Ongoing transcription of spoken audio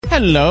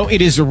Hello,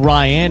 it is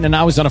Ryan, and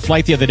I was on a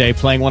flight the other day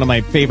playing one of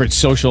my favorite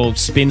social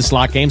spin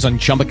slot games on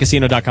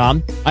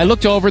ChumbaCasino.com. I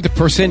looked over at the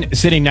person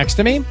sitting next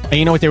to me, and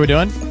you know what they were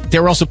doing? They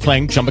were also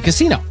playing Chumba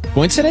Casino.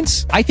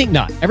 Coincidence? I think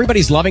not.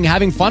 Everybody's loving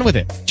having fun with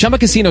it. Chumba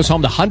Casino is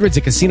home to hundreds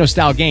of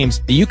casino-style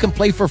games that you can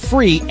play for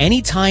free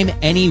anytime,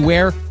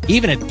 anywhere,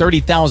 even at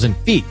 30,000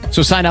 feet.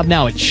 So sign up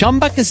now at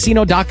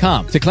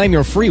ChumbaCasino.com to claim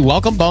your free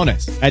welcome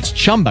bonus. That's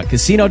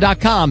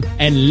ChumbaCasino.com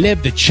and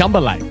live the Chumba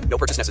life. No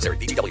purchase necessary.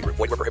 VGW. Void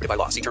where prohibited by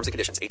law. See terms and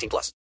conditions.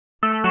 18+.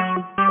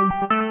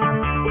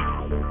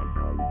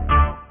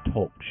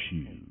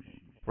 TalkShoe.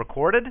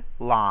 Recorded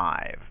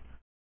live.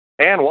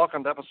 And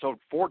welcome to episode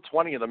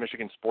 420 of the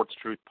Michigan Sports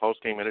Truth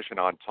postgame edition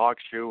on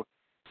TalkShoe.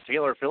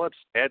 Taylor Phillips,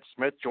 Ed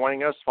Smith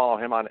joining us. Follow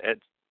him on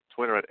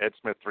Twitter at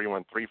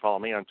EdSmith313. Follow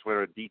me on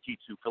Twitter at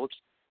DT2Phillips.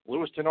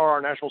 Louis Tenor,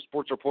 our national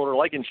sports reporter.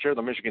 Like and share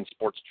the Michigan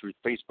Sports Truth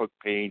Facebook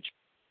page.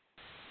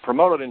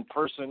 Promote it in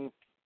person.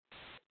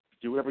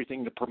 Do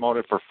everything to promote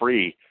it for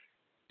free.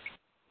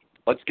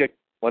 Let's get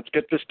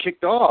this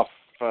kicked off.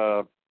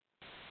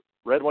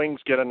 Red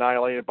Wings get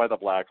annihilated by the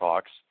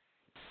Blackhawks.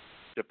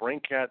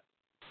 DeBrincat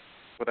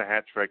with a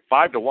hat trick.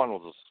 5-1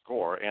 was the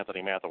score.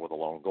 Anthony Matha with a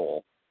lone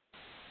goal.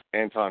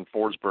 Anton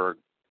Forsberg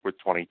with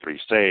 23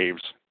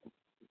 saves.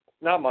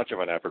 Not much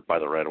of an effort by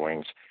the Red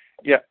Wings.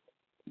 Yeah,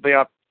 they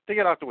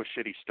get off to a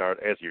shitty start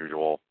as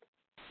usual.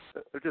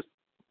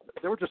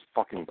 They were just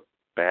fucking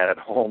bad at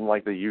home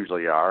like they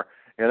usually are,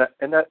 and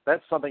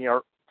that's something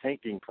our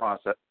tanking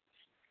process.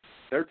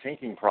 Their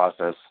tanking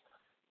process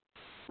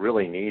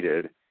really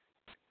needed,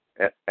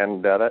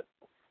 and that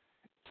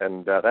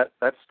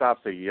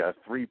stops a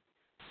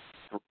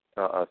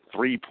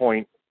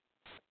three-point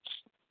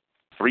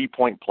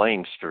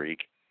playing streak.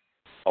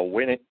 A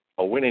win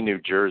in New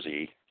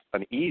Jersey,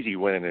 an easy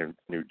win in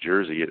New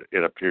Jersey.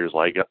 It appears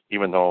like,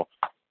 even though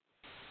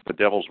the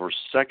Devils were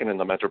second in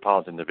the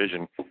Metropolitan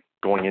Division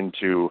going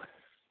into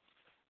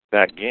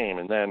that game,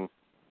 and then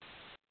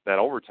that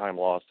overtime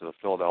loss to the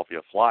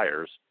Philadelphia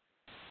Flyers.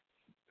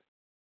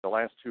 The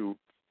last two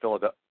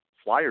Philadelphia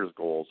Flyers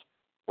goals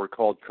were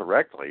called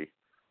correctly.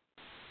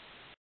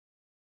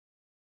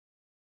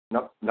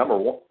 Number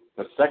one,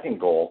 the second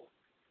goal,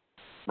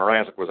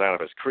 Mrazek was out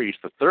of his crease.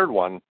 The third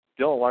one,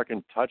 Dylan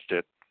Larkin touched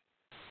it,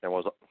 and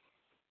it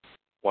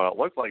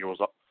looked like it was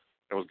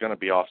going to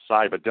be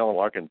offside, but Dylan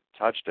Larkin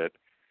touched it.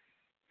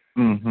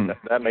 Mm-hmm.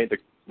 That made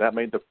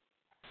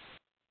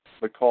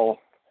the call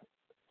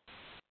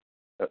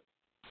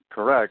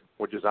correct,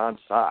 which is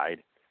onside.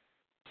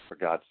 For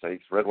God's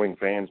sakes, Red Wing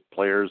fans,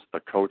 players, the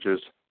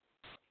coaches,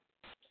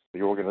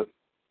 the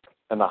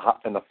and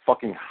the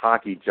fucking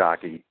hockey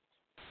jockey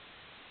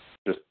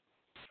just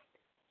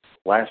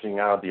lashing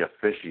out at the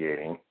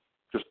officiating.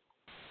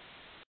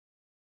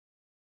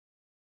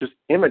 Just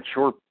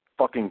immature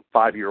fucking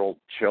 5-year-old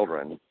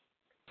children.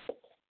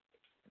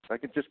 If I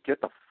could just get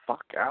the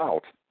fuck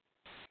out.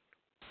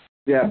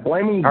 Yeah,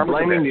 blaming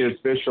the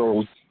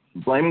officials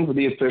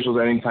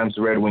anytime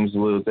the Red Wings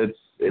lose, it's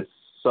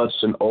such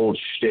an old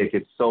shtick.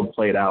 It's so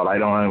played out. I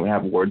don't even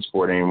have words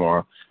for it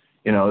anymore.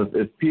 You know,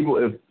 if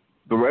the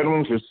Red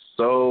Wings were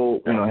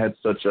so, had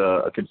such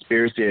a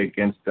conspiracy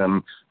against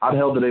them, how the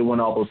hell did they win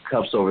all those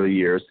cups over the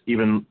years,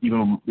 even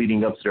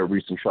leading up to their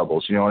recent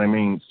troubles? You know what I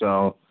mean?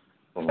 So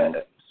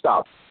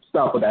stop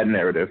with that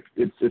narrative.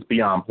 It's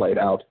beyond played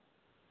out.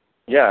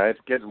 Yeah,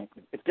 it's getting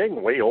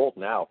way old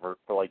now for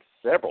like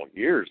several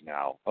years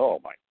now. Oh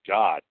my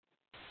God.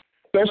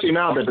 Especially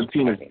now that the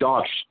team is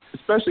dog shit.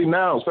 Especially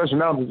now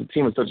that the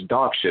team is such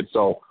dog shit.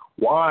 So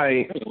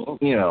why, if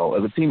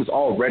the team is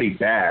already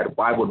bad,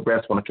 why would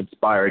refs want to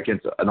conspire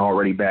against an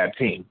already bad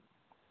team?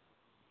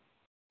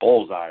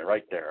 Bullseye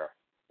right there.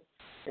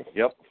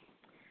 Yep.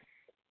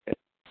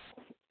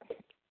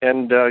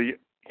 And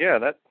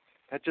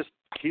that just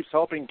keeps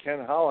helping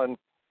Ken Holland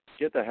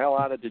get the hell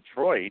out of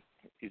Detroit.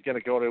 He's going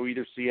to go to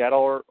either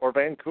Seattle or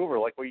Vancouver,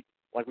 like we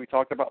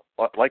talked about,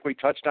 like we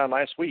touched on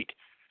last week.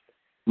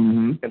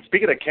 Mm-hmm. And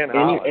speaking of Ken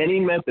Holland, any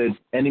method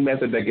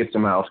that gets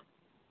him out.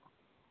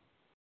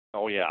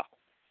 Oh yeah,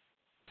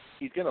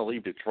 he's going to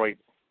leave Detroit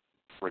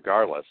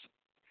regardless,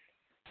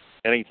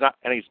 and he's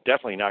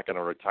definitely not going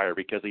to retire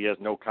because he has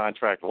no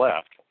contract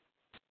left,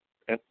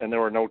 and there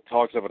were no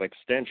talks of an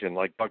extension,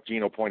 like Buck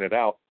Gino pointed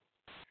out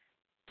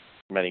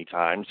many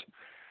times.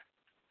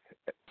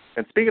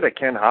 And speaking of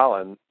Ken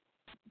Holland,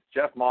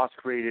 Jeff Moss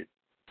the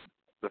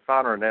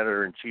founder and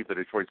editor-in-chief of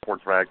Detroit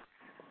Sports Rag,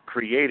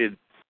 created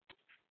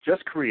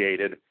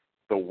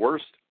the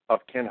worst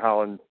of Ken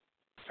Holland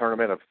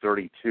tournament of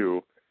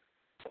 32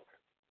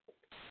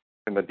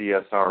 in the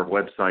DSR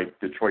website,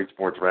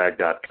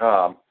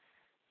 DetroitSportsRag.com.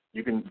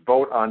 You can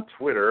vote on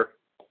Twitter,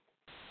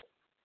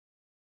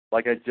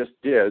 like I just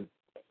did,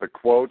 the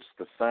quotes,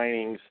 the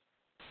signings,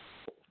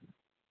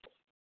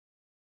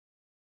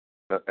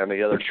 and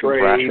the other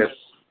trades,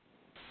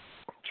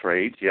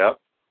 yep.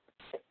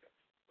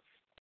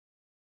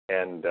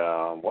 And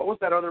what was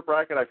that other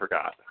bracket? I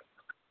forgot.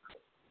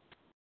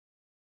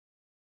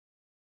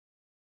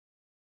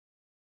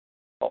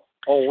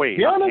 Oh wait,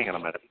 hang on a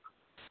minute.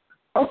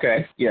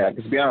 Okay, yeah,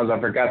 because to be honest, I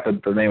forgot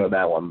the name of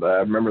that one, but I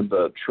remember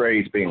the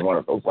trades being one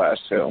of those last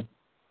two.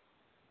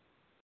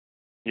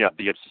 Yeah,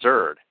 the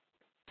absurd.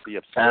 The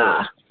absurd.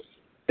 Ah,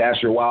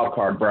 that's your wild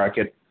card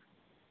bracket.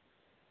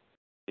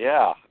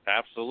 Yeah,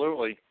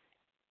 absolutely.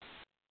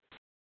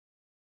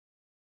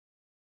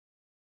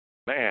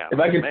 Man, If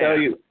I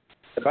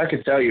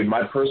could tell you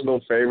my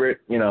personal favorite,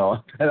 and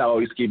I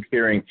always keep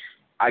hearing,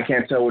 I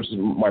can't tell which is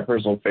my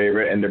personal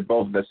favorite, and they're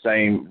both the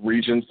same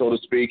region, so to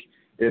speak.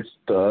 It's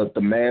the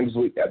men's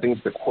league. I think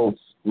it's the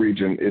quotes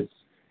region. It's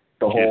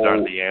the Kids whole.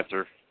 aren't the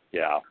answer.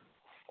 Yeah.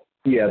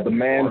 Yeah, the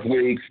men's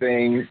league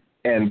thing,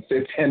 and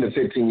 10 to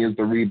 15 years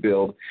to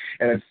rebuild.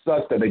 And it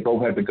sucks that they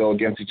both had to go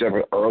against each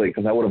other early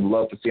because I would have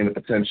loved to see a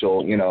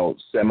potential,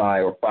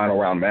 semi or final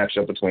round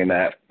matchup between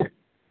that.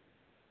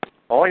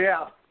 Oh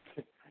yeah,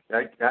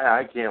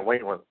 I can't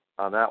wait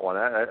on that one.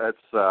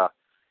 It's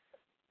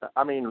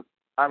I mean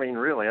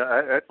really,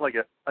 it's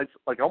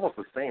like almost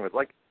the same. It's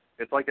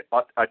like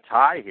a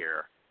tie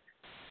here.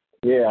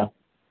 Yeah.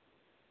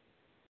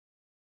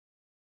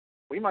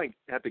 We might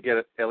have to get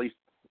at least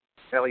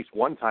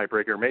one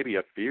tiebreaker, maybe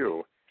a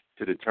few,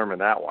 to determine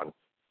that one.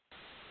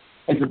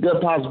 It's a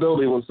good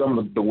possibility with some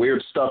of the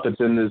weird stuff that's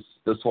in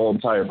this whole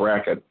entire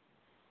bracket.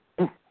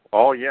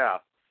 Oh yeah,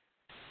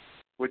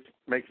 which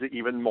makes it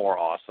even more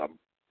awesome.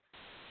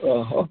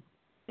 Uh-huh.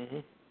 Mm-hmm.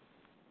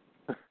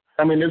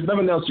 I mean, there's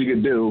nothing else you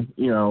could do,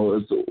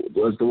 as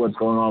to what's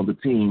going on with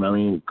the team. I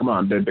mean, come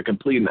on, they're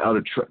completing out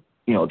of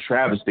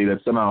travesty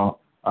that somehow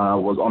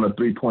was on a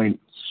 3-point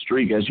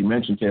streak, as you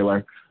mentioned,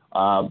 Taylor.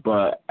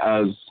 But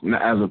as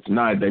of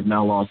tonight, they've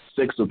now lost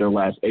 6 of their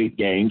last 8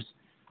 games.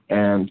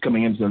 And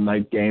coming into the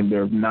ninth game,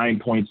 they're 9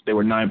 points. They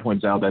were 9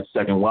 points out of that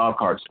second wild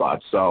card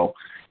spot. So,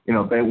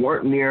 they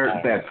weren't near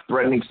that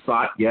threatening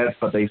spot yet,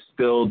 but they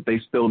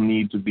still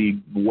need to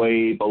be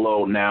way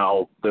below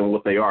now than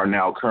what they are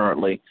now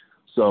currently.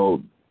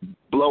 So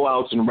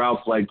blowouts and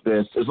routes like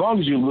this, as long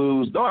as you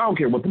lose, I don't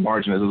care what the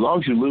margin is, as long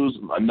as you lose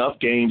enough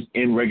games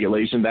in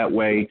regulation, that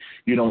way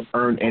you don't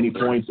earn any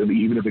points,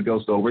 even if it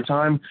goes to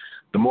overtime,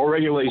 the more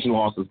regulation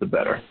losses, the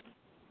better.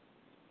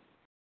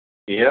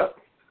 Yep,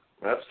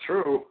 that's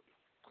true.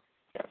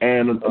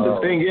 And the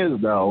thing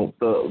is, though,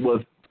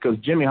 because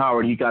Jimmy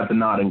Howard, he got the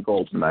nod in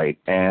goal tonight,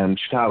 and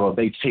Chicago,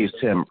 they chased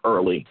him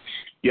early.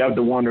 You have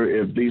to wonder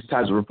if these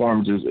types of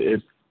performances,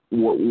 if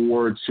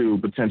were to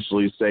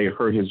potentially, say,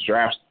 hurt his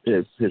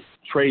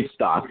trade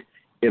stock,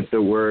 if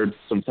there were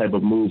some type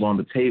of move on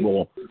the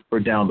table for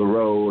down the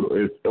road,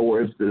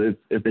 or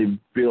if they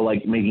feel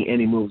like making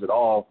any moves at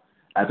all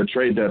at the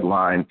trade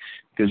deadline,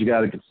 because you got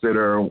to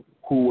consider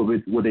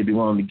who would they be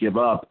willing to give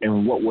up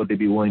and what would they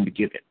be willing to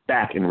get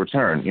back in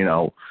return,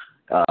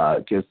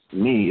 Because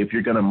if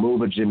you're going to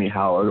move a Jimmy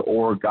Howard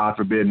or, God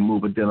forbid,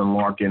 move a Dylan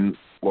Larkin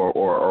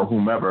or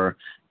whomever,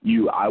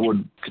 I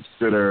would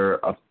consider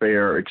a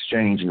fair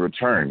exchange in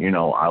return.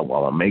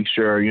 I'll make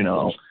sure,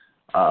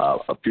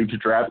 a future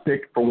draft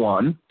pick for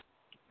one,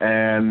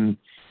 and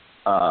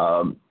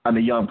a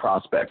young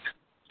prospect.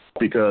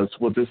 Because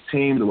with this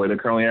team, the way they're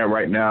currently at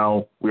right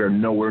now, we are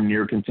nowhere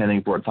near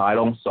contending for a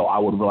title. So I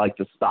would like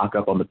to stock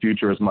up on the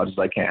future as much as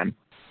I can.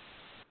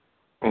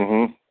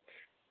 Mm-hmm.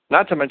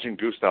 Not to mention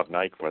Gustav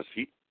Nyquist.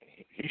 He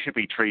should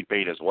be trade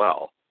bait as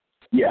well.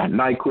 Yeah,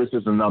 Nyquist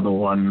is another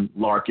one.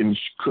 Larkin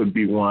could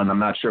be one. I'm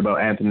not sure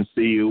about Anthony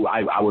Ciu.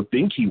 I would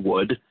think he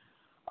would.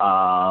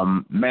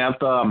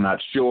 Mantha, I'm not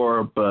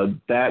sure. But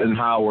that and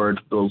Howard,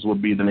 those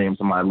would be the names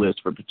on my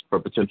list for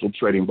potential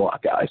trading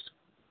block guys.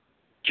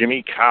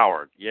 Jimmy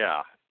Coward,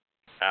 yeah,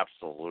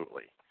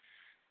 absolutely.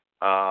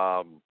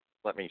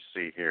 Let me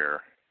see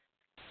here.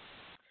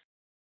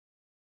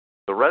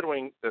 The Red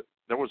Wings,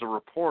 there was a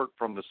report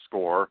from the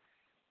Score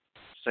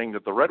saying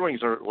that the Red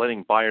Wings are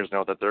letting buyers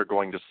know that they're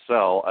going to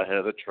sell ahead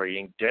of the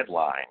trading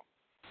deadline.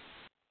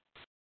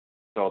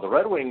 So the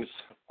Red Wings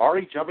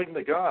already jumping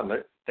the gun.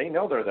 They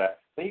know they're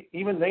that. They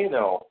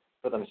know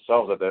for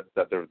themselves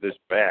that they're this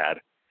bad.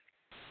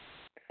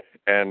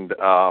 And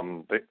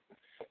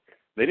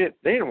they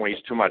didn't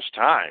waste too much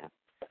time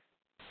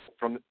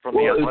from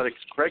the Athletics'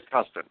 Craig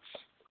Custance.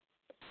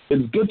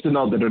 It's good to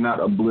know that they're not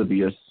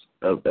oblivious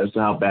as to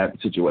how bad the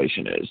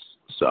situation is.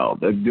 So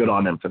they're good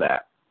on them for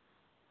that.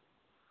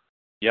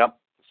 Yep.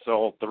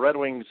 So the Red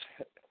Wings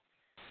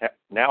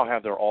now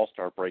have their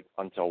All-Star break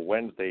until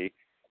Wednesday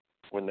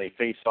when they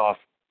face off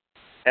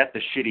at the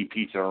Shitty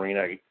Pizza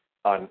Arena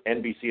on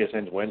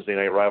NBCSN's Wednesday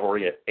Night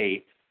Rivalry at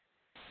 8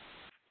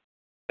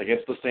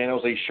 against the San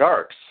Jose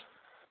Sharks.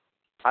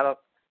 That's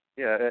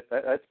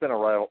been a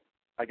rival.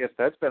 I guess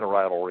that's been a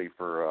rivalry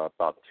for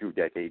about 2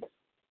 decades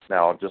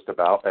now, just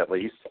about at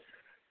least.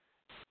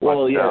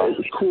 Well, it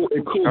cooled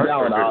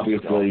down,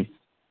 obviously.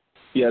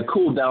 Yeah, it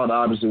cooled down,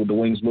 obviously, with the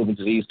Wings moving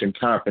to the Eastern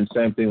Conference.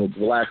 Same thing with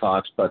the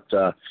Blackhawks. But,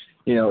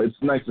 it's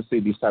nice to see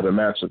these type of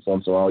matchups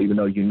once in a while, even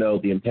though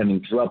the impending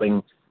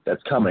drubbing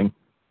that's coming.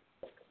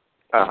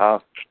 Uh-huh.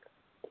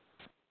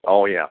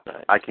 Oh, yeah.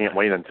 I can't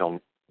wait until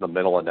the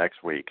middle of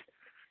next week,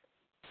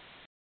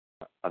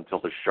 until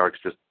the Sharks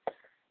just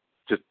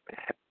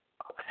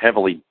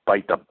heavily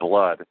bite the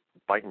blood,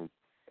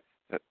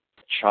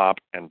 chop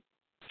and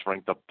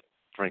drink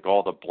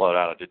all the blood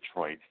out of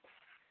Detroit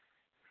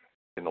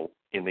in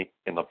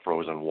the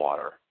frozen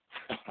water.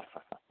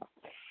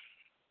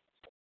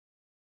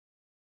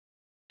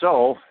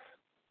 So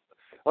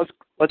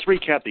let's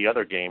recap the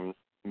other game.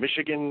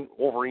 Michigan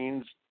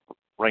Wolverines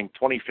ranked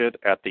 25th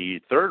at the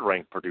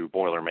third-ranked Purdue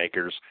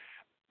Boilermakers.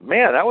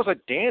 Man, that was a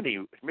dandy.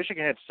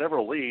 Michigan had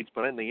several leads,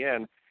 but in the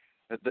end,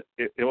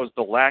 it was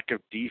the lack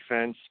of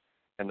defense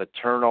and the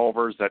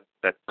turnovers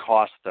that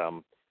cost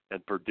them.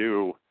 And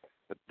Purdue,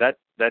 that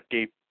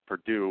gave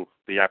Purdue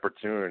the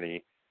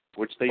opportunity,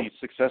 which they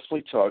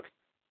successfully took,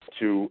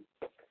 to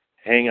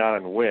hang on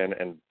and win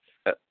and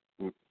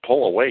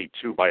pull away,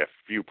 too, by a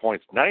few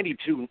points.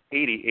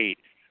 92-88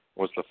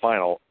 was the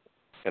final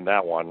in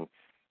that one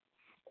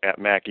at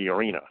Mackey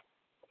Arena.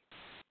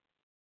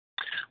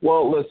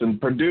 Well, listen,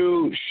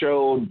 Purdue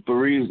showed the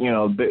reason,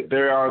 they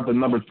are the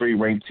number 3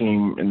 ranked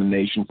team in the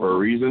nation for a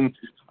reason.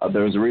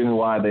 There's a reason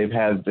why they've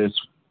had this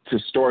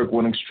historic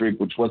winning streak,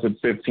 which was at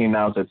 15,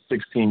 now it's at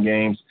 16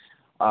 games.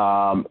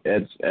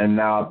 And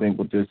now I think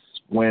with this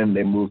win,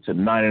 they moved to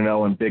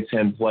 9-0 in Big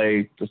Ten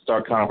play to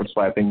start conference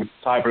play. I think it's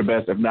tied for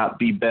best, if not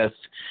the best,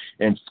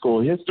 in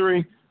school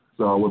history.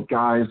 So with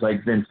guys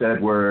like Vince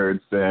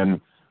Edwards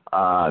and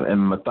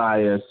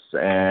Matthias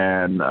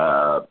and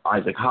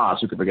Isaac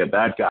Haas, who could forget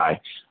that guy,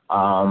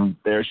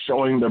 they're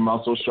showing their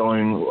muscle,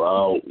 showing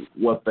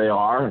what they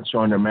are,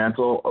 showing their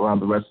mantle around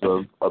the rest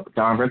of the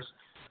conference.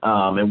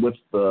 And with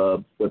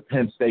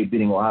Penn State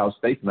beating Ohio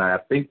State tonight, I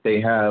think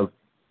they have,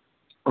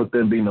 with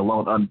them being the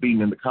lone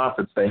unbeaten in the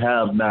conference, they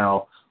have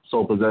now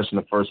sole possession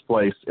of first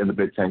place in the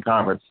Big Ten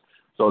Conference.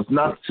 So it's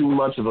not too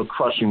much of a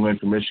crushing win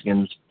for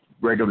Michigan's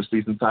regular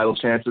season title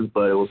chances,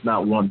 but it was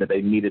not one that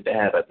they needed to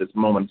have at this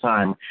moment in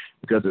time,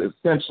 because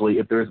essentially,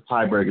 if there is a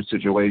tiebreaker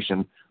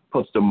situation,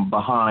 puts them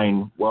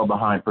well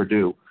behind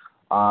Purdue.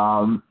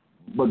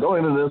 But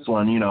going into this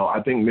one,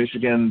 I think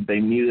Michigan,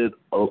 they needed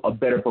a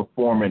better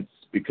performance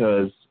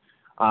because,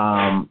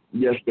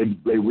 yes,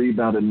 they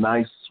rebounded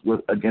nice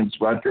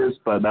against Rutgers,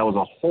 but that was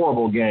a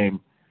horrible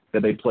game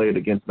that they played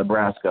against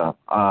Nebraska.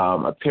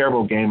 A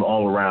terrible game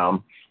all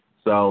around.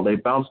 So they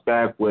bounced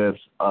back with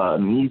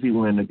an easy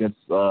win against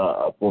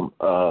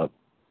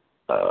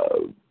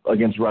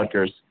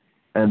Rutgers,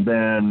 and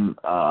then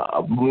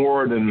a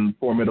more than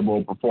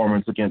formidable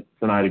performance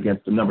tonight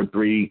against the number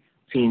 3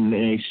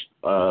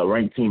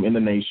 ranked team in the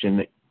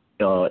nation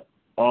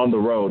on the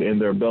road in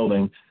their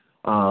building.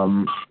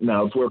 Now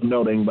it's worth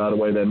noting, by the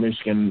way, that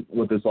Michigan,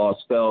 with this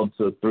loss, fell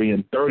to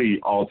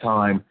 3-30 all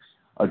time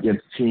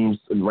against teams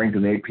ranked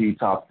in the AP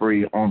top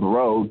 3 on the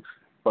road.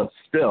 But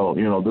still,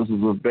 this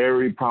is a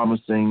very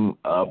promising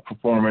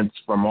performance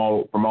from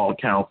all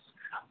accounts.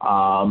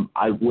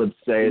 I would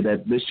say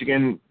that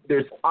Michigan,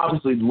 there's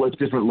obviously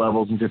different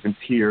levels and different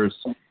tiers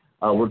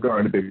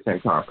regarding the Big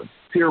Ten Conference.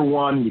 Tier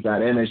 1, you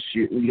got MSU,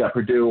 you got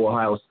Purdue,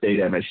 Ohio State,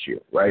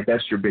 MSU, right?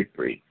 That's your big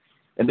 3.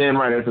 And then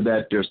right after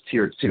that, there's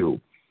Tier 2.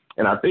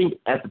 And I think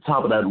at the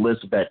top of that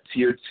list of that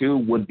Tier 2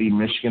 would be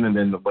Michigan and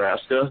then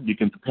Nebraska. You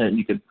can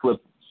flip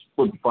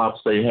the flop,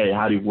 say, hey,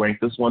 how do you rank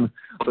this one?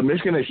 But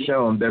Michigan has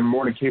shown they're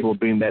more than capable of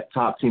being that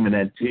top team in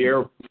that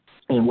tier,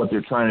 and what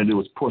they're trying to do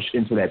is push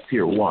into that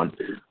Tier 1.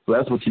 So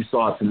that's what you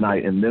saw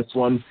tonight in this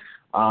one.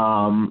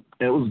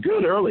 It was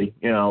good early.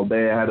 They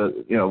had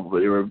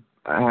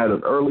had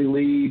an early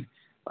lead.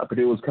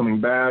 Purdue was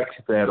coming back.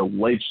 They had a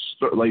late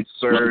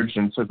surge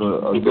and took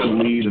a good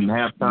lead in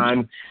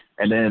halftime.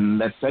 And then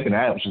that second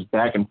half was just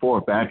back and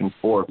forth.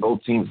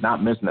 Both teams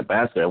not missing the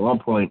basket. At one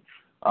point,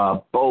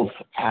 both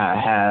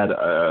had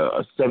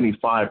a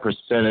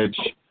 75%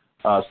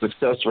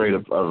 success rate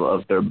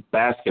of their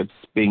baskets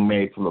being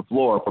made from the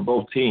floor for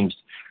both teams.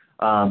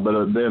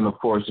 But then, of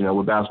course,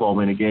 with basketball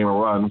being a game of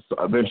runs,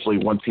 eventually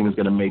one team is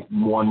going to make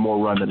one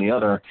more run than the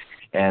other.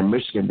 And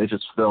Michigan, they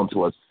just fell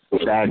into a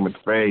stagnant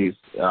phase.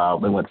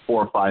 They went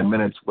 4 or 5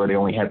 minutes where they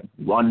only had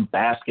one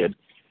basket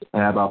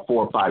and had about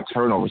 4 or 5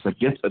 turnovers.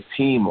 Against a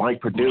team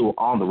like Purdue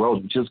on the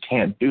road, you just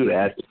can't do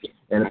that.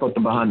 And it put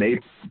them behind the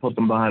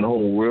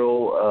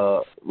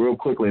hole real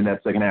quickly in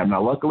that second half.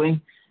 Now, luckily,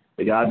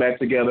 they got back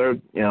together,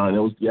 and it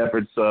was the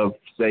efforts of,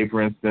 say,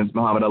 for instance,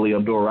 Muhammad Ali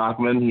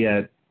Abdul-Rahman. He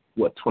had,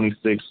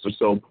 26 or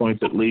so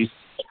points at least.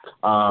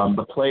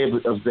 The play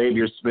of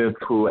Xavier Smith,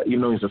 who,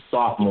 even though he's a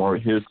sophomore,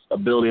 his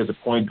ability as a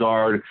point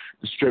guard,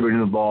 distributing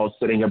the ball,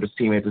 setting up his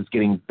teammates is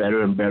getting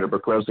better and better,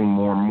 progressing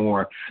more and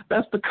more.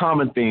 That's the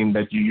common theme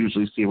that you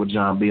usually see with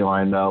John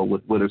Beilein, though,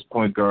 with his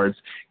point guards.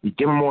 You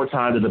give them more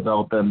time to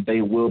develop them,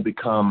 they will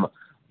become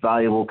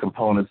valuable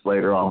components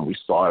later on. We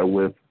saw it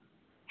with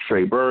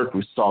Trey Burke.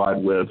 We saw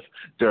it with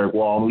Derek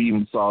Wall. We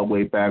even saw it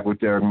way back with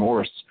Darius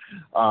Morris,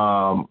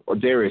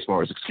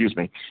 excuse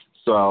me.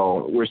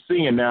 So we're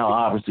seeing it now,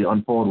 obviously,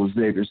 unfold with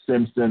Xavier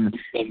Simpson,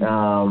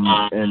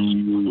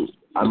 and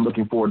I'm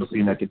looking forward to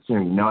seeing that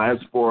continue. Now, as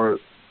for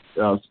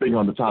speaking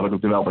on the topic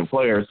of developing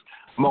players,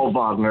 Mo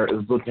Wagner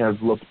has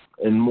looked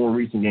in more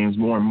recent games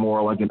more and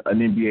more like an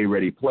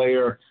NBA-ready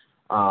player.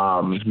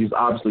 He's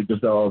obviously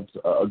developed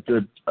a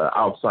good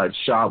outside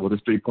shot with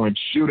his three-point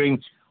shooting.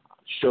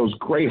 shows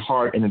great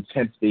heart and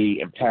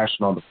intensity and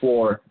passion on the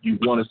floor. You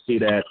want to see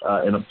that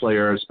in a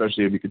player,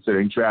 especially if you're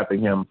considering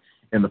drafting him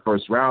in the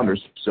first round or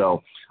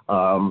so.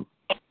 Now,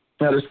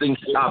 this thing,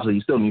 obviously,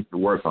 he still needs to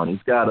work on.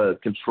 He's got to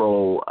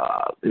control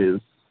his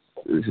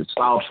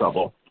foul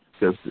trouble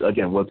because,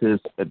 again, with his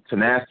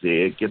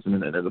tenacity, it gets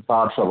him into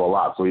foul trouble a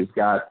lot. So he's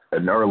got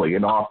an early,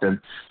 and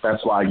often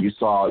that's why you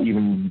saw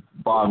even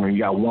Wagner, you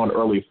got one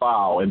early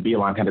foul, and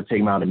Beilein had to take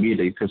him out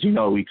immediately because he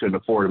couldn't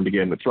afford him to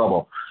get into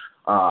trouble.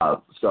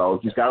 So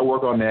he's got to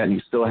work on that, and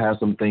he still has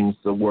some things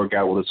to work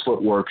out with his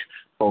footwork,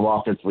 both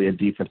offensively and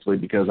defensively,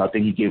 because I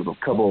think he gave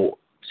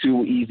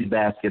two easy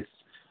baskets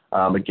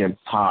against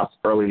Haas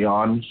early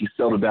on. He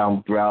settled it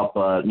down throughout,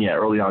 but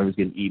early on he was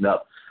getting eaten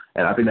up,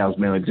 and I think that was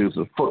mainly due to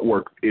the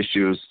footwork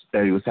issues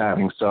that he was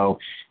having. So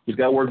he's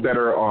got to work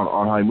better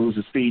on how he moves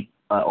his feet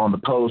on the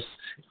post,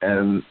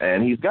 and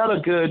he's got a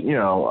good,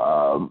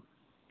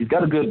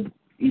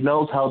 he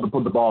knows how to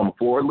put the ball on the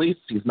floor at least.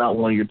 He's not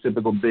one of your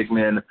typical big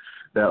men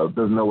that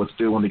doesn't know what to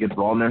do when they get the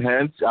ball in their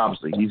hands.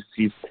 Obviously,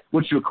 he's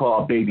what you would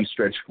call a baby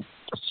stretch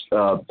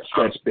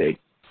big.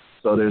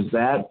 So there's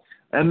that.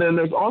 And then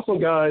there's also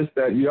guys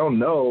that you don't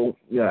know,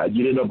 you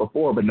didn't know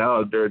before, but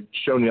now they're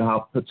showing you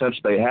how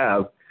potential they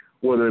have,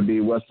 whether it be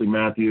Wesley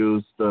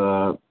Matthews,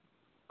 Charles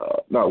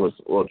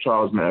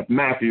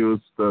Matthews,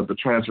 the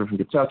transfer from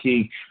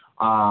Kentucky,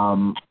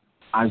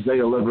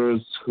 Isaiah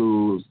Livers,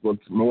 who's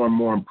looked more and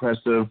more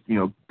impressive,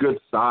 good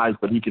size,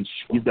 but he's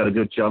got a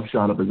good jump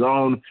shot of his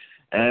own.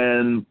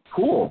 And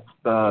Poole,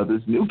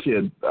 this new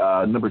kid,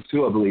 number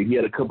 2, I believe, he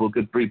had a couple of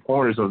good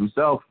 3-pointers of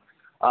himself.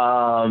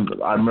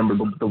 I remember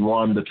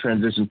the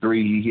transition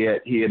 3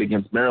 he hit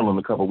against Maryland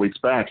a couple of weeks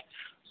back.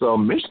 So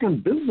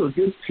Michigan, this is a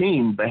good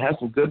team that has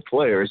some good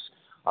players.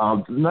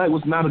 Tonight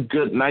was not a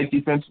good night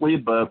defensively,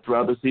 but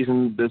throughout the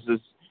season, this is,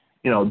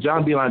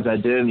 John Beilein's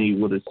identity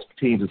with his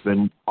teams has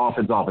been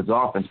offense.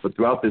 But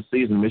throughout this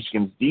season,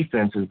 Michigan's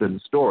defense has been the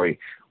story.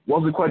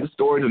 Wasn't quite the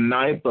story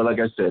tonight, but like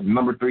I said,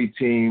 number 3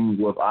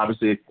 team with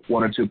obviously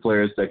 1 or 2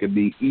 players that could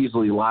be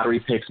easily lottery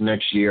picks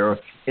next year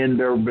in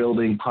their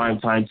building,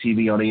 primetime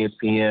TV on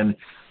ESPN.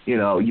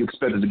 You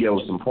expected to get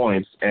with some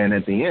points. And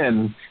at the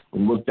end,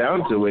 when you look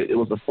down to it, it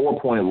was a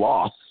 4-point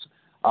loss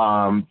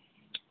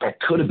that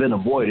could have been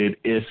avoided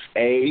if,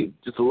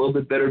 just a little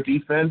bit better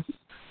defense,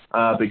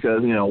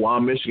 because,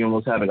 while Michigan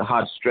was having a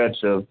hot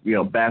stretch of,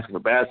 basket for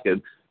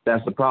basket,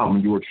 that's the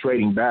problem. You were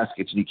trading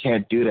baskets, and you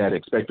can't do that and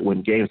expect to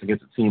win games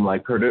against a team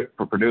like Purdue.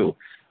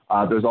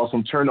 There's also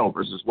some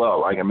turnovers as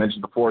well. Like I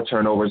mentioned before,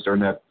 turnovers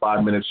during that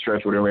 5-minute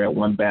stretch where they were at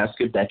 1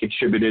 basket, that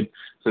contributed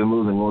to them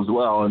losing as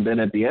well. And then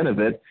at the end of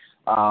it,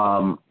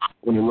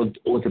 when you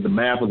look at the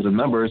math, look at the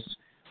numbers,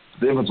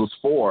 the difference was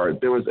 4.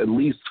 There was at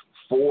least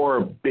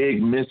 4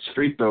 big missed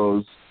free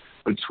throws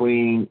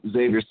between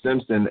Xavier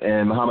Simpson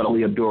and Muhammad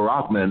Ali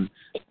Abdul-Rahman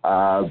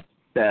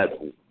that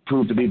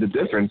proved to be the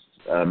difference.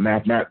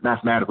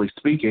 Mathematically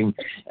speaking,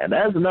 and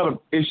that is another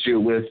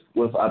issue with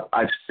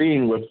I've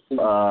seen with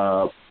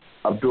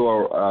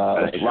Abdul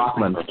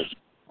Rahman.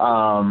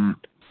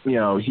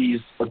 He's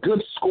a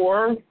good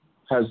scorer,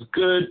 has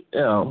good,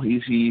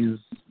 he's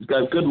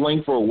got good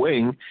length for a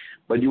wing,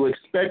 but you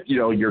expect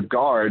your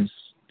guards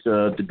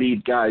to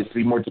beat guys to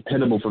be more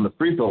dependable from the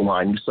free throw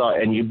line.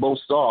 You both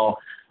saw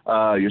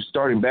your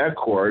starting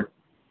backcourt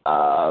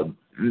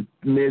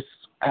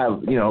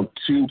have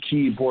 2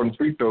 key important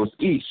free throws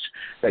each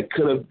that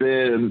could have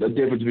been the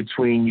difference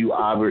between you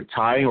either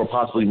tying or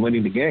possibly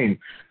winning the game.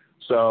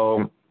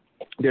 So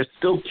there's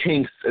still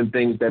kinks and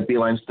things that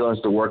Beilein still has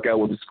to work out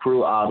with his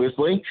crew,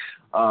 obviously.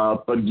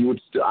 But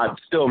I'm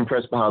still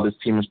impressed by how this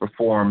team has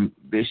performed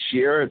this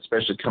year,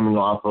 especially coming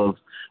off of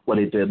what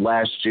they did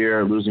last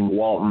year, losing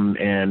Walton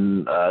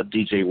and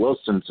DJ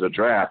Wilson to the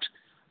draft.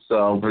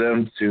 So for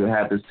them to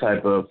have this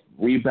type of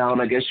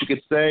rebound, I guess you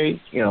could say,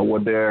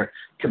 where they're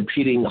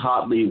competing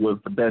hotly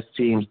with the best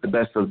teams, the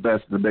best of the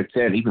best in the Big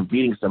Ten, even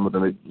beating some of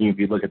them if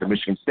you look at the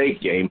Michigan State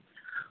game.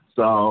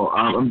 So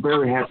I'm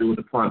very happy with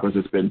the progress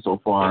it's been so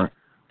far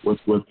with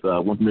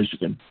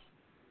Michigan.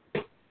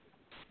 The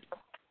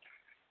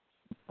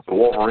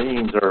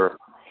Wolverines are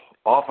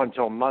off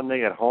until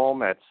Monday at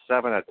home at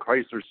 7 at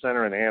Chrysler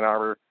Center in Ann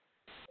Arbor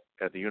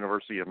at the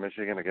University of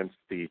Michigan against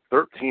the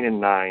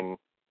 13-9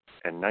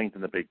 and 9th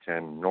in the Big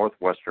Ten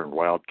Northwestern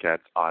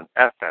Wildcats on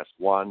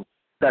FS1.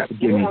 That's a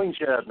gimme. The Wolverines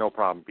should have no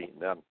problem beating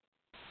them.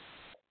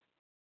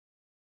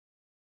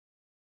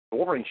 The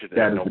Wolverines should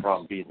have no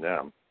problem beating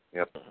them.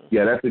 Yep.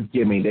 Yeah, that's a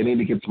gimme. They need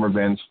to get some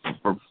revenge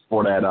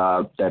for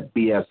that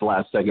BS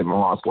last-second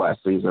loss last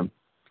season.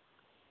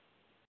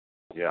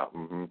 Yeah.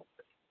 Mm-hmm.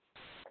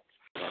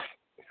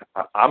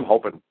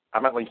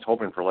 I'm at least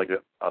hoping for like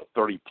a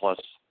 30-plus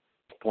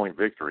point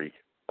victory.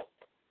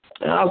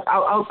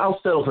 I'll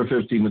settle for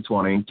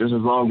 15-20, just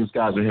as long as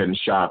guys are hitting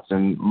shots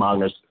and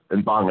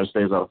Wagner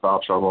stays out of foul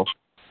trouble.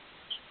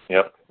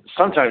 Yep.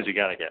 Sometimes you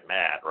got to get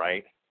mad,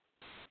 right?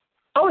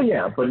 Oh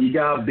yeah, but you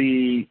got to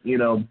be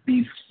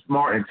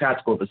smart and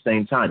tactical at the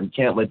same time. You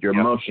can't let your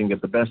emotion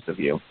get the best of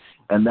you,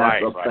 and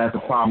that's a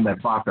problem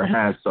that Wagner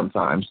has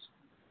sometimes.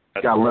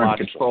 You got to learn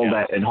to control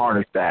that and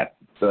harness that.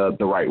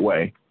 the right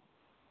way.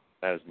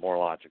 That is more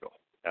logical.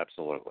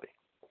 Absolutely.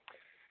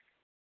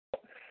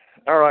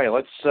 All right,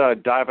 let's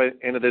dive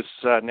into this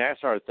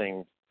Nassar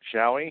thing,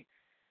 shall we?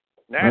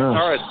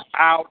 Nassar is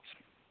out.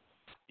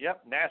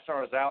 Yep,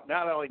 Nassar is out.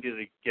 Not only did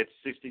he get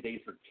 60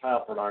 days for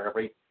child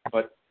pornography,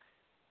 but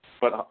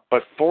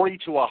 40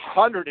 to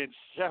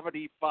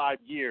 175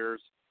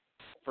 years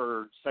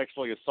for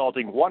sexually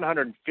assaulting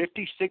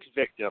 156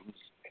 victims,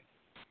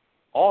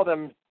 all of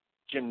them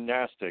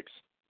gymnastics,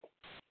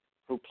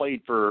 who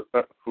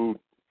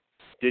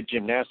did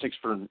gymnastics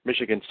for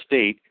Michigan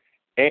State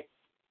and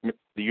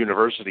the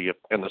university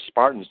and the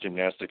Spartans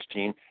gymnastics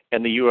team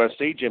and the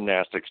USA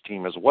gymnastics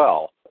team as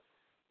well.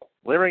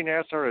 Larry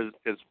Nassar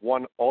is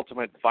one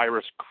ultimate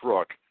virus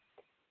crook,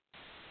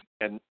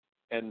 and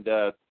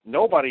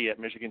nobody at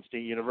Michigan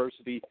State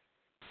University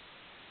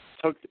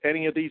took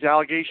any of these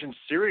allegations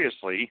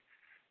seriously,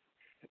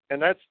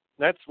 and that's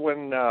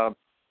when the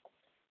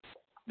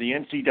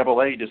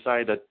NCAA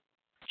decided to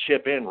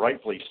chip in,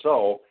 rightfully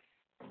so,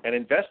 and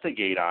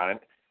investigate on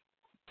it.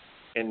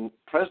 And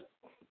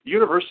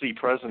University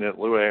President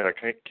Luanna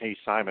K.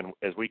 Simon,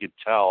 as we could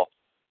tell,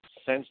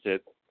 sensed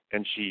it,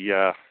 and she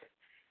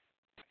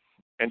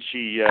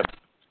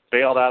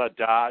bailed out of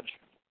Dodge,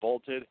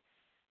 bolted,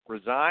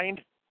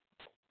 resigned.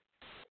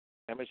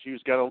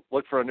 MSU's got to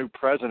look for a new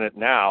president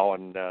now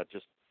and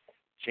just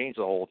change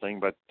the whole thing.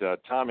 But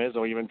Tom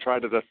Izzo even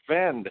tried to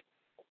defend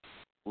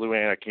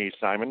Luanna K.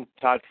 Simon.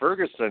 Todd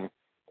Ferguson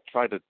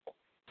tried to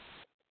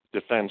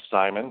defend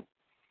Simon.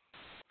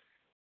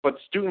 But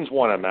students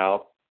want him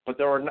out. But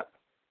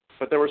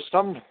there were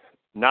some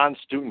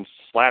non-student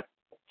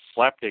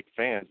slapdick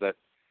fans that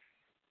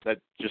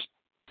just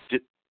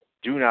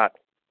do not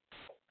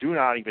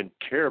even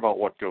care about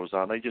what goes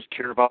on. They just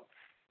care about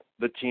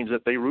the teams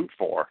that they root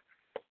for.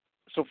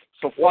 So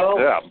fuck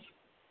them.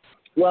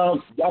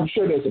 Well, I'm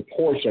sure there's a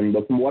portion,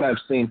 but from what I've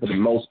seen, for the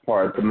most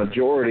part, the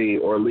majority,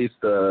 or at least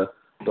the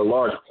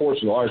large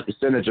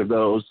percentage of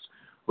those,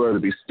 whether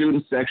it be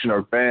student section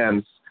or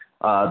fans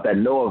that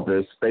know of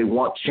this, they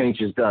want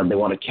changes done. They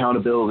want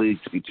accountability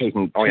to be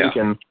taken,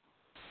 and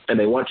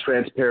they want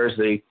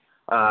transparency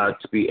to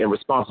be, and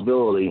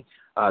responsibility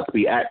to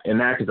be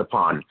enacted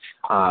upon.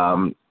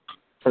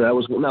 This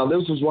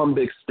was one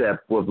big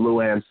step with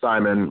Luann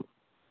Simon,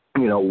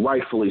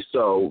 rightfully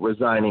so,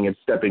 resigning and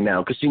stepping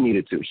down, because she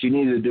needed to. She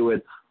needed to do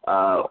it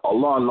a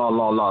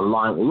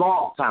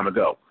long time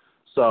ago.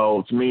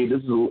 So to me,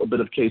 this is a bit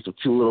of a case of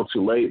too little,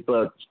 too late,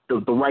 but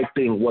the right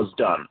thing was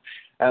done.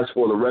 As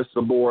for the rest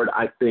of the board,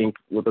 I think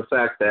with the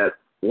fact that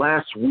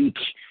last week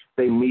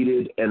they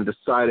meted and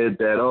decided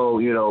that,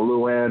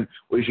 Luann,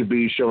 we should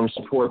be showing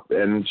support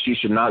and she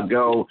should not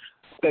go,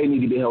 they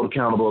need to be held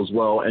accountable as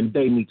well, and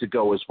they need to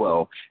go as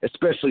well,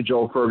 especially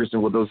Joel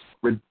Ferguson with those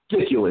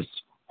ridiculous,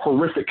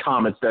 horrific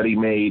comments that he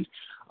made,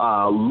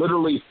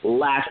 literally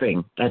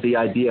laughing at the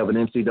idea of an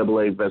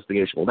NCAA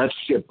investigation. Well, that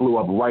shit blew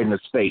up right in his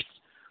face.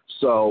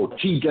 So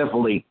he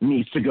definitely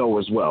needs to go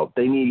as well.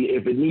 They need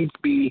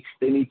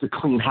to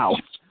clean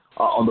house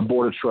on the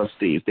Board of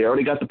Trustees. They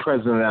already got the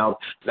president out.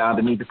 Now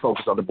they need to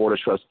focus on the Board of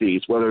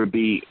Trustees, whether it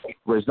be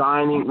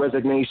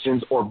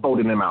resignations, or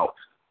voting them out.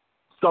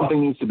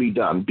 Something needs to be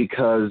done,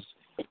 because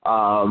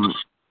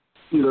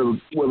either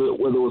whether it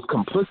was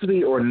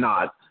complicity or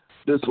not,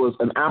 this was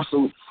an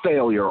absolute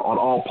failure on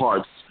all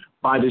parts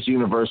by this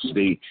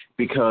university,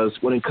 because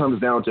when it comes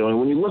down to it, and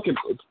when you look at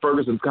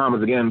Ferguson's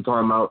comments again,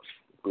 talking about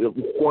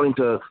wanting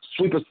to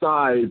sweep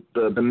aside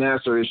the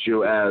Nassar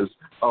issue as,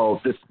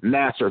 this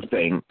Nassar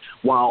thing,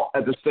 while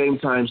at the same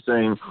time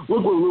saying,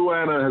 look what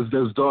Luanna has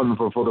done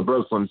for the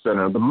Brooklyn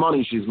Center, the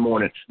money she's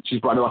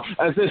brought about,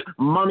 as if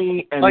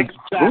money and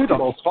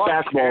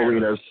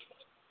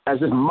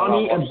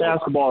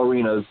basketball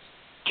arenas,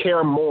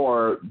 care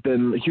more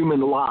than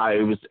human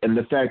lives, and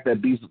the fact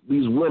that these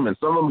women,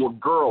 some of them were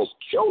girls,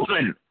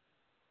 children,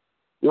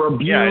 were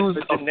abused,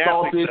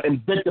 assaulted,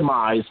 and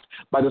victimized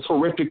by this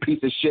horrific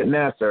piece of shit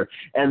Nassar.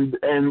 And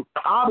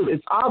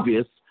it's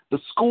obvious the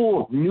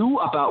school knew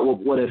about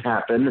what had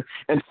happened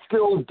and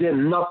still did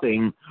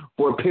nothing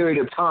for a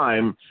period of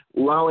time,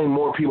 allowing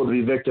more people to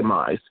be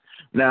victimized.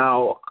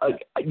 Now,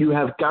 you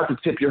have got to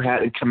tip your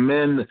hat and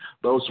commend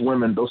those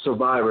women, those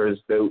survivors,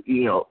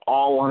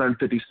 all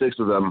 156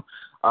 of them,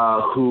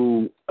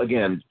 who,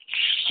 again,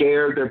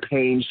 shared their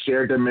pain,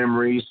 shared their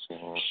memories,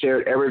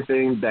 shared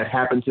everything that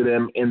happened to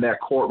them in that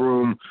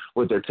courtroom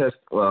with their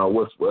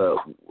throughout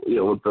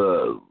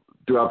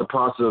the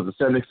process of the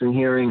sentencing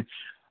hearing.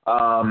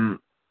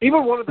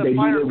 Even one of them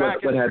fired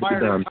back and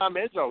fired Tom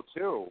Izzo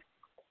too.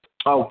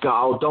 Oh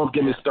God! Don't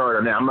get me started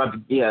on that. I'm not.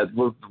 Yeah,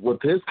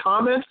 with his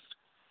comments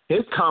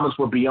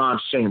were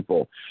beyond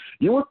shameful.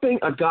 You would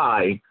think a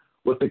guy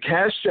with the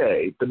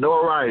cachet, the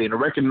notoriety, and the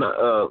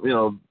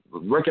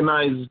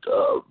recognized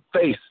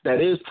face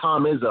that is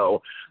Tom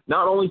Izzo,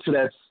 not only to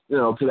that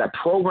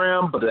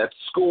program, but to that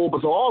school, but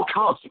to all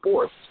college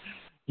sports.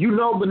 You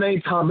know the name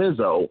Tom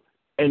Izzo,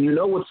 and you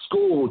know what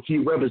school he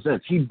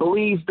represents. He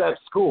believes that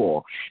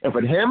school. And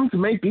for him to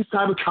make these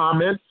type of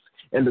comments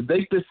and to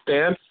take this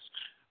stance,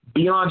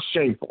 beyond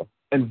shameful.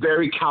 and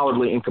very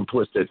cowardly and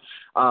complicit.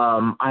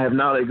 I have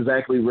not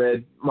exactly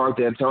read Mark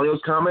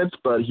D'Antonio's comments,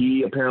 but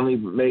he apparently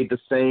made the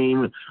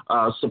same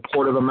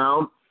supportive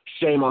amount.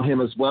 Shame on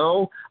him as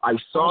well. I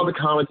saw the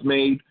comments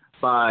made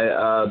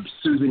by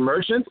Susie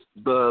Merchant,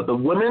 the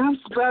women's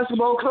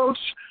basketball coach,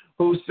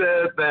 who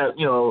said that,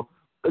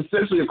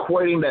 essentially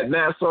equating that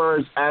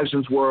Nassar's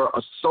actions were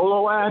a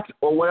solo act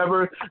or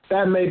whatever.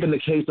 That may have been the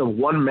case of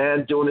one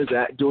man doing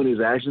his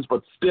actions,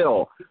 but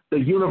still, the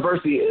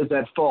university is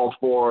at fault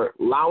for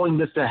allowing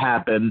this to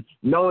happen,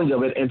 knowing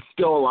of it, and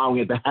still allowing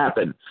it to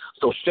happen.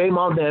 So shame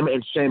on them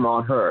and shame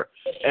on her.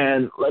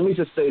 And let me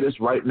just say this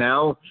right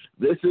now.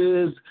 This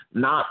is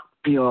not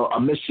a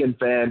Michigan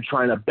fan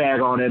trying to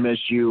bag on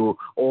MSU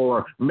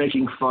or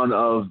making fun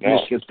of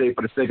Michigan State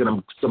for the sake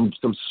of some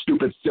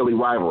stupid, silly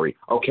rivalry,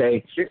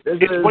 okay? This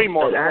is way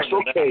more an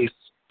actual case.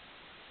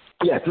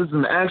 Yes, this is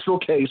an actual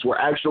case where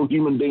actual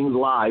human beings'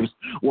 lives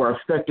were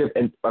affected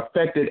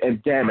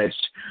and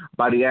damaged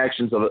by the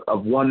actions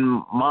of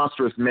one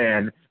monstrous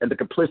man and the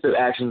complicit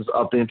actions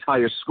of the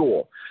entire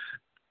school.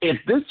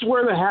 If this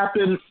were to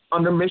happen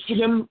under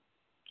Michigan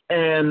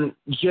and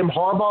Jim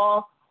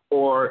Harbaugh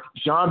or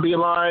John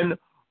Beilein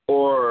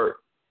or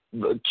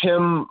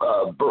Kim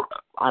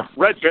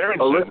Red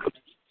Barrington.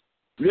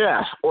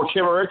 Or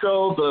Kim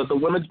Rico, the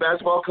women's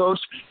basketball coach,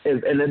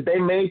 and then they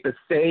made the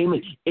same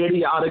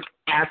idiotic,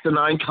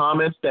 asinine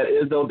comments that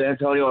Izzo,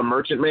 D'Antonio, and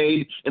Merchant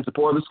made in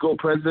support of the school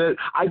president,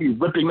 I'd be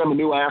ripping them a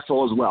new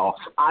asshole as well.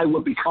 I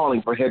would be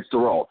calling for heads to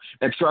roll.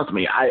 And trust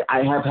me,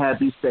 I have had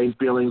these same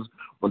feelings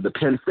when the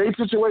Penn State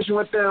situation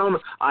went down.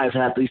 I've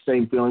had these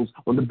same feelings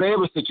when the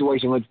Baylor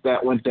situation went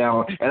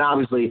down. And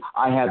obviously,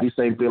 I have these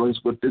same feelings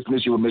with this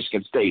issue with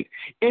Michigan State.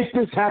 If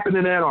this happened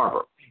in Ann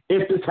Arbor,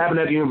 if this happened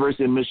at the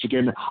University of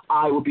Michigan,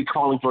 I would be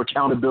calling for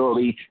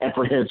accountability and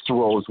for heads to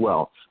roll as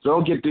well. So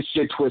don't get this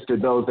shit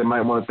twisted. Those that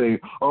might want to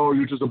think, "Oh,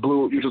 you're just a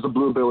blue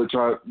belly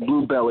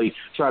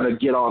trying to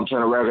get on,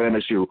 trying to rag on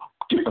MSU."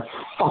 Get the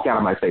fuck out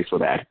of my face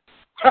with that.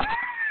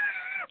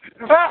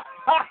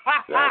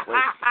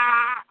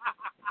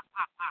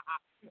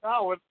 That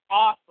was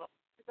awesome.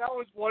 That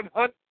was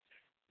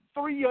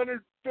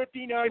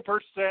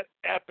 359%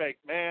 epic,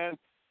 man.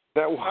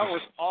 That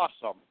was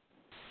awesome.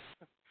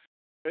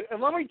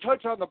 And let me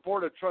touch on the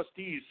Board of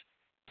Trustees,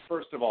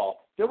 first of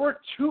all. There were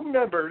two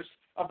members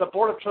of the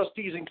Board of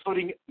Trustees,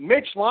 including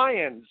Mitch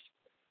Lyons,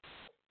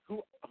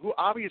 who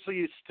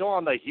obviously is still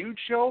on the Huge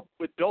Show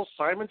with Bill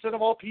Simonson,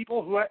 of all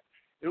people,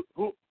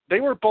 who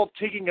they were both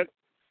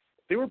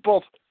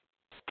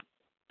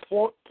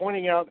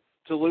pointing out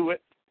to Lou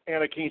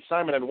Anna Key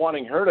Simon and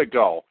wanting her to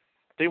go.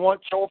 They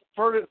want Joel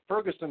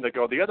Ferguson to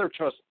go. The other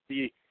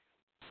the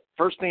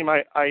first name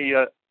I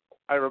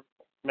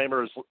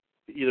remember is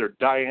either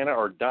Diana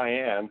or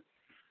Diane,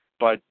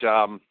 but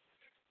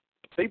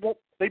they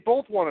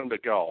both want him to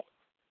go.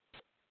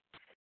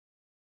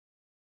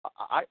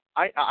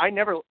 I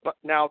never.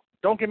 Now,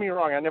 don't get me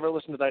wrong. I never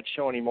listened to that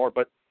show anymore,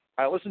 but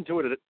I listened to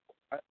it.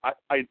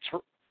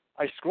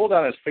 I scrolled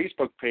down his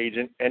Facebook page,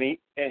 and he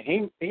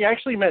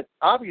actually meant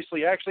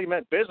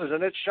business,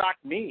 and it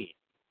shocked me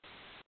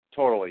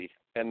totally.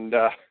 And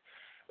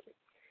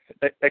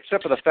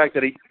except for the fact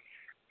that he,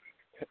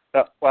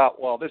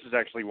 this is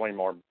actually way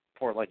more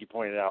important, like you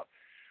pointed out,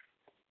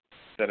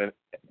 than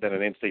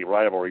an in-state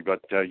rivalry.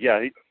 But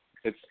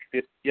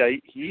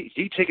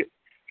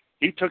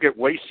he took it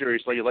way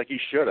seriously, like he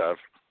should have,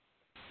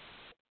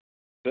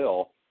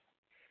 Bill,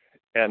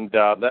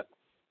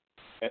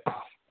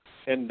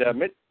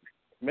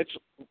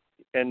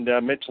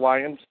 Mitch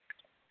Lyons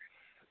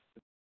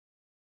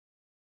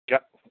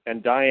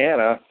and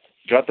Diana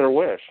got their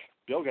wish.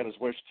 Bill got his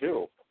wish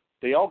too.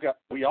 We all got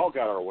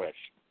our wish.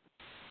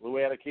 Lou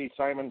Anna Key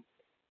Simon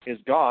is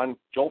gone.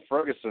 Joel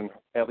Ferguson,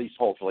 at least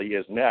hopefully,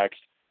 is next.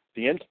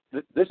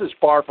 This is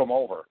far from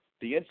over.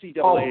 The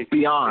NCAA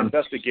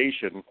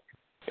investigation.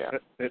 Yeah.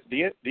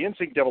 The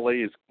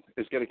NCAA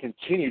is going to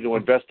continue to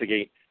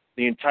investigate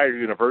the entire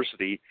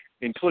university,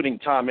 including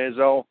Tom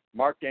Izzo,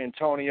 Mark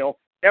D'Antonio,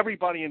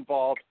 everybody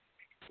involved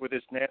with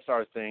this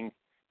Nassar thing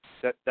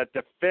that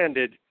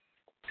defended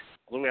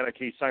Lou Anna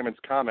Key Simon's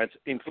comments,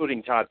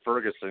 including Todd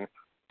Ferguson,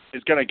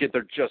 is going to get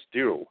their just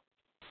due.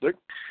 They're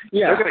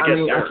going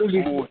to get I think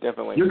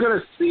you're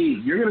going to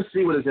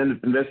see with this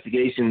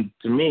investigation,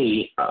 to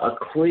me, a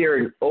clear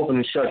and open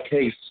and shut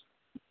case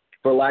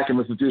for lack of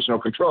institutional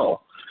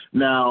control.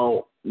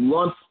 Now,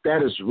 once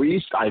that is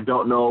reached, I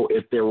don't know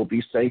if there will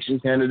be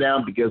sanctions handed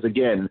down because,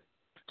 again,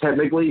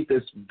 technically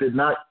this did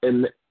not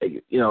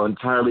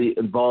entirely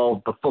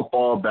involve the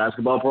football,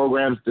 basketball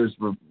programs. This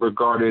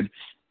regarded,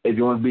 if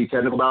you want to be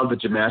technical about it, the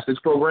gymnastics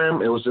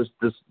program. It was just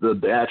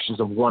the actions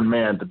of one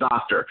man, the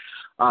doctor.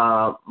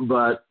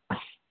 But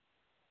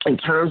in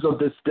terms of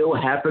this still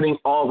happening,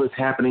 all this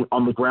happening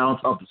on the grounds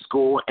of the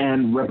school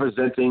and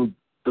representing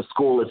the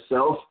school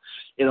itself,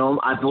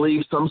 I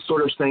believe some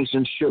sort of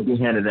sanctions should be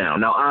handed down.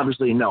 Now,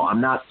 obviously, no,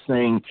 I'm not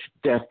saying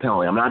death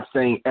penalty. I'm not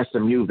saying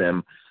SMU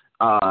them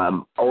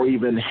or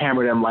even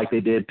hammer them like they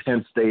did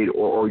Penn State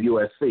or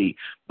USC.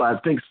 But I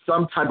think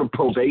some type of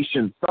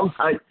probation,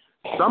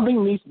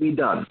 something needs to be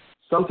done.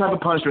 some type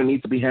of punishment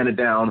needs to be handed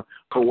down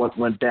for what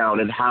went down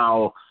and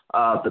how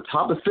the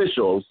top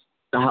officials,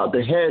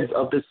 the heads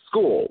of this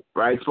school,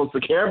 right, supposed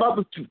to care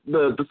about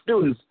the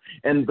students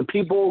and the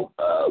people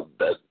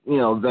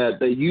that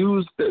they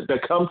use that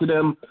come to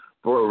them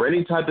for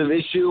any type of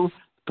issue,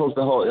 supposed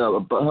to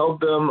help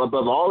them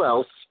above all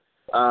else.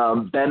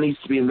 That needs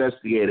to be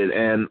investigated,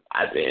 and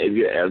I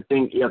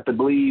think you have to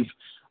believe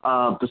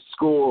the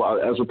school,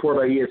 as reported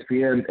by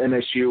ESPN,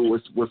 NSU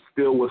was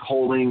still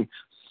withholding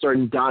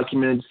certain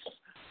documents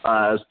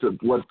as to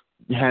what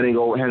handing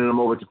them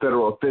over to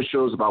federal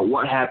officials about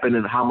what happened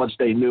and how much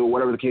they knew,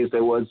 whatever the case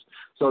there was.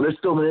 So there's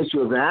still an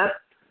issue of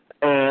that,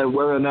 and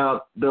whether or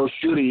not Bill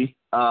Schuette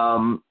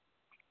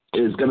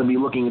is going to be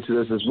looking into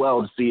this as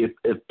well to see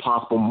if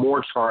possible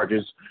more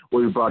charges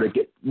will be brought up,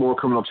 more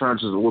criminal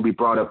charges will be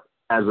brought up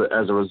as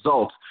a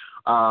result,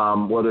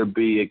 whether it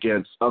be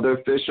against other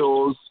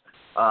officials,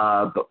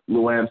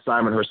 Luann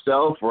Simon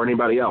herself, or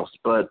anybody else.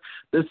 But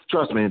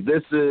trust me,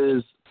 this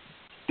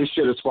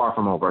shit is far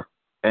from over,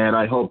 and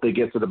I hope they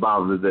get to the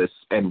bottom of this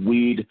and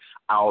weed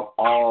out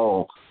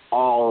all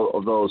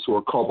of those who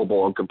are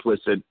culpable and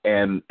complicit,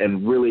 and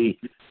really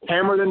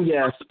hammer them,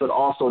 yes, but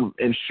also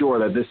ensure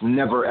that this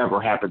never,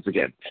 ever happens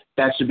again.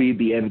 That should be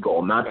the end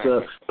goal, not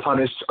to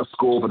punish a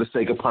school for the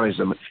sake of punishing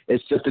them.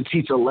 It's just to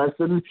teach a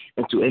lesson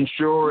and to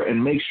ensure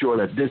and make sure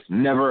that this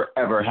never,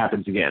 ever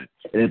happens again.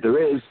 And if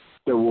there is,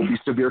 there will be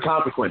severe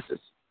consequences,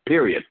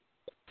 period.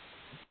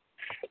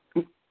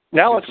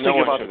 Now let's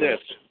think about this.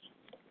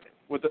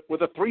 With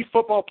the 3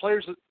 football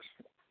players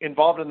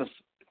involved in this,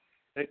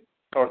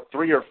 or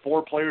 3 or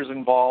 4 players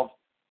involved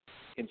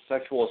in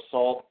sexual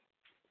assault,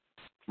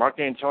 Mark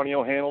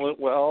D'Antonio handled it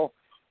well,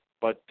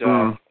 but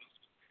and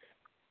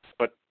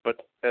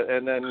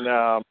then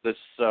this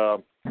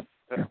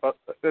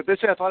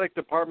athletic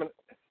department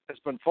has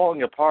been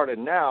falling apart,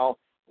 and now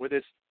with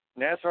this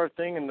Nassar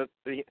thing and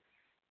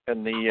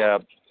the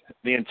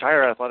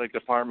entire athletic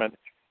department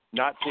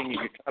not seeing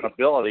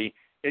accountability,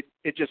 it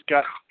just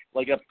got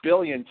like a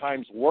billion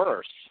times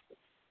worse.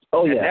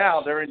 Oh yeah. And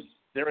now they're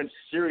in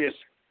serious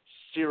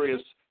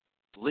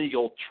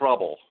legal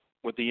trouble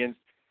with the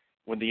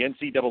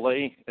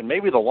NCAA and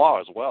maybe the law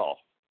as well.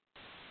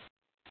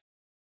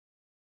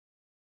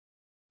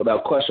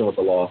 Without question, with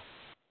the law.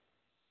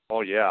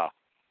 Oh yeah.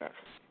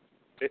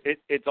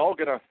 It's all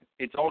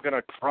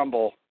gonna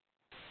crumble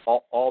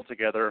all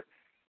together,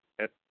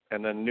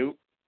 and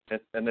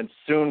then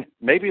soon,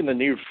 maybe in the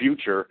near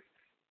future,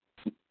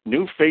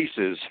 new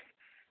faces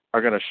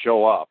are going to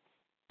show up.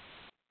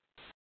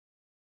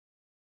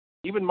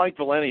 Even Mike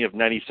Valenti of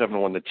 97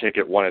 Won the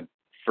Ticket wanted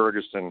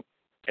Ferguson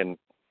and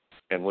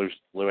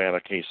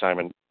Luann K.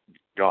 Simon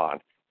gone.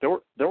 There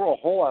were a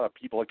whole lot of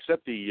people,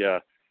 except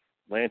the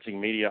Lansing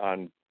media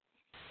on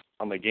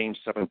the game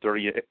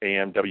 7:30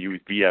 a.m.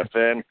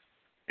 WVFN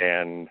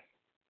and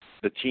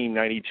the Team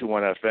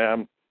 92.1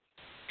 FM.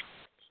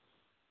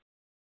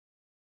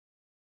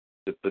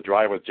 The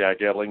Drive with Jack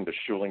Edling, the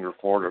Schuling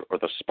Report, or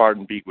the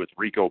Spartan Beat with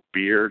Rico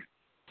Beard.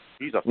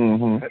 He's a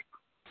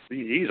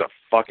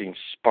fucking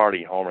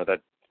Sparty homer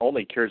that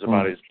only cares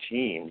about his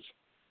teams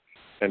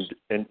and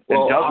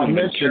doesn't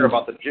even care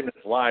about the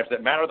gymnasts' lives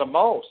that matter the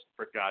most,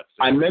 for God's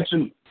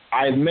sake.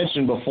 I've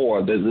mentioned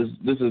before that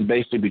this has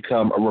basically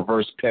become a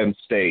reverse Penn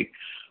State,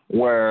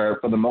 where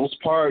for the most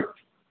part,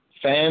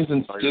 fans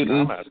and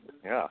students,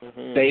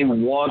 they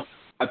want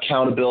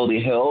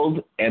accountability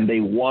held, and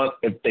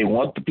if they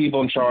want the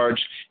people in charge,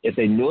 if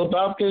they knew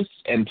about this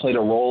and played a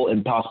role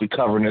in possibly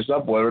covering this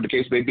up, whatever the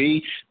case may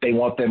be, they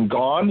want them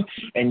gone.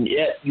 And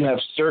yet you have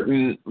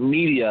certain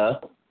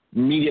media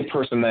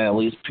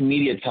personalities,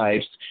 media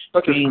types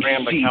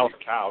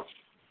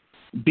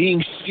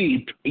being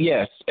sheep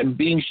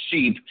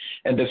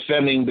and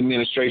defending the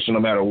administration no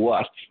matter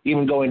what,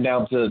 even going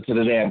down to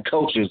the damn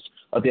coaches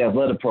of the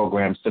athletic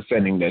programs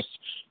defending this.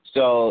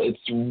 So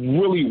it's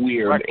really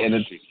weird, and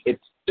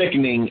it's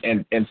sickening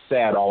and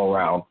sad all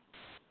around.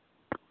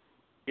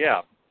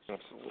 Yeah.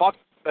 Fuck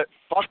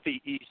the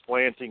East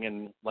Lansing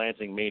and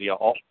Lansing media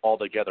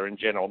altogether in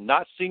general,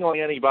 not singling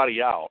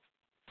anybody out.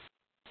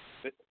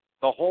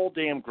 The whole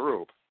damn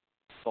group,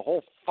 the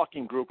whole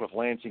fucking group of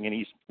Lansing and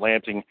East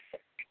Lansing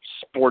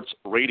sports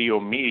radio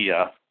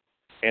media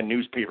and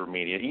newspaper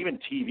media, even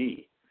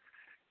TV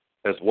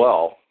as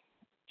well,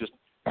 just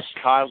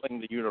coddling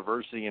the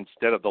university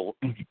instead of the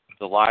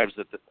lives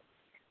that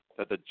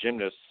the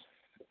gymnasts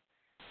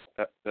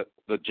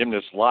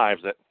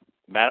lives that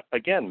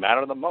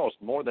matter the most,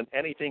 more than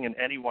anything and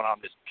anyone on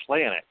this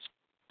planet.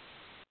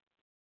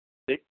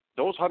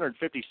 Those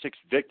 156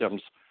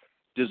 victims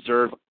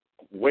deserve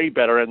way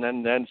better, and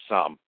then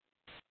some.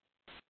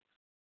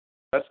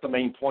 That's the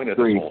main point of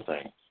this whole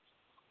thing.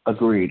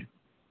 Agreed.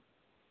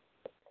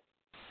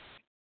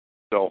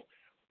 So,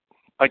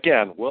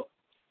 again,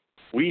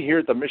 we here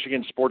at the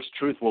Michigan Sports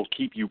Truth will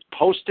keep you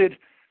posted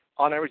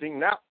on everything.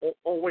 Now,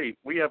 wait,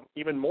 we have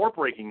even more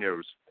breaking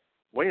news.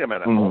 Wait a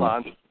minute, hold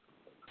on.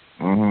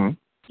 Mm-hmm.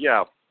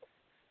 Yeah,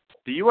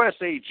 the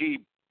USAG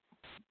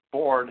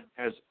board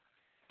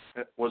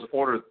was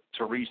ordered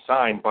to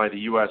re-sign by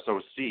the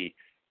USOC.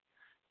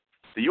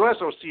 The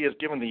USOC has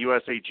given the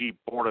USAG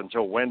board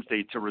until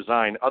Wednesday to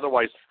resign.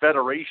 Otherwise,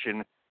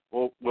 federation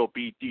will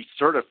be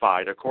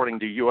decertified, according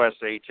to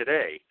USA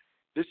Today.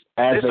 This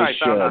I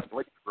found on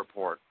Blake's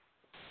report.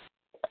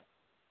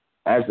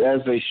 As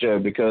they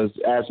should, because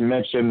as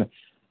mentioned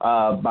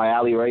by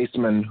Ali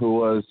Raceman, who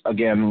was,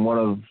 again, one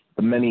of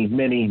the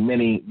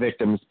many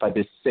victims by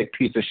this sick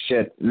piece of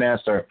shit,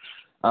 Nassar,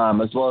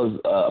 as well as,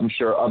 I'm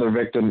sure, other,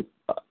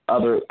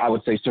 I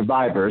would say,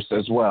 survivors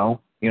as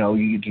well. You know,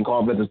 you can call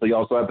them victims, but you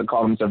also have to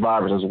call them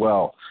survivors as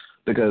well,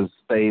 because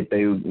they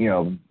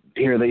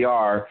here they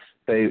are.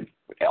 They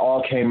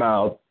all came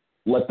out,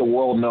 let the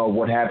world know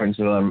what happened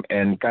to them,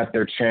 and got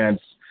their chance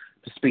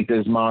to speak to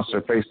this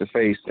monster face to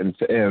face, and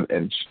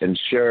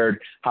shared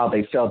how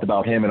they felt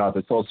about him and about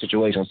this whole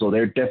situation. So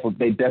they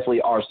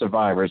definitely are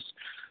survivors.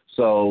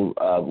 So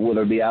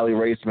whether it be Ali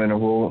Raceman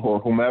or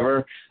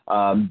whomever,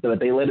 but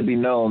they let it be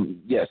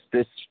known, yes,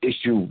 this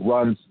issue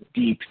runs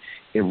deep.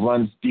 It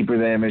runs deeper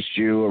than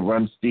MSU. It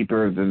runs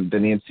deeper than the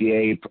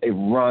NCAA. It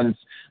runs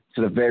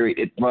to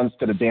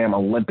the damn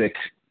Olympic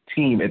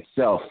team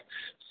itself.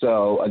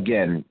 So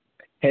again,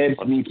 heads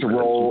need to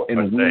roll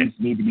and weeds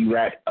need to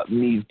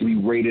be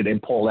rated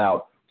and pulled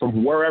out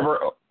from wherever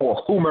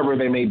or whomever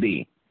they may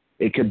be.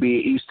 It could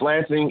be East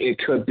Lansing. It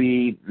could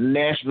be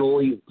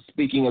nationally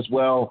speaking as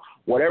well.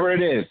 Whatever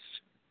it is,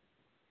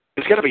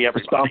 it's going to be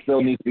everybody.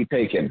 Responsibility needs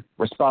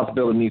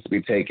to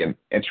be taken,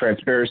 and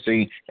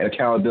transparency and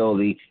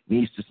accountability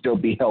needs to still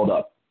be held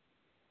up.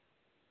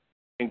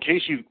 In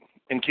case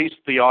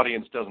the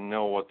audience doesn't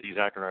know what these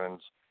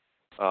acronyms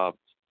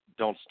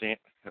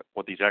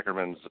what these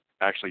acronyms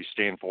actually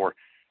stand for,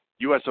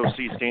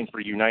 USOC stands for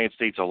United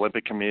States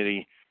Olympic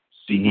Committee.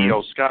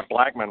 CEO Scott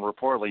Blackman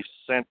reportedly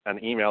sent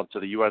an email to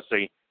the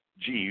USA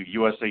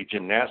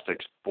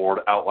Gymnastics Board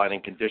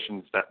outlining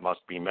conditions that must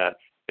be met.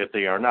 If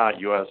they are not,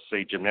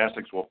 USA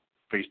Gymnastics will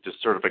face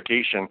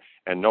decertification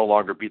and no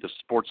longer be the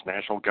sport's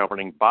national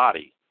governing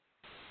body.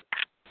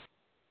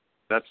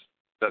 That's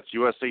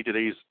USA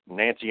Today's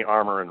Nancy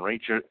Armour and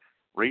Rachel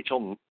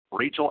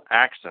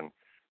Axon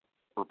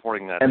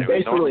reporting that. And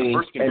basically,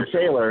 and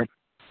Taylor,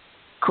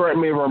 correct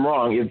me if I'm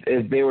wrong,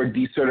 if they were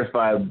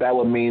decertified, that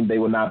would mean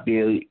there would not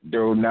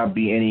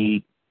be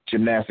any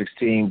gymnastics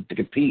team to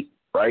compete,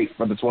 right,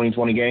 for the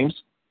 2020 games?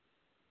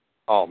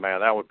 Oh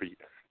man, that would be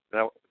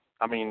that.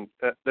 I mean,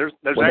 there's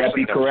would actually that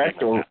be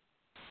correct, or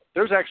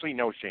there's actually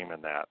no shame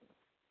in that.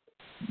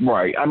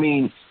 Right. I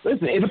mean,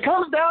 listen, if it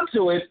comes down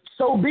to it,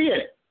 so be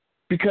it.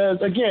 Because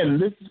again,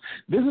 this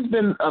has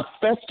been a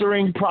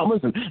festering problem.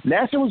 Listen,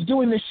 Nassar was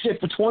doing this shit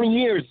for 20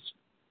 years.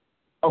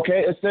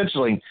 Okay,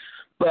 essentially.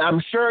 But I'm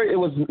sure he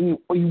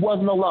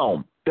wasn't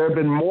alone. There have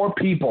been more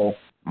people,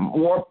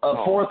 more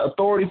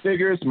authority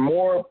figures,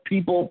 more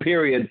people,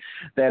 period,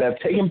 that have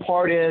taken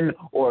part in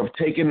or have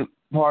taken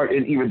part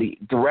in either the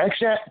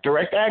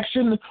direct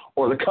action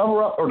or the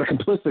cover-up or the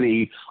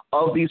complicity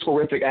of these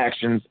horrific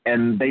actions,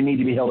 and they need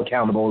to be held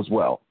accountable as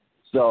well.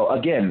 So,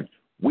 again,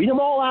 weed them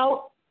all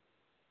out,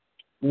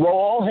 roll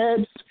all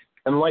heads,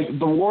 and like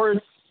the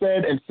words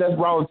said in Seth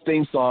Rollins'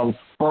 theme song,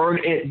 burn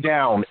it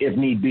down if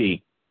need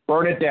be.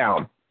 Burn it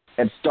down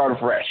and start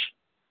afresh.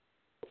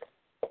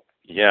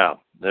 Yeah,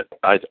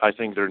 I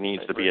think there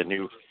needs to be a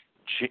new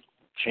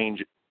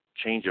change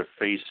of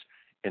face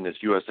in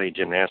this USA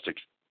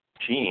Gymnastics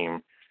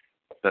team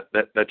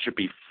that should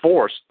be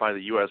forced by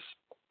the U.S.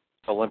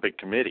 Olympic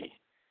Committee.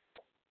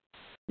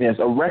 Yes,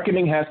 a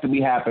reckoning has to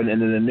be happened,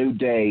 and then a new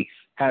day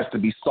has to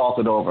be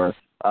salted over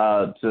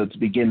to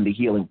begin the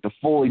healing, to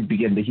fully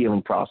begin the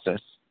healing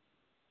process.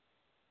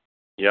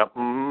 Yep.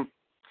 Mm-hmm.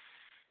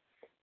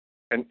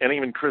 And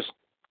even Chris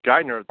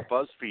Geidner of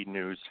BuzzFeed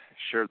News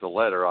shared the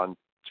letter on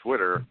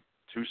Twitter,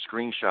 2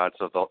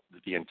 screenshots of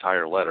the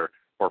entire letter,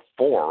 or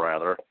 4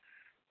 rather.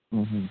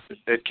 Mm-hmm.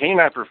 It came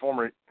after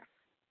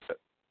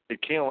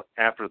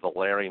the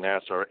Larry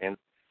Nassar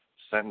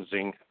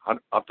sentencing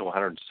up to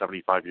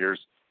 175 years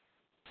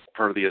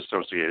per the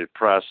Associated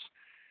Press.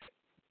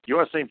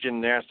 USA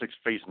Gymnastics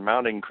faced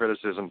mounting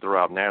criticism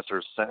throughout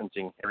Nassar's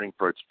sentencing hearing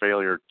for its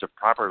failure to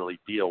properly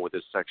deal with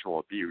his sexual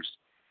abuse.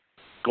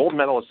 Gold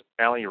medalist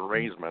Ali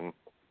Raceman.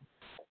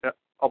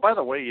 Oh, by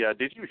the way,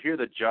 did you hear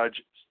the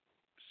judge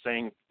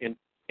saying in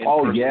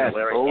person yes. to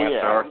Larry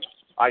Nassar,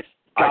 I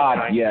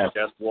signed the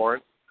death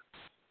warrant?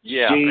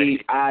 Yeah.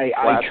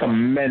 I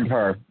commend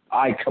her.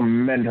 I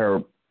commend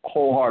her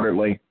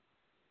wholeheartedly.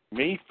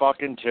 Me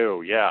fucking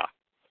too, yeah.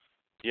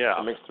 Yeah.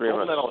 That makes 3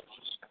 of us.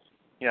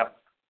 Yeah.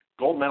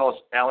 Gold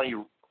medalist Ali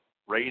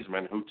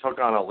Raceman, who took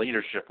on a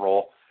leadership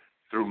role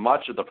through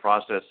much of the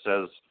process,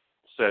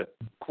 said,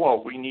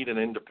 quote, "We need an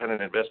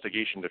independent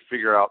investigation to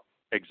figure out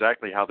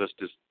exactly how this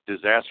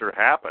disaster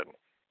happened,"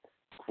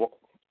 quote,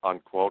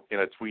 unquote,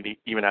 in a tweet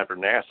even after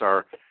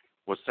Nassar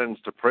was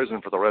sentenced to prison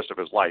for the rest of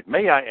his life.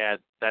 May I add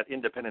that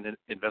independent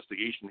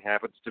investigation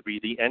happens to be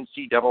the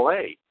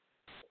NCAA.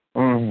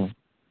 Mm-hmm.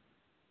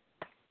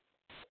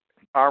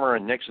 Armour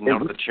and Nixon,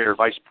 known as the chair,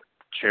 vice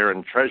chair,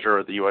 and treasurer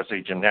of the USA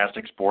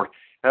Gymnastics Board,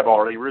 have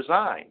already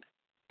resigned.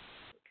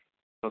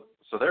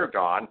 So they're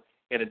gone.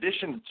 In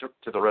addition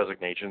to the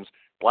resignations,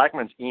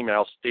 Blackman's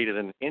email stated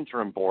an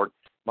interim board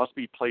must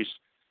be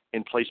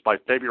in place by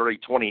February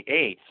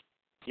 28th.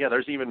 Yeah,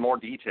 there's even more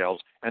details.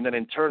 And then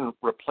in turn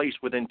replaced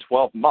within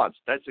 12 months.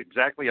 That's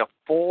exactly a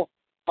full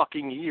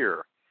fucking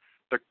year.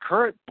 The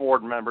current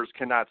board members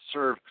cannot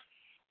serve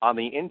on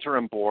the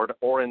interim board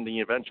or in the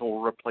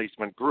eventual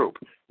replacement group.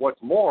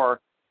 What's more,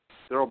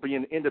 there will be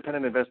an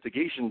independent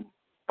investigation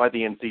by the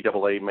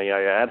NCAA, may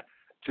I add,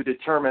 to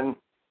determine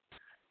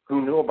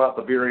who knew about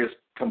the various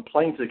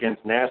complaints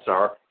against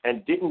Nassar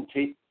and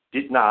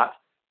did not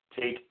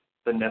take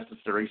the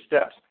necessary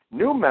steps.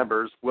 New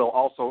members will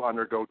also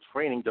undergo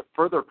training to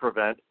further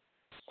prevent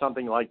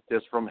something like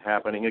this from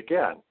happening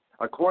again.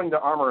 According to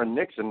Armour and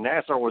Nixon,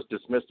 Nassar was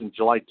dismissed in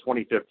July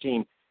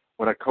 2015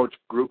 when a coach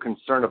grew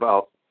concern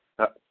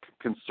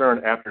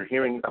after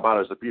hearing about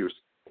his abuse.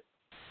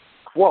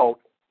 Quote,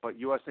 but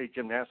USA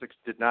Gymnastics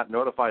did not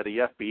notify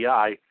the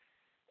FBI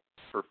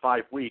for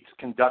 5 weeks,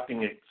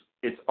 conducting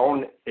its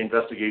own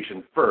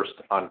investigation first,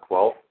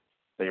 unquote,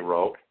 they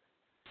wrote.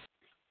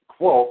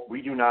 Quote,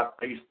 we do not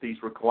base these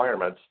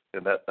requirements,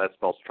 and that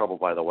spells trouble,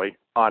 by the way,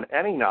 on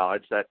any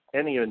knowledge that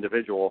any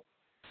individual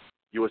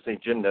USA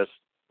Gymnastics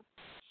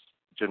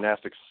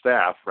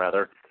staff,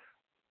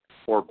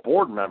 or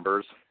board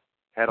members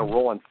had a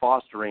role in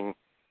fostering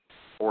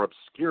or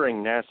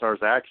obscuring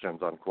Nassar's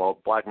actions,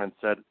 unquote, Blackman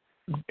said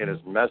in his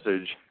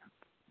message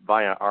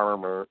via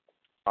Armour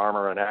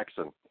and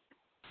Nixon.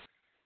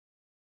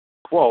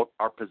 Quote,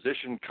 our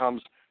position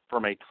comes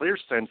from a clear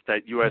sense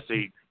that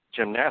USA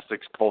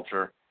Gymnastics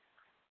culture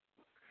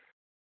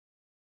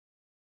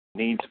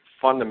needs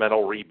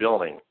fundamental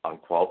rebuilding,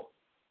 unquote.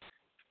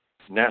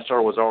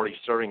 Nassar was already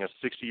serving a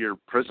 60-year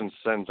prison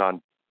sentence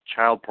on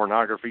child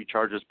pornography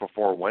charges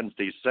before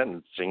Wednesday's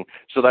sentencing.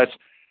 So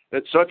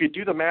so if you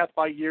do the math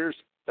by years,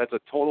 that's a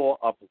total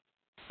of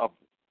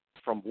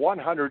from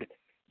 100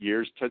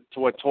 years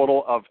to a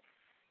total of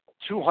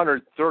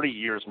 230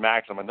 years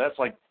maximum. And that's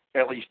like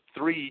at least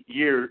 3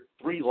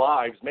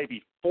 lives,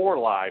 maybe 4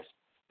 lives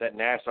that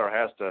Nassar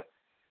has to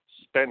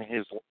spend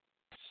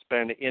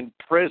in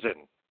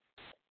prison.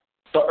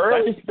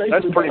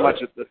 That's pretty much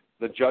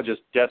the judge's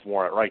death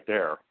warrant right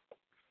there.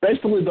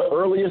 Basically, the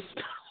earliest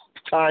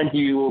time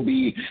he will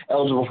be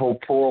eligible for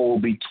parole will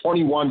be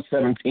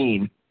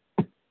 21-17.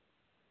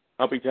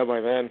 I'll be dead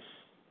by then.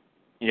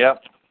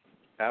 Yep,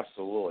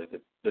 absolutely.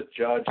 The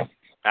judge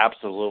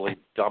absolutely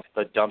dumped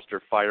the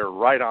dumpster fire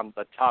right on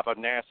the top of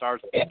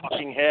Nassar's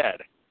fucking head.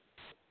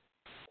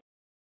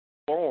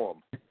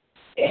 Boom.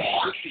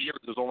 60 years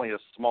was only a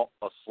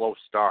slow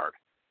start.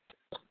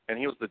 And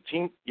he was the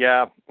team,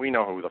 yeah, we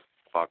know who the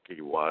fuck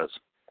he was.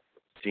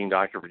 Team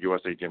doctor for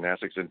USA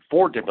Gymnastics in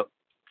 4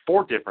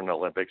 different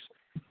Olympics.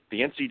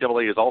 The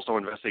NCAA is also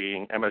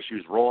investigating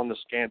MSU's role in the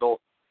scandal.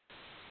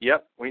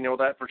 Yep, we know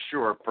that for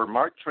sure. For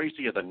Mark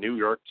Tracy of the New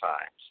York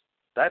Times.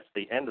 That's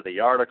the end of the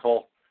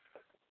article.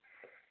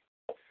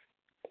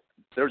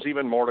 There's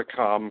even more to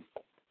come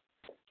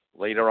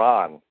later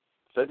on.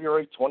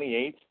 February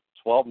 28th,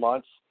 12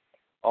 months.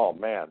 Oh,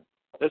 man.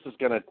 This is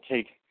going to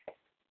take,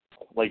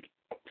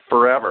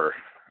 forever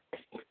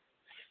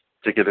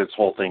to get this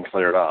whole thing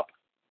cleared up.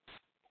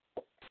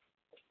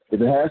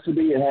 If it has to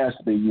be, it has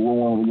to be. You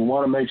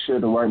want to make sure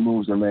the right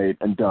moves are made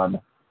and done.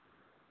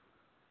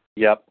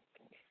 Yep.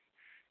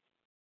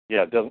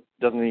 Yeah, it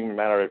doesn't even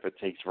matter if it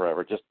takes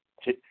forever. Just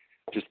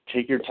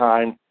take your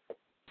time,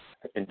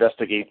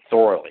 investigate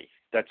thoroughly.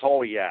 That's all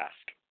we ask.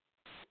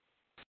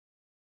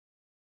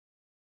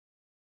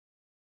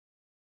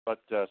 But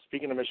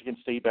speaking of Michigan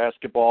State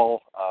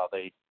basketball,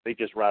 they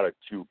just routed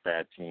 2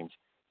 bad teams,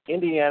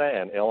 Indiana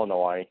and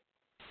Illinois.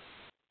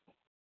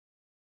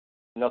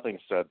 Nothing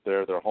said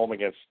there. They're home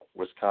against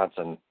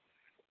Wisconsin,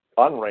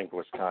 unranked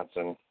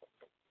Wisconsin,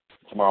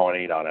 tomorrow at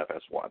 8 on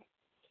FS1.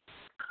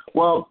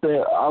 Well,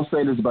 I'll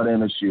say this about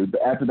MSU.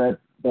 After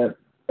that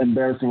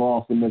embarrassing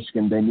loss to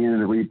Michigan, they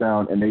needed a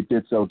rebound, and they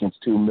did so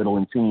against 2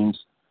 middling to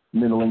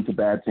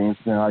bad teams,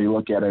 depending on how you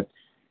look at it.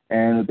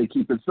 And if they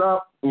keep this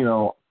up,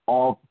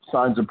 all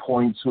signs are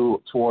pointing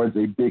towards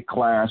a big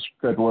clash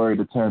February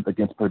the 10th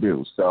against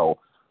Purdue. So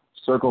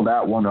circle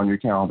that one on your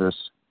calendars.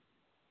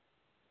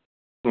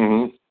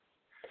 Mm-hmm.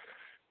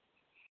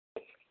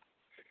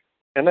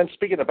 And then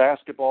speaking of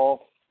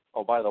basketball,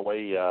 oh, by the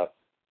way, our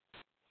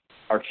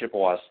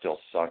Chippewas still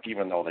suck,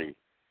 even though they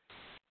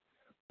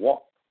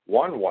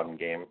won one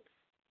game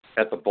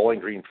at the Bowling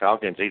Green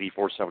Falcons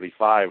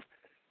 84-75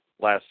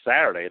 last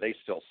Saturday. They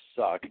still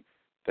suck.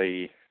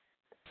 They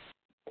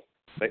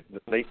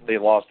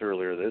lost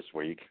earlier this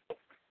week.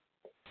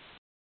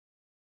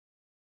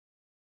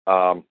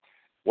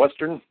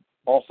 Western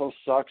also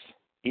sucks.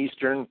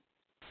 Eastern,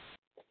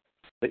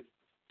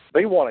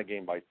 they won a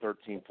game by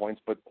 13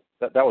 points, but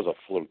that was a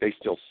fluke. They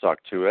still suck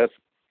too.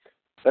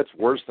 That's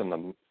worse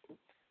than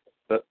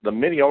the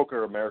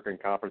mediocre American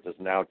Conference is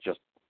now just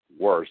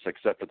worse,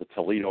 except for the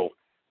Toledo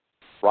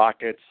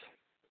Rockets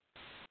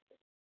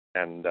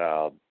and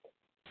the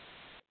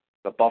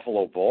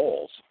Buffalo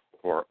Bulls,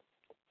 who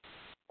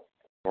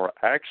are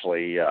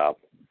actually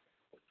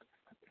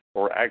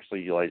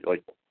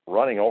like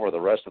running over the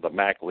rest of the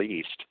MAC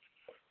East.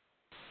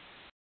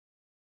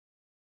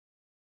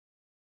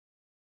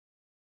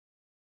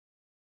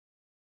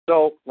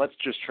 So let's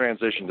just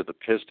transition to the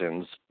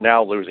Pistons,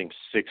 now losing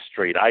 6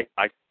 straight. I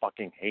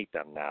fucking hate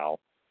them now.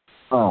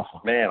 Oh,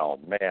 man.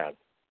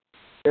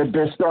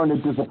 They're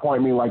starting to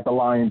disappoint me like the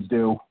Lions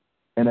do,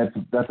 and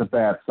that's a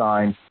bad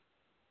sign.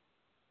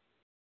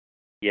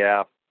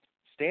 Yeah,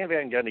 Stan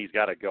Van Gundy's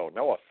got to go.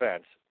 No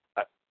offense.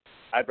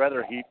 I'd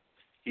rather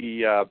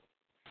he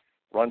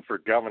run for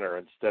governor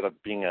instead of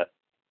being an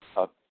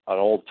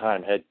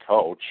old-time head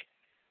coach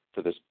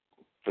for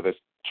this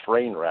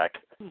train wreck.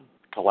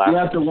 You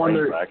have to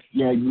wonder.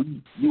 Yeah,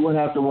 you would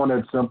have to wonder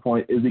at some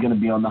point, is he going to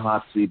be on the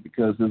hot seat?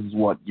 Because this is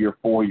what, year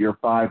 4, year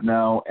 5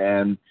 now,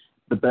 and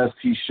the best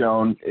he's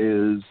shown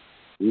is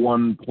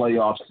one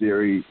playoff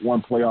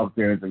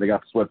appearance, and they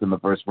got swept in the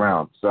first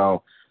round.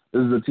 So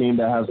this is a team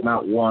that has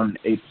not won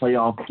a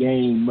playoff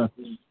game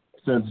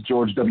since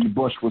George W.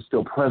 Bush was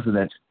still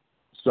president.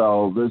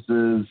 So this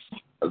is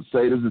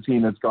a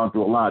team that's gone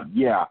through a lot.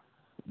 Yeah,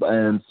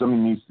 and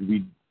something needs to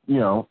be.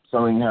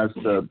 Something has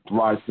to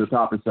rise to the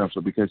top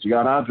essentially, because you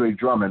got Andre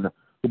Drummond,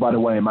 who, by the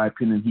way, in my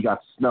opinion, he got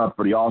snubbed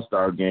for the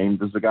All-Star game.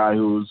 This is a guy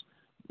who's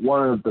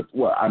one of the,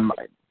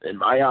 in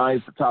my eyes,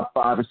 the top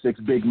 5 or 6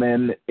 big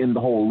men in the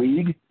whole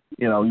league.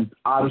 He's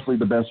obviously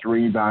the best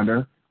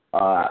rebounder.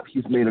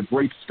 He's made a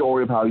great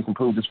story of how he's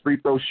improved his free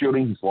throw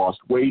shooting. He's lost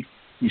weight.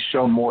 He's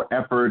shown more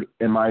effort,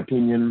 in my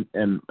opinion,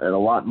 and a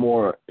lot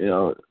more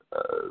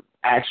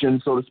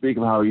action, so to speak,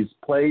 of how he's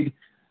played.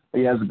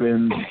 He hasn't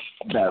been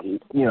that,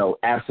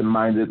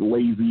 absent-minded,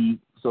 lazy,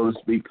 so to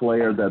speak,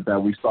 player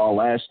that we saw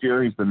last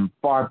year. He's been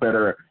far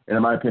better, and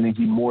in my opinion,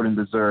 he more than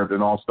deserved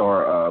an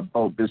All-Star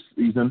vote this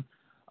season.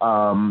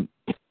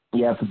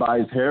 You have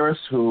Tobias Harris,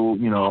 who,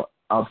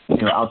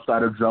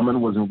 outside of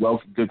Drummond, was in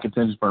good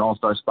contention for an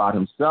All-Star spot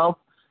himself.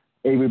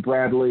 Avery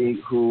Bradley,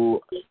 who,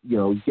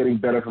 is getting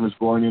better from his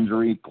groin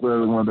injury,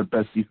 clearly one of the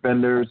best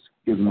defenders,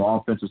 gives him an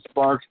offensive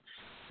spark.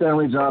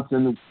 Stanley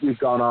Johnson, we've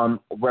gone on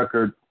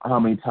record how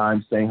many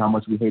times saying how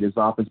much we hate his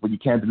offense, but you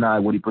can't deny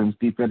what he brings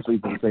defensively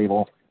to the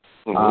table.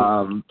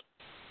 Mm-hmm.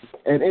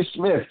 And Ish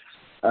Smith,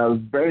 a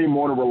very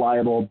more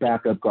reliable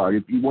backup guard.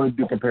 If you want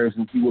to do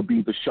comparisons, he would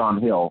be the Sean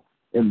Hill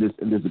in this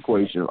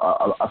equation,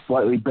 a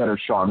slightly better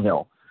Sean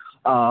Hill.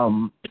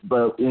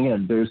 But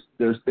again, there's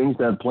things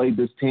that have plagued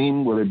this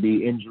team, whether it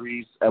be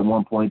injuries at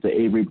one point to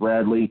Avery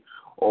Bradley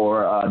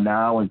or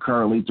now and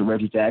currently to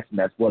Reggie Jackson.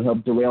 That's what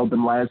helped derail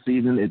them last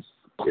season. It's,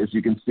 as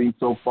you can see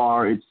so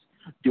far, it's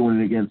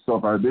doing it again so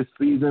far this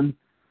season.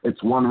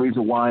 It's one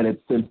reason why that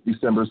since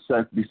December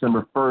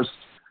 1st,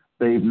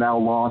 they've now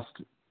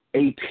lost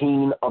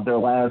 18 of their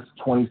last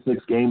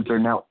 26 games. They're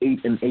now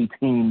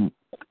 8-18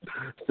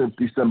 since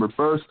December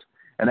 1st,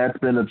 and that's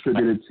been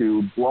attributed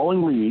to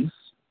blowing leads,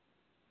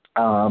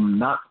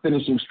 not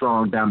finishing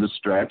strong down the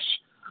stretch,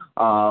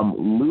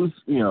 and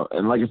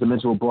like I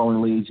mentioned with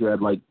blowing leads, you had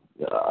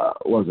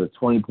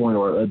 20-point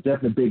or a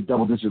definite big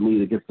double-digit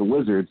lead against the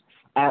Wizards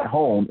at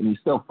home, and you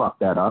still fucked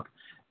that up.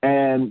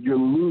 And you're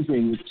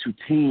losing to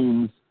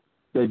teams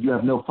that you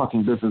have no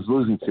fucking business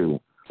losing to,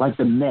 like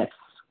the Nets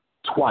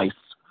twice,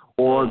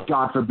 or,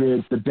 God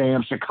forbid, the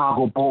damn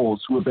Chicago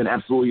Bulls, who have been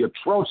absolutely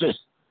atrocious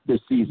this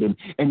season,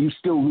 and you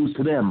still lose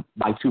to them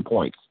by 2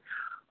 points.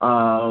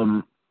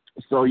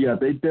 So, yeah,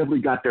 they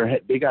definitely got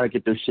they got to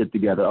get their shit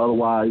together.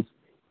 Otherwise,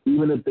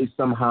 even if they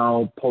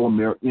somehow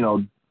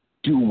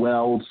do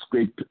well,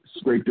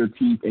 scrape their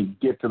teeth and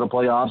get to the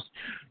playoffs,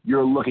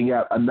 you're looking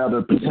at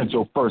another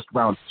potential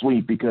first-round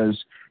sweep, because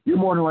you're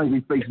more than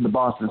likely facing the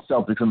Boston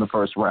Celtics in the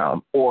first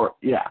round.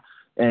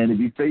 And if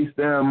you face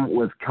them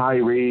with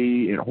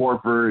Kyrie and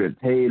Horford and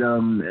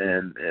Tatum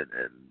and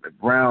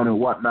Brown and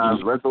whatnot,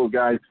 the rest of those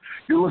guys,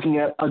 you're looking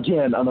at,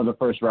 again, another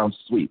first-round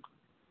sweep.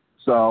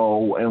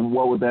 So, and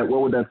what would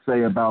that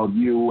say about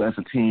you as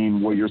a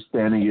team, where your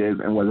standing is,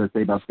 and what does it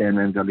say about Stan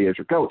Van Gundy as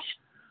your coach?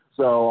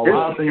 So a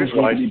lot of things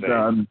need to be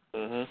done.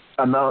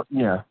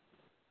 Mm-hmm.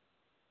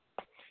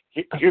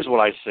 Here's what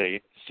I see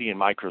in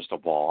my crystal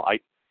ball.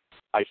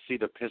 I see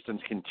the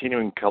Pistons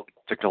continuing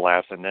to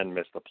collapse and then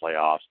miss the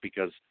playoffs,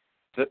 because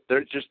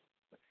they're just,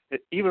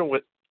 even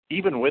with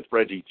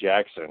Reggie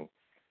Jackson,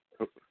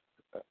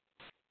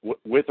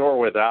 with or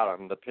without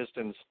him, the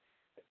Pistons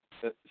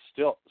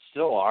still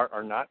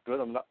are not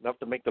good enough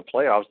to make the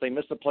playoffs. They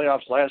missed the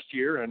playoffs last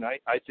year, and I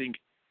think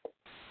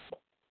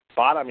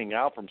bottoming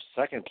out from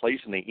second place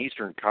in the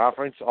Eastern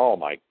Conference, oh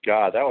my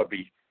God, that would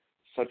be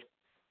such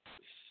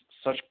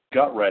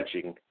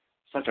gut-wrenching.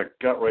 Such a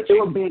gut-wrenching.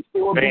 It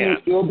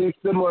will be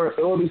similar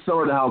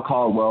to how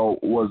Caldwell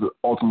was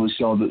ultimately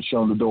shown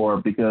the door,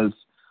 because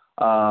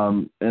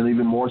and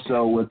even more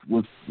so with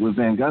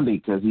Van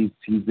Gundy, because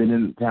he's been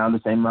in town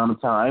the same amount of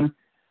time,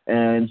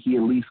 and he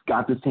at least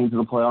got this team to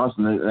the playoffs,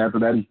 and after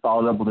that he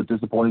followed up with a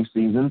disappointing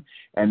season,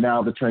 and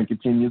now the trend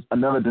continues,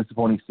 another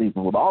disappointing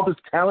season. With all this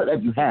talent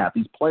that you have,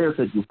 these players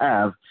that you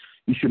have,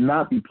 you should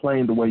not be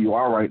playing the way you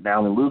are right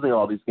now and losing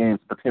all these games,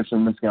 potentially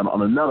missing out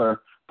on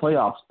another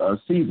playoff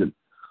season.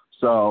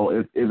 So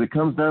if it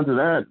comes down to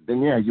that,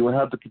 then yeah, you would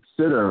have to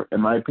consider,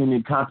 in my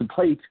opinion,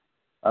 contemplate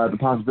the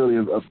possibility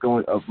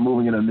of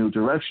moving in a new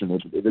direction.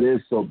 If it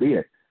is, so be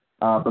it.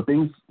 But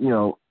things,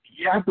 you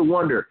have to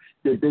wonder,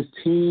 did this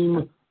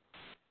team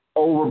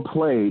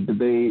overplay? Did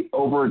they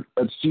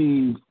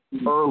overachieve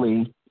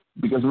early?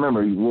 Because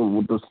remember,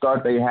 with the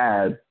start they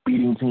had,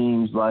 beating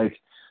teams like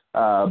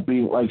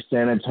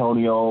San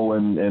Antonio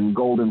and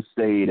Golden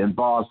State and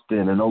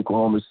Boston and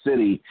Oklahoma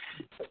City,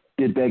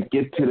 did that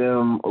get to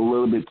them a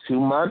little bit too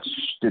much?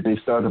 Did they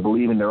start to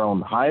believe in their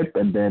own hype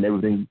and then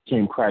everything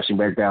came crashing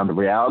back down to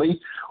reality?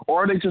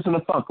 Or are they just in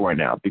a funk right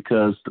now?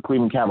 Because the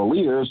Cleveland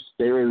Cavaliers,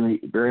 they're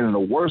in a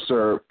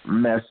worser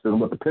mess than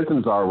what the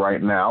Pistons are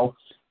right now,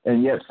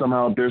 and yet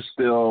somehow they're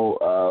still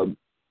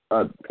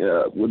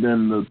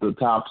within the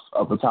top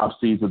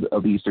seeds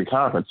of the Eastern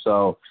Conference.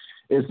 So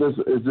is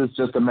this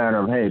just a matter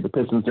of, hey, the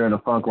Pistons are in a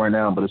funk right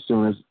now, but as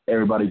soon as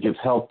everybody gets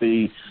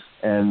healthy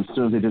and as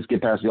soon as they just get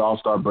past the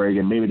All-Star break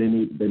and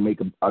maybe they make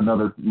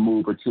another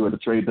move or two at the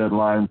trade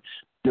deadline,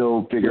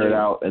 they'll figure it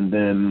out and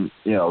then,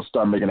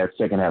 start making that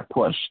second half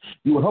push.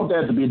 You would hope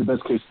that to be the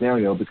best case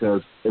scenario,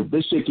 because if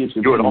this shit keeps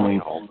continuing,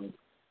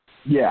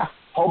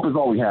 hope is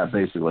all we have,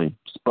 basically.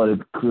 But if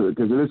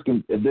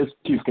this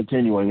keeps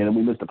continuing and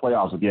we miss the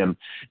playoffs again,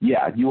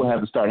 you will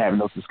have to start having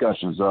those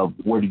discussions of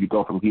where do you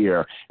go from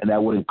here, and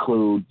that would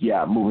include,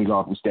 moving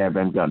on from Stan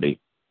Van Gundy.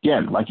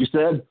 Again, like you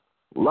said,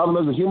 love him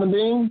as a human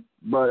being,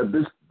 but if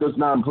this does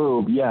not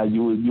improve,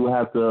 you would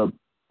have to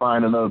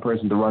find another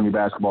person to run your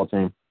basketball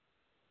team.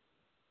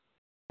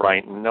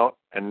 Right. One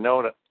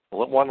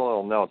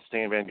little note: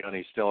 Stan Van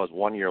Gundy still has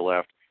 1 year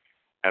left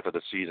after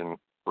the season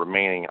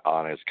remaining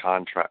on his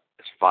contract,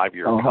 his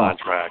 5-year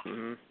contract.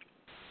 Mm-hmm.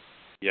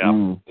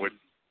 Yeah.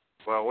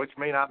 Which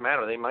may not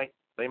matter. They might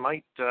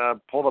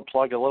pull the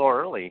plug a little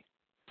early.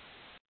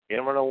 You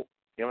never know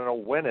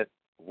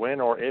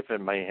when or if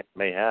it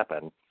may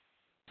happen.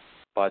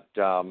 But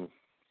the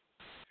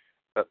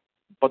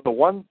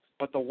one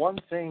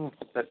thing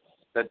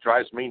that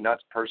drives me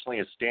nuts personally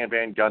is Stan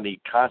Van Gundy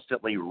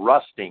constantly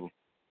rusting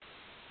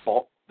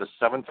the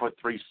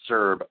 7'3"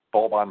 Serb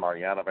Boban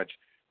Marjanovic,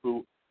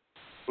 who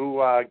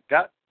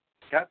got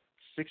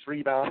 6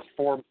 rebounds,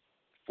 4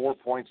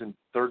 points in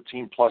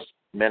 13 plus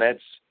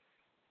minutes.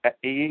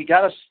 He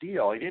got a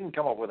steal. He didn't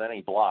come up with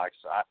any blocks.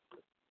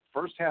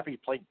 First half he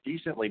played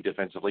decently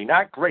defensively,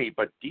 not great,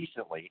 but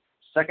decently.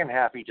 Second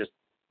half he just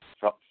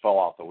fell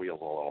off the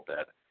wheels a little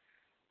bit.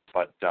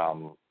 But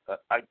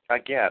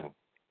again,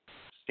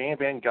 Stan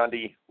Van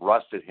Gundy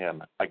rusted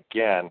him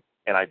again,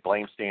 and I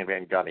blame Stan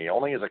Van Gundy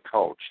only as a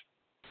coach.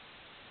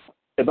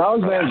 If I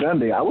was Van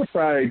Gundy, I would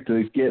try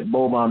to get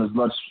Boban as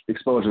much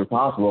exposure as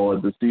possible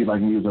and to see if I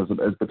can use him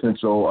as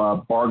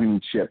potential bargaining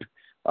chip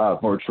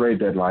for a trade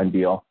deadline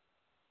deal.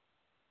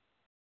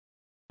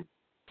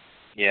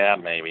 Yeah,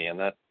 maybe, and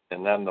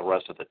then the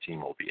rest of the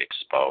team will be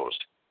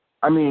exposed.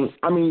 I mean,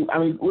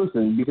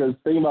 listen, because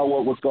think about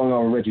what's going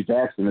on with Reggie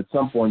Jackson. At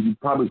some point, you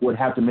probably would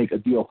have to make a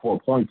deal for a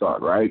point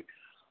guard, right?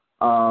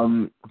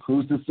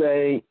 Who's to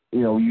say?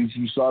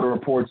 You saw the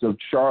reports of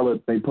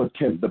Charlotte.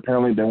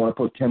 Apparently they want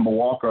to put Kemba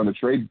Walker on the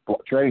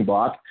trading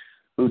block.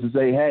 Who's to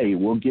say? Hey,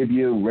 we'll give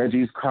you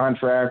Reggie's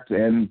contract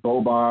and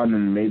Boban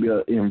and maybe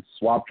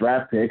swap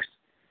draft picks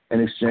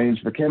in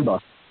exchange for Kemba.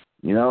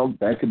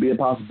 That could be a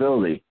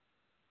possibility.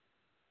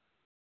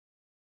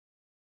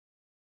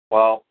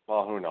 Well,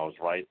 who knows,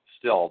 right?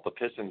 Still, the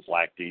Pistons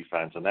lack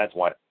defense, and that's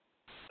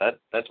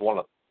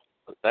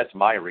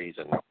my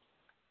reason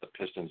the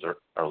Pistons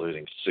are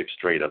losing 6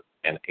 straight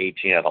and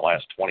 18 of the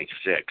last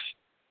 26.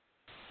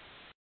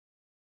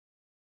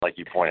 Like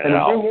you pointed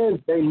out. And the thing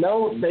is, they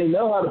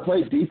know how to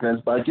play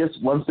defense, but I guess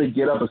once they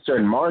get up a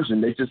certain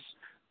margin, they just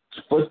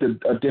flip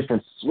a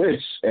different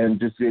switch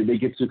and they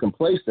get too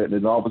complacent,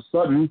 and all of a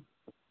sudden,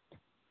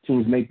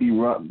 teams make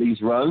these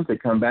runs. They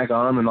come back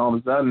on them, and all of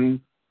a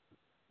sudden,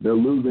 they're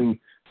losing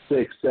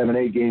 6, 7,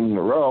 8 games in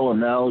a row,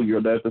 and now you're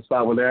at the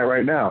spot where they're at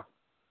right now.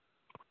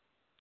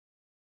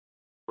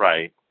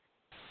 Right.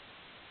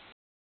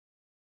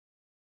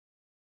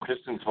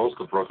 Pistons host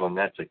the Brooklyn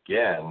Nets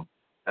again.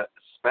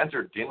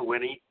 Spencer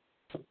Dinwiddie.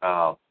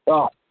 Oh,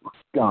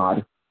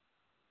 God.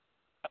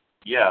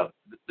 Yeah,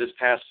 this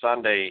past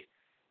Sunday,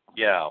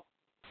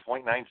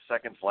 0.9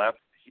 seconds left.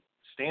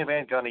 Stan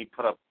Van Gundy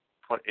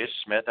put Ish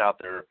Smith out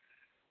there,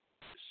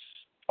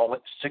 only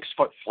 6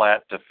 foot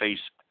flat to face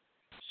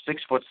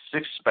 6'6"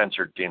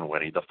 Spencer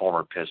Dinwiddie, the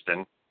former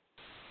Piston,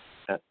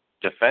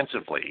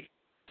 defensively,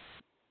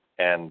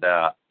 and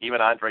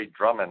even Andre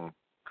Drummond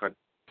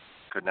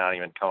could not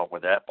even come up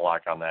with that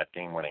block on that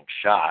game-winning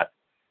shot.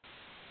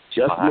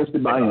 Just missed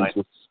it by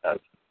inches.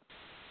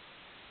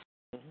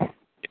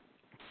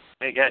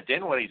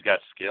 Dinwiddie's got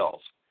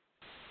skills,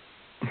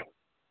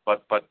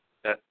 but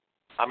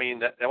I mean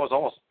that was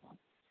almost.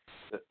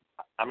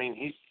 I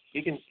mean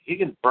he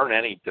can burn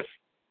any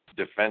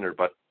defender,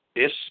 but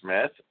Ish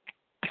Smith,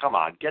 come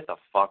on, get the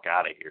fuck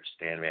out of here,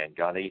 Stan Van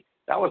Gundy.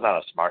 That was not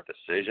a smart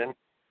decision.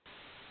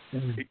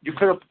 You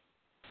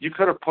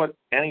could have put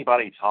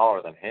anybody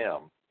taller than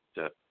him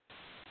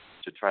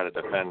to try to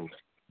defend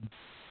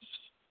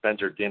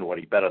Spencer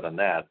Dinwiddie better than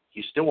that,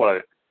 he still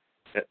would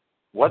have,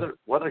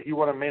 whether he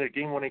would have made a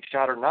game-winning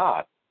shot or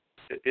not,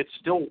 it's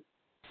still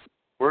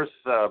worth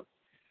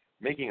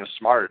making a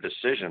smarter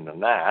decision than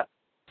that.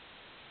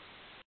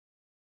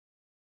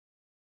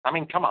 I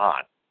mean, come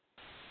on.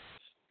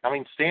 I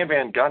mean, Stan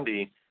Van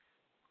Gundy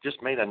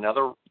just made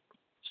another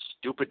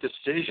stupid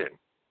decision,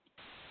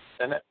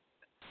 and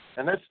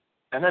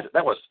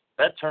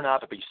that turned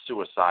out to be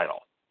suicidal.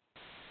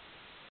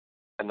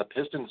 And the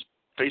Pistons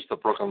face the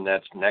Brooklyn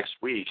Nets next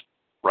week,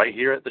 right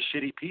here at the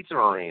Shitty Pizza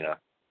Arena.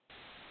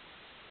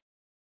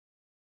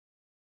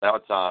 Now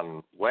it's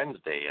on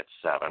Wednesday at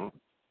 7.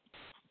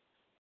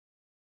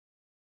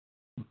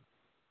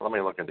 Let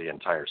me look at the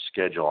entire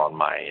schedule on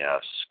my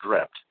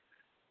script,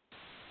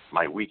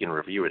 my Week in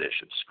Review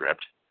edition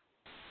script.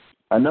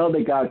 I know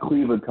they got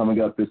Cleveland coming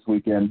up this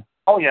weekend.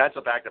 Oh yeah, it's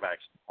a back-to-back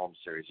home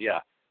series. Yeah,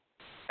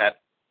 at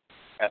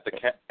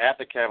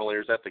the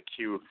Cavaliers at the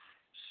Q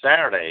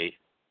Saturday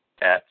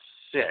at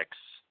 6,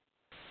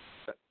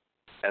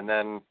 and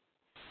then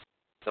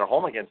they're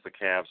home against the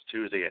Cavs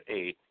Tuesday at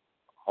 8.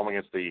 Home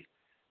against the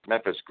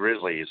Memphis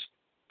Grizzlies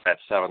at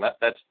 7.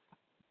 That's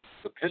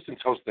the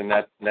Pistons host the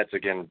Nets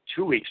again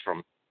 2 weeks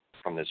from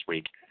this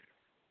week.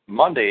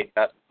 Wednesday,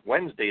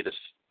 this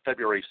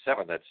February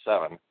 7th at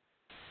 7.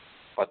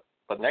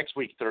 But next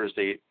week,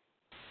 Thursday,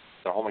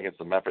 they're home against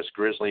the Memphis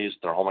Grizzlies.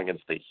 They're home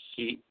against the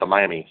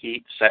Miami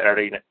Heat,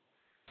 Saturday at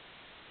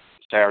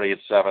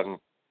 7.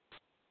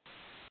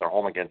 They're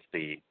home against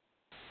a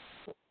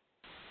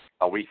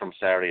week from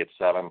Saturday at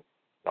 7.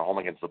 They're home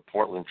against the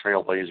Portland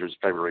Trail Blazers,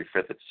 February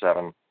 5th at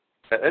 7.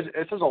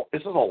 This is a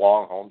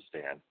long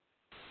homestand.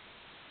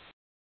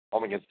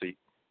 Home against the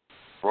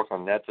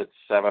Brooklyn Nets at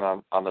 7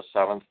 on the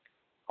 7th.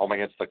 Home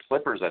against the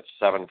Clippers at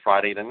 7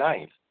 Friday the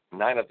 9th.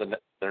 9 of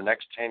their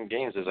next 10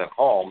 games is at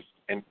home,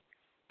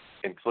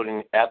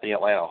 including at the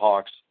Atlanta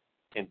Hawks,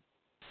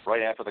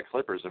 right after the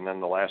Clippers, and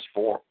then the last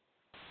 4.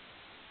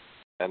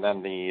 And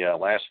then the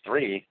last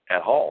 3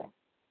 at home,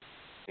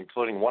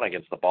 including one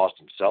against the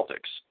Boston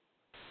Celtics,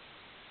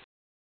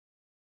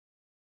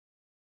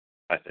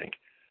 I think.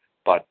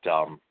 I'm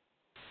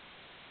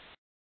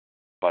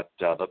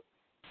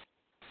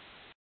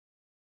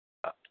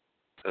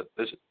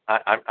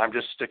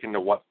just sticking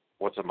to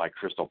what's in my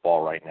crystal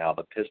ball right now.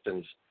 The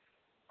Pistons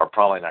are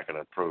probably not going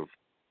to improve,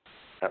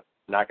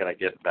 not going to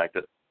get back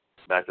to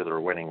their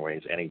winning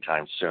ways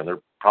anytime soon. They're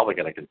probably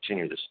going to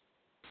continue this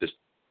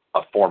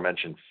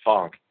aforementioned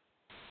funk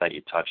that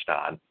you touched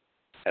on,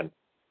 and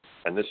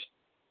it's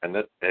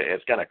going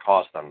to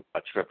cost them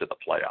a trip to the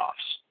playoffs.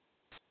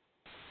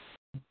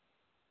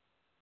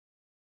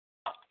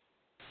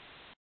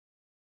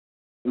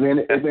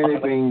 If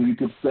anything, you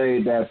could say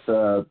that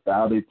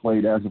how they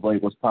played as of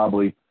late was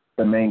probably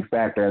the main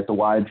factor as to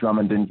why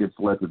Drummond didn't get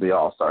selected to the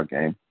All-Star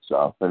game.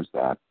 So there's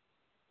that.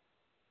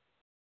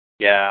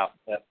 Yeah,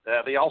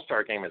 the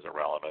All-Star game is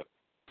irrelevant.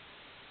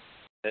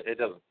 It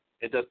does.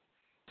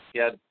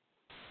 Yeah.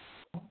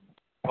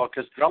 Well,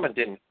 because Drummond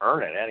didn't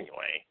earn it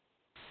anyway,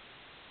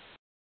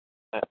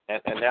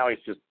 and now he's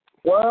just.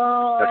 Well,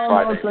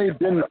 I don't say he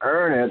didn't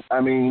earn it. I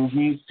mean,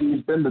 he's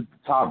been the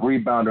top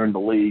rebounder in the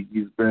league.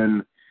 He's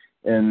been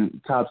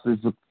in top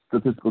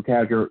statistical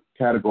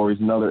categories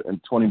in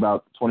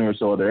about 20 or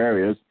so other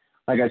areas.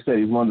 Like I said,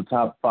 he's one of the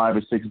top 5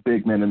 or 6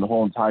 big men in the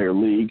whole entire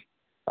league.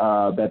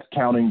 That's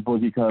counting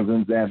Boogie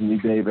Cousins, Anthony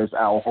Davis,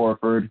 Al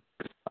Horford.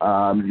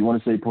 If you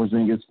want to say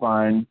Porzingis,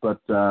 fine,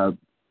 but Joel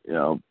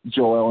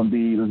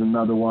Embiid is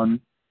another one,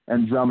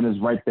 and Drummond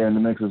is right there in the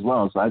mix as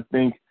well. So I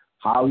think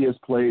how he has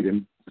played,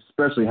 and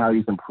especially how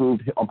he's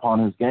improved upon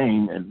his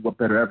game and what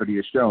better effort he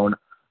has shown,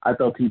 I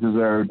felt he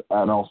deserved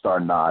an All-Star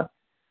nod.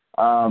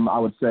 I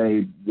would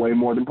say way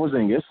more than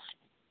Porzingis.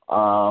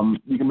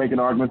 You can make an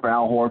argument for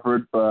Al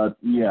Horford, but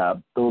yeah,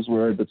 those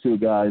were the 2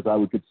 guys I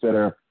would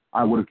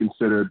have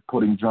considered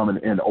putting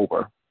Drummond in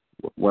over,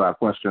 without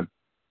question.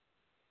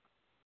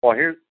 Well,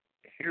 here's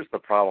the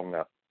problem,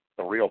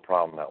 the real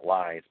problem that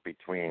lies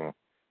between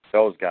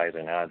those guys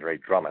and Andre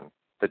Drummond: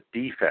 the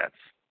defense.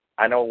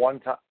 I know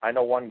one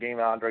game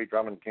Andre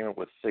Drummond came up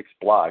with 6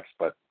 blocks,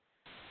 but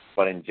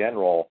in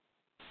general,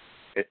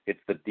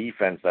 it's the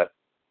defense that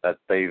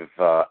they've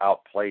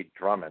outplayed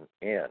Drummond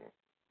in.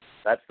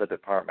 That's the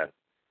department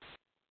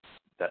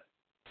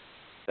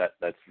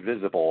that's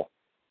visible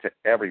to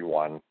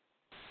everyone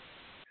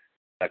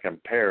that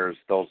compares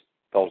those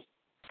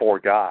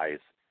 4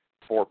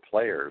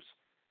 players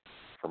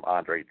from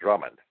Andre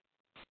Drummond.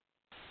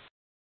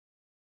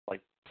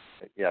 Like,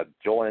 yeah,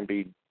 Joel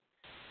Embiid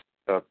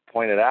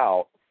pointed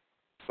out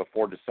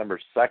before December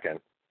 2nd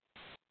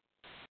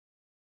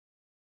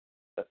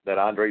that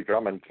Andre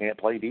Drummond can't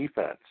play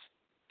defense.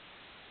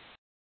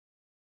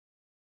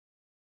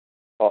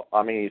 Well,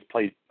 I mean, he's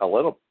played a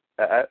little.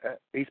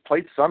 He's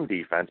played some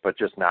defense, but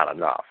just not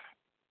enough.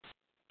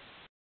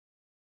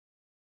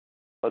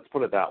 Let's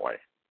put it that way.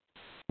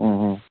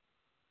 Mm-hmm.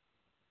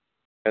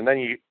 And then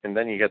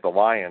you get the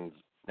Lions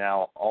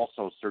now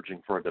also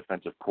searching for a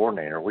defensive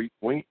coordinator. We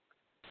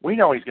know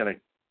they're going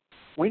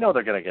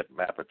to get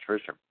Matt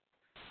Patricia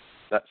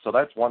So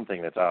that's one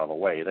thing that's out of the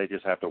way. They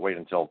just have to wait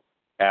until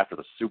after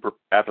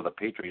the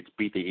Patriots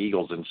beat the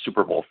Eagles in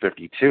Super Bowl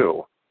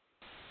 52.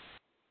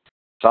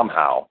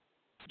 Somehow,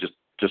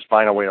 just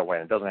find a way to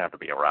win. It doesn't have to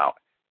be a rout.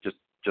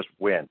 Just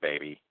win,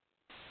 baby.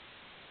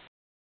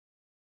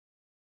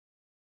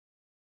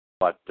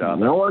 But you don't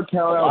want to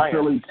count out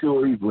Philly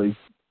too easily,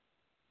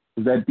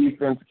 because that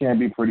defense can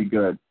be pretty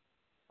good.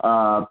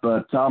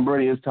 But Tom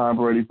Brady is Tom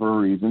Brady for a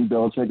reason.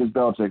 Belichick is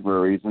Belichick for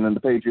a reason, and the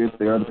Patriots,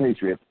 they are the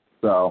Patriots.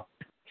 So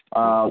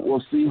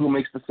we'll see who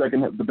makes the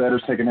better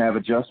second half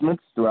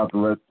adjustments throughout the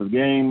rest of the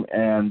game.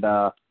 And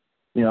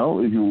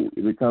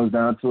if it comes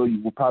down to it,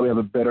 you will probably have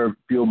a better,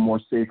 feel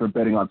more safer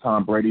betting on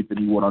Tom Brady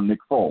than you would on Nick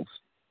Foles.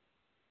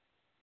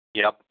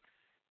 Yep.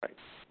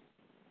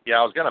 Yeah,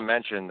 I was going to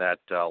mention that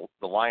the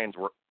Lions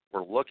were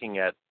looking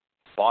at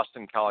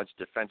Boston College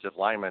defensive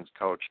linemen's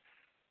coach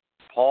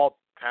Paul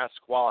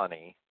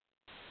Pasqualoni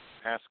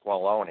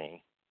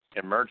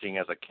emerging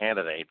as a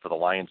candidate for the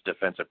Lions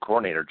defensive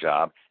coordinator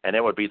job, and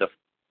it would be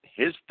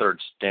his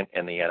third stint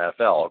in the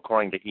NFL,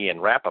 according to Ian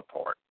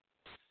Rappaport.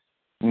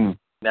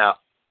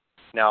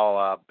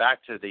 Now,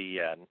 back to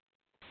the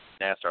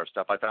Nassar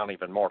stuff. I found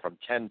even more from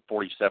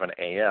 10:47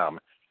 a.m.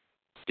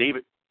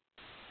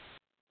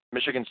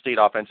 Michigan State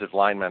offensive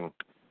lineman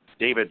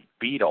David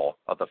Beadle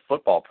of the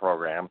football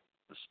program,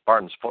 the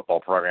Spartans football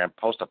program,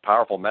 posted a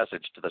powerful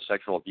message to the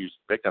sexual abuse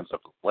victims of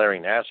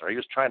Larry Nassar. He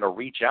was trying to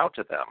reach out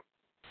to them.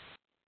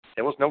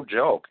 It was no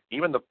joke.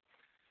 Even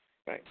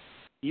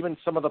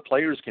some of the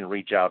players can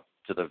reach out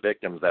to the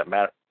victims that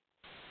matter,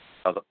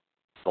 of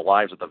the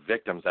lives of the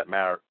victims that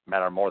matter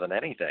more than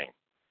anything.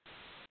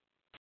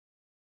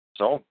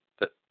 So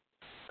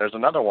there's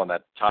another one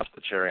that tops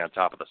the cherry on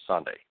top of the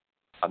sundae.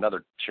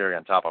 Another cherry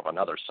on top of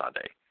another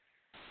sundae,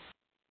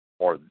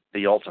 or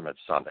the ultimate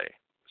sundae.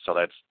 So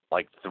that's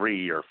like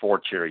 3 or 4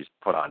 cherries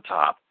put on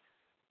top.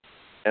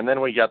 And then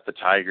we got the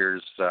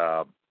Tigers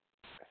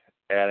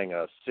adding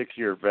a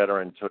 6-year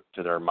veteran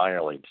to their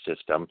minor league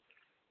system,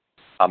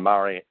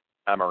 Amari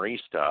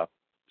Amarista,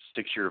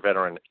 6-year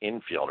veteran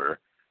infielder.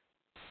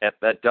 And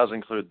that does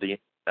include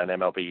an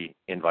MLB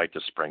invite to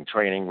spring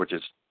training, which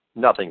is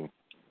nothing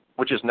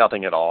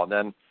at all. And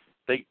then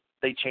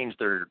they changed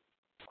their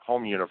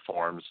home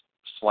uniforms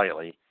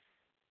slightly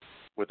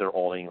with their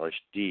Old English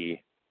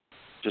D,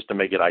 just to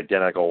make it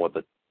identical with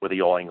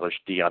the Old English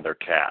D on their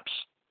caps.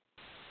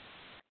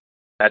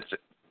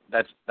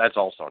 That's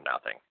also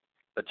nothing.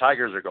 The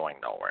Tigers are going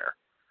nowhere.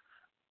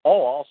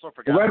 Oh, also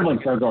forgot. The Red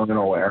Wings are going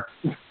nowhere.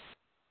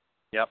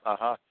 Yep.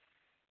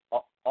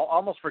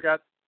 Almost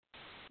forgot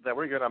that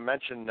we're going to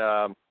mention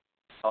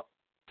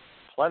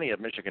plenty of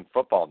Michigan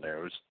football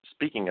news.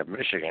 Speaking of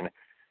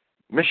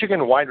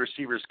Michigan wide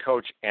receivers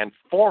coach and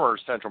former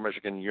Central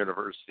Michigan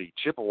University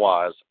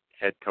Chippewas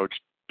head coach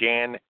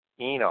Dan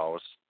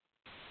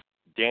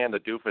the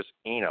Doofus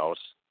Enos,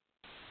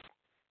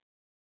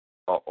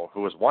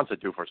 who was once a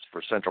Doofus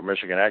for Central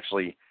Michigan,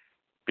 actually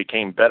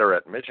became better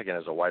at Michigan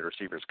as a wide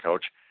receivers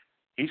coach.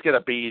 He's going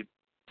to be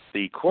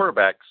the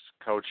quarterbacks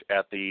coach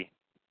at the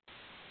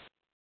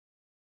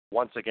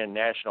once again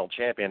national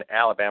champion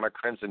Alabama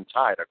Crimson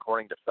Tide,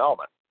 according to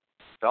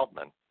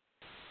Feldman.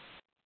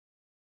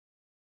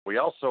 We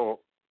also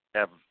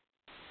have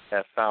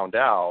found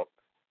out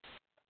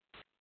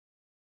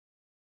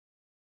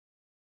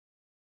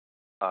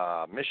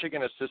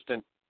Michigan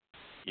assistant.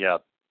 Yeah,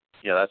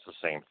 that's the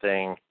same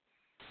thing.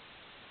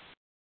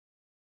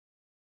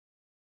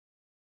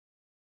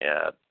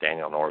 Yeah,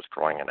 Daniel Norris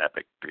growing an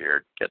epic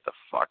beard. Get the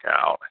fuck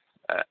out.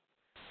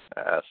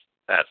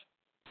 That's.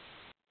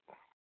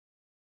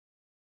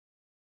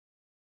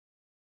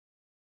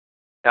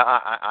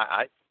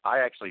 I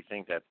actually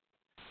think that.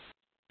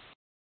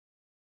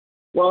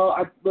 Well,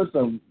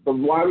 listen, the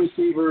wide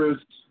receivers,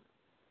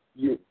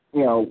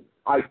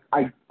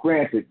 I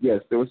granted,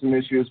 yes, there were some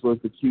issues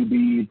with the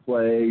QB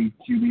play,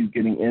 QBs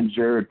getting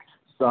injured,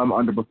 some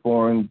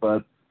underperforming,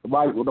 but the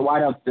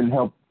wideouts didn't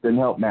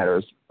help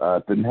matters,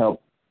 didn't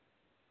help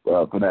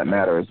for that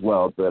matter as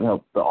well, to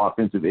help the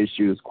offensive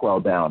issues quell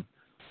down.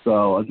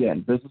 So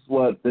again, this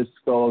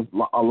goes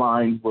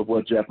aligned with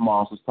what Jeff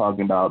Moss was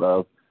talking about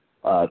of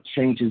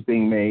changes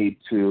being made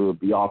to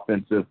the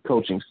offensive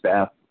coaching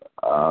staff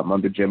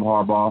under Jim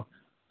Harbaugh.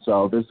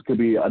 So this could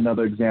be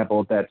another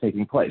example of that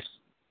taking place.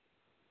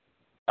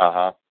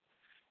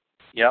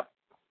 Yep.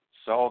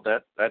 So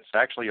that's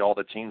actually all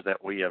the teams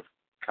that we have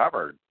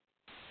covered.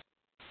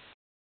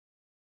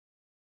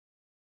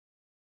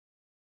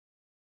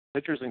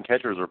 Pitchers and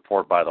catchers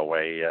report, by the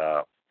way,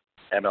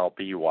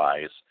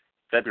 MLB-wise,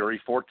 February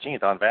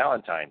 14th on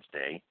Valentine's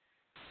Day.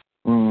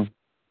 I'm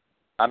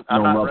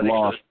not ready.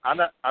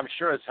 I'm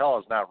sure as hell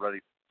is not ready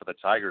for the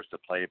Tigers to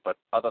play, but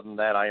other than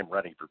that, I am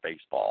ready for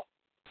baseball.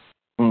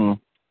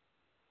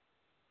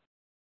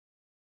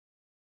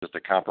 Just to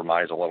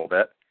compromise a little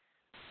bit.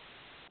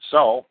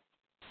 So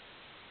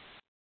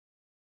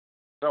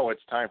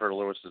it's time for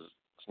Lewis's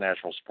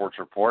National Sports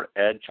Report.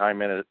 Ed,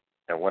 chime in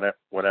at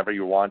whatever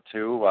you want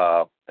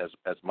to,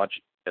 as much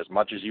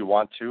as you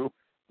want to.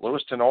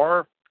 Lewis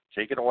Tenor,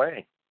 take it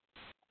away.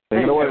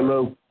 Take it away,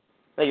 Lou.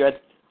 Thank you, Ed.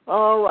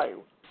 All right.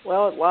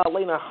 Well,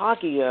 late night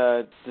hockey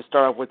to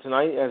start off with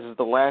tonight, as is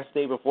the last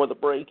day before the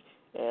break.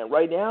 And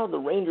right now, the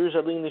Rangers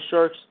are leading the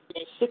Sharks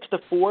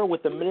 6-4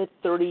 with 1:30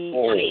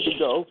 to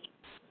go.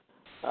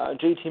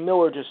 J.T.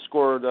 Miller just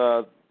scored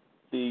the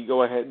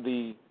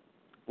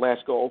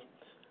last goal.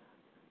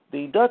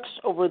 The Ducks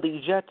over the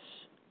Jets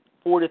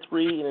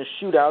 4-3 in a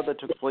shootout that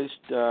took place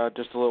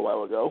just a little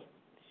while ago.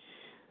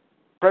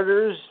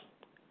 Predators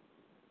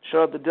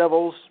shut out the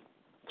Devils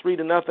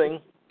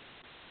 3-0.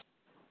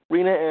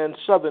 Rena and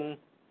Subban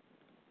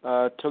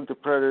took the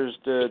Predators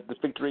to the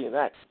victory in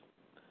that.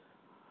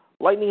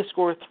 Lightning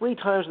scored 3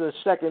 times in the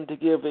second to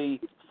give a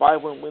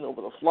 5-1 win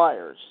over the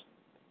Flyers.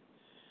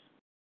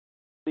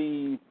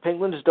 The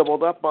Penguins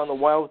doubled up on the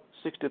Wild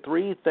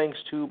 6-3 thanks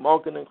to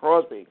Malkin and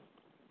Crosby.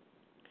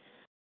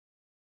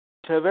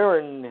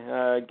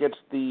 Tavarin gets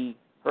the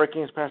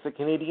Hurricanes past the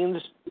Canadiens.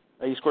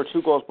 He scored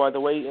 2 goals, by the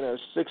way, in a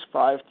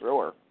 6-5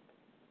 thrower.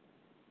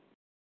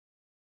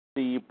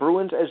 The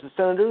Bruins edge the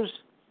Senators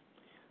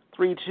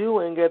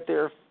 3-2 and get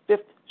their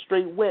 5th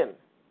straight win.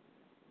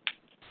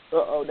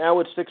 Now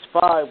it's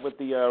 6-5 with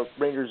the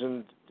Rangers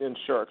and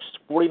Sharks.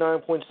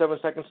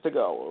 49.7 seconds to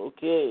go.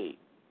 Okay.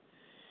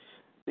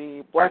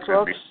 The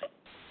Blackhawks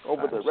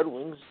over the Red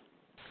Wings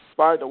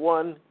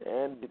 5-1.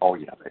 And oh,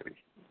 yeah, baby.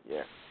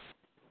 Yeah.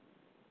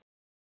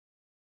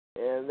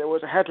 And there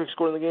was a hat-trick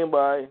scored in the game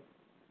by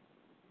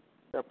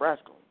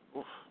Nebraska.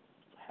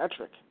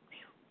 Hat-trick.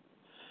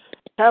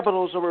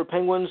 Capitals over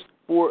Penguins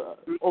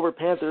over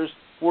Panthers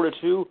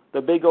 4-2.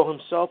 The big O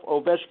himself,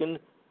 Ovechkin,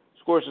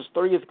 scores his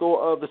 30th goal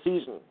of the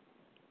season.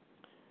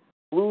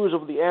 Blues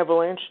over the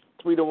Avalanche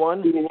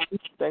 3-1,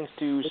 thanks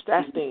to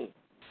Stastny.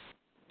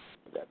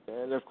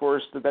 And of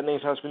course, that name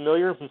sounds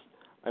familiar.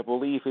 I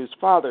believe his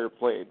father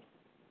played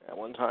at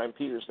one time,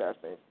 Peter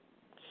Stastny.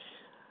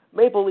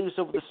 Maple Leafs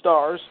over the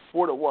Stars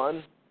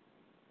 4-1.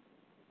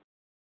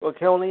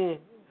 McKelney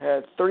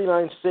had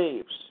 39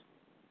 saves.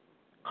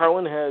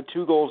 Carlin had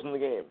 2 goals in the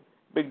game.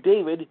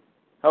 McDavid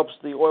helps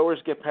the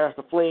Oilers get past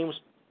the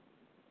Flames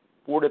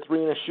 4-3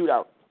 in a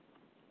shootout.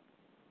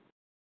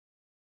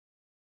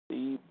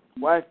 The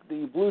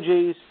Blue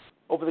Jays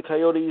over the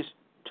Coyotes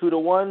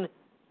 2-1.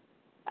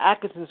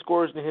 Atkinson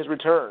scores in his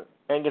return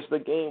and gets the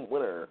game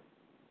winner.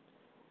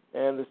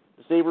 And the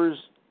Sabres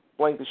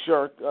blank the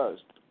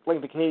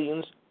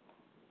Canadiens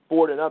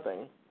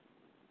 4-0.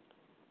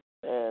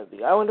 And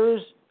the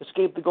Islanders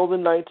escape the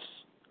Golden Knights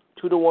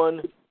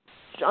 2-1.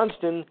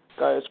 Johnston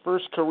got his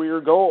first career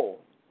goal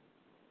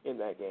in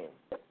that game.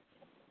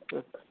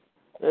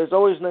 It's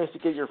always nice to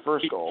get your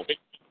first goal.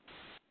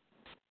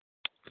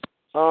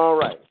 All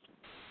right.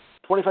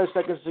 25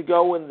 seconds to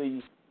go in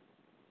the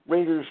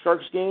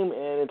Rangers-Sharks game,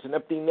 and it's an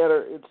empty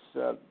netter.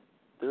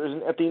 There is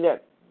an empty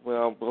net.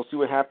 Well, we'll see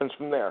what happens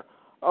from there.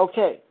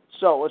 Okay,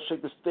 so let's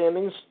check the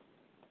standings,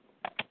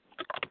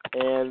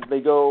 and they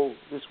go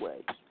this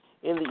way.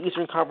 In the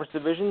Eastern Conference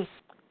Division,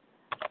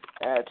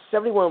 at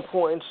 71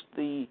 points,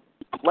 the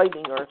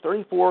Lightning are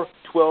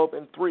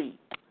 34-12-3.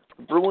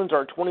 The Bruins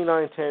are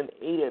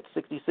 29-10-8 at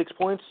 66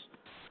 points.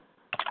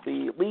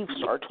 The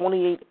Leafs are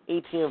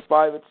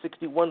 28-18-5 at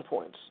 61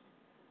 points.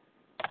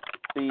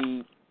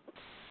 The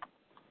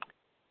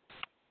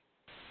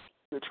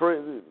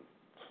Detroit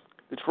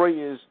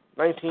is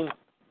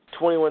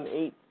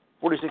 19-21-8,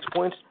 46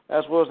 points,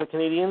 as well as the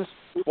Canadiens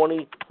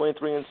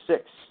 20-23-6.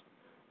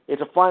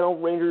 It's a final.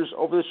 Rangers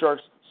over the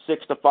Sharks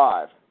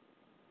 6-5.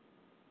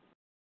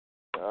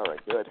 All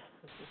right, good.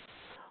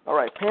 All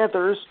right,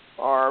 Panthers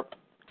are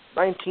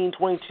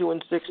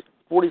 19-22-6,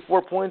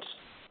 44 points.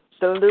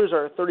 Senators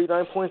are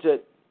 39 points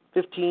at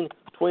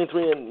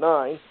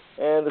 15-23-9,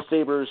 and the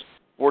Sabres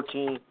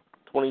 14-26-9,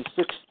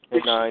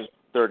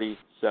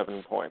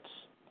 37 points.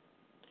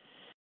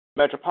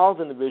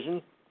 Metropolitan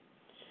Division,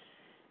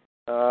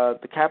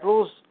 the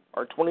Capitals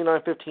are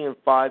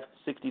 29-15-5,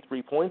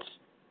 63 points.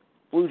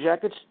 Blue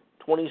Jackets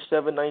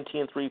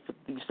 27-19-3,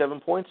 57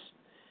 points.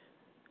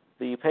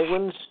 The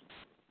Penguins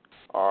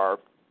are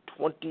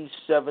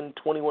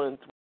 27-21-3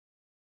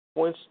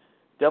 points.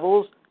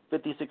 Devils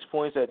 56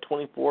 points at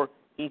 24-16-8.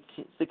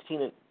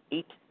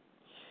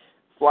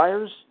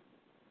 Flyers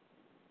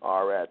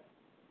are at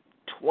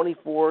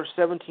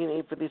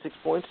 24-17-8, 56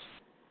 points.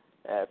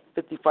 At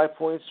 55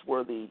 points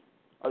were the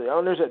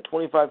Islanders at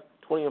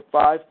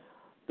 25-20-5.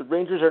 The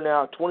Rangers are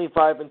now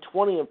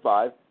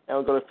 25-20-5, and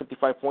will go to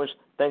 55 points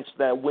thanks to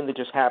that win that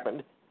just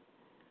happened.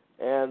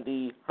 And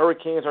the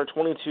Hurricanes are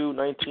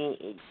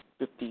 22-19-8,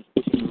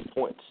 52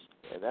 points.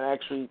 And that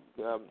actually,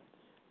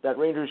 that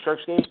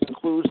Rangers-Sharks game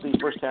concludes the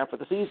first half of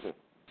the season.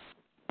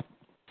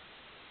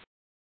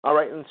 All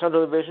right, in the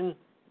Central Division,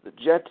 the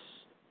Jets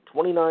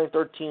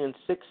 29-13-6,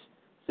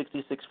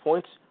 66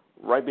 points.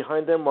 Right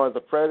behind them are the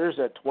Predators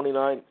at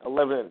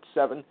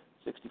 29-11-7,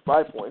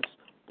 65 points.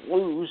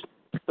 Blues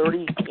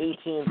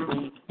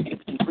 30-18-3,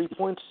 63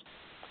 points.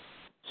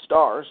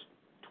 Stars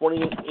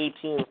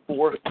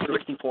 28-18-4,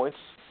 60 points.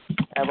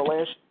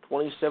 Avalanche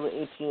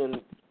 27-18-3,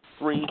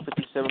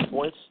 57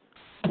 points.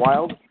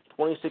 Wild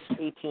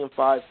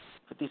 26-18-5,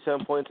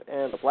 57 points,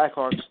 and the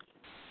Blackhawks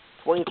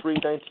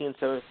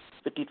 23-19-7,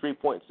 53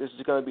 points. This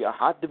is going to be a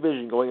hot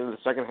division going into the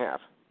second half.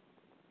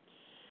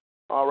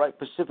 All right,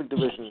 Pacific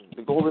Division,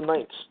 the Golden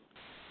Knights,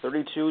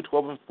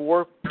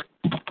 32-12-4,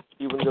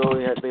 even though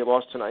they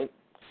lost tonight.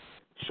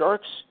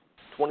 Sharks,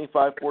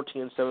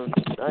 25-14-7,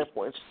 59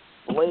 points.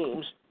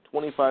 Flames,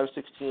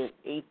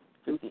 25-16-8,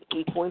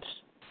 58 points.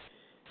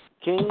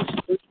 Kings,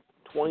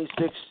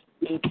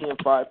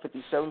 26-18-5,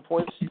 57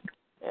 points.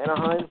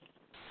 Anaheim,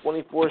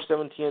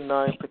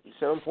 24-17-9,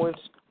 57 points.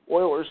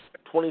 Oilers,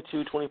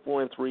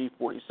 22-24-3,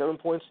 47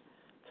 points.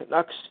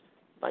 Canucks,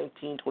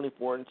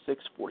 19-24-6,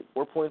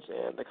 44 points.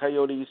 And the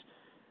Coyotes,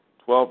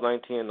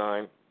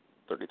 12-19-9,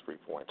 33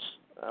 points.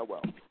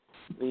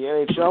 The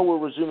NHL will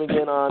resume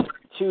again on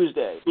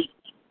Tuesday.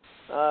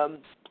 On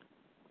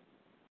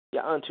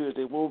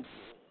Tuesday.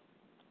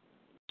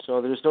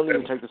 So there's no need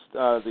to check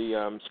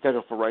the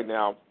schedule for right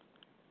now.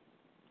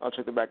 I'll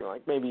check it back in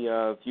maybe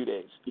a few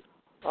days.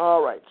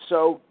 All right.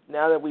 So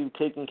now that we've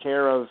taken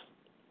care of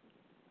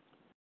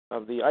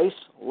the ice,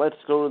 let's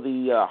go to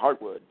the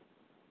hardwood,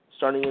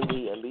 starting in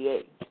the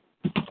NBA.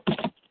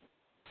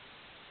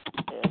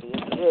 And the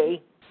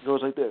NBA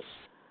goes like this.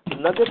 The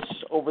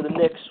Nuggets over the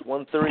Knicks,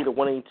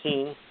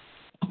 130-118.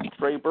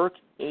 Trey Burke,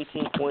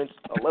 18 points,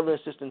 11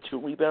 assists, and 2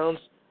 rebounds.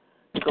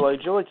 Nikolai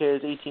Jokic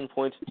has 18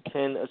 points,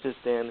 10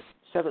 assists, and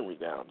 7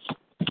 rebounds.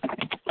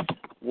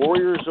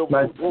 Warriors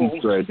over the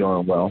Wolves. Trey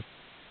doing well.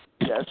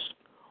 Yes.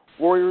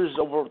 Warriors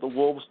over the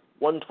Wolves,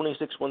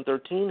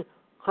 126-113.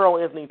 Karl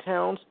Anthony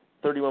Towns,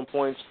 31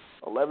 points,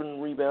 11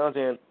 rebounds,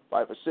 and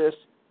 5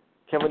 assists.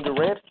 Kevin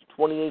Durant,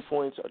 28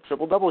 points, a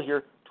triple-double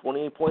here,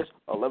 28 points,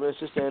 11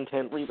 assists, and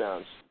 10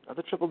 rebounds. Not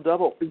a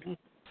triple-double. And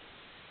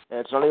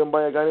it's not even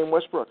by a guy named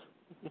Westbrook.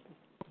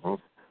 Oh,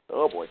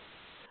 boy.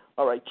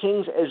 All right,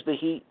 Kings edge the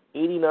Heat,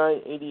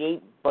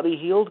 89-88. Buddy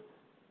Hield,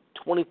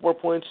 24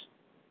 points,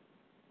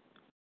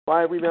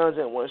 5 rebounds,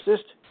 and 1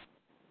 assist.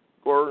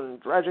 Goran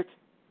Dragic,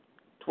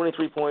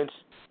 23 points,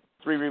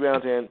 3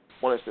 rebounds, and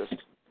 1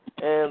 assist.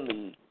 And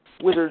the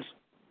Wizards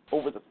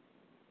over the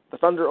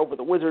Thunder over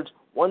the Wizards,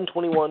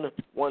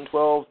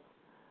 121-112.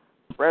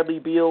 Bradley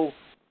Beal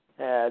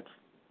had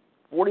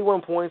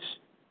 41 points,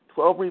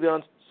 12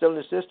 rebounds, 7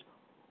 assists.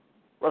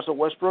 Russell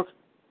Westbrook,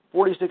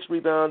 46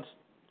 points,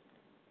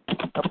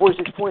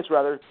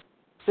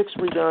 6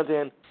 rebounds,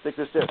 and 6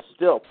 assists.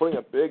 Still putting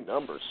up big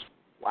numbers.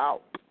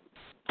 Wow.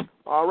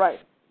 All right.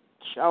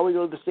 Shall we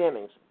go to the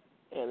standings?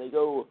 And they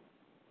go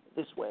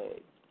this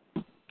way.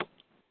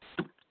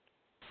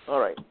 All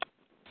right.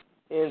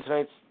 In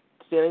tonight's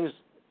standings,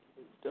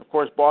 of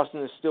course,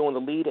 Boston is still in the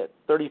lead at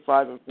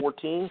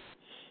 35-14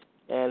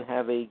 and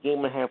have a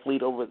game-and-a-half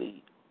lead over the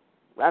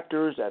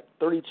Raptors at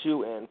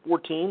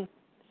 32-14.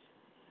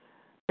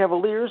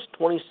 Cavaliers,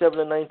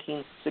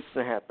 27-19,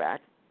 6.5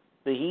 back.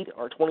 The Heat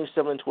are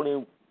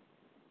 27-21,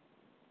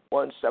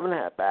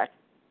 7.5 back.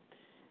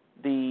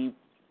 The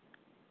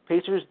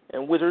Pacers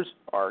and Wizards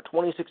are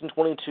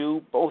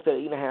 26-22, both at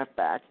 8.5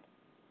 back.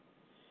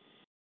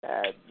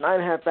 At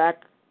 9.5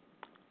 back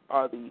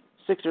are the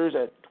Sixers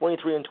at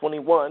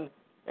 23-21,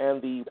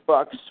 and the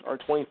Bucks are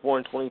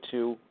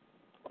 24-22,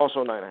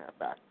 also 9.5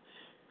 back.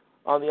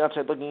 On the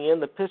outside looking in,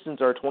 the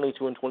Pistons are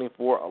 22-24,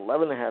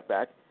 11.5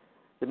 back.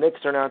 The Knicks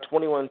are now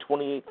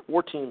 21-28,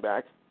 14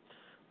 back.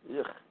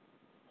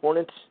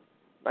 Hornets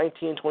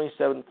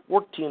 19-27,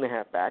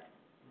 14.5 back.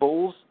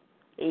 Bulls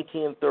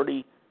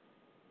 18-30,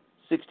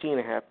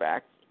 16.5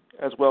 back,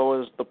 as well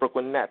as the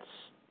Brooklyn Nets,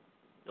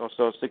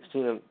 also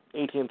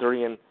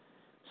 18-30 and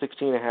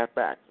 16.5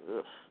 back.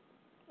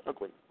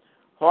 Ugly.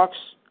 Hawks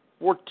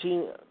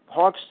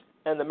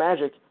and the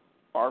Magic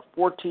are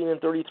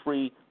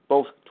 14-33,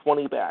 both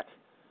 20 back.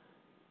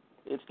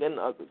 It's getting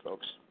ugly,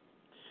 folks.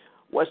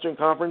 Western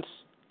Conference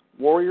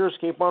Warriors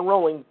keep on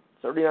rolling,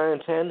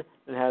 39-10,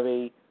 and have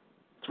a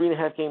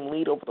 3.5 game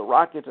lead over the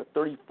Rockets at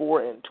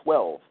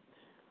 34-12.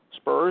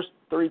 Spurs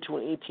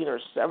 32-18 are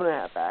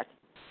 7.5 back.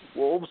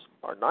 Wolves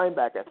are 9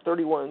 back at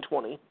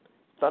 31-20.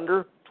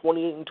 Thunder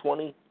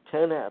 28-20,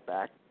 10.5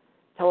 back.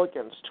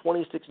 Pelicans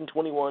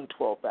 26-21,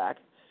 12 back.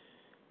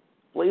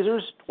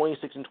 Blazers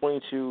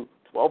 26-22,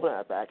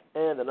 12.5 back,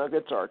 and the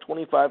Nuggets are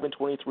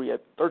 25-23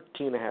 at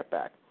 13.5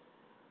 back.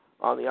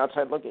 On the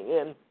outside looking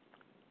in,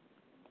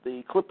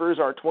 the Clippers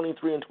are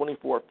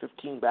 23-24,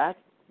 15 back.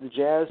 The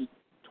Jazz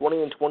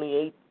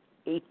 20-28,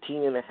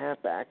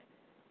 18.5 back.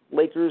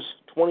 Lakers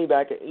 20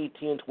 back at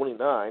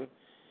 18-29.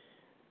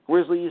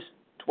 Grizzlies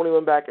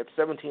 21 back at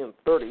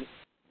 17-30.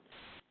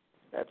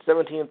 At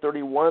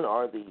 17-31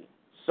 are the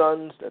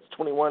Suns. That's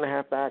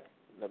 21.5 back.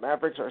 The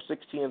Mavericks are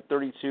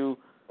 16-32,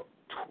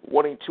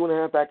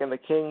 22.5 back, and the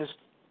Kings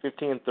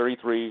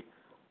 15-33,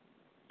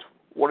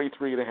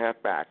 23.5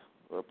 back.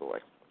 Oh boy.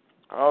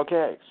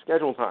 Okay,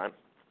 schedule time.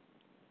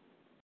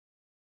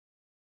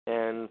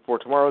 And for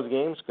tomorrow's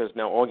games, because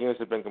now all games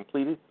have been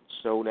completed,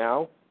 so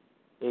now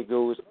it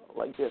goes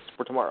like this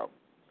for tomorrow.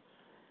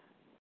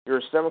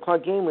 Your 7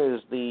 o'clock game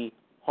is the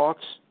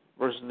Hawks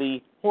versus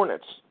the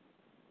Hornets.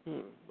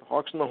 The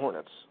Hawks and the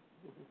Hornets.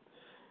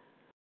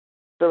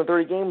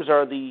 7:30 games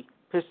are the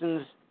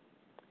Pistons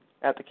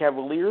at the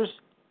Cavaliers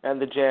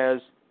and the Jazz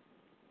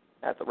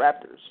at the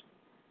Raptors.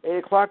 8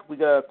 o'clock, we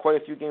got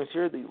quite a few games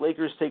here. The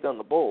Lakers take on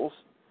the Bulls.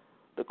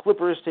 The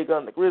Clippers take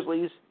on the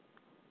Grizzlies.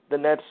 The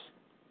Nets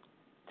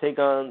take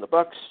on the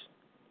Bucks.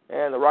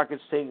 And the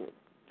Rockets take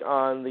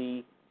on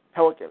the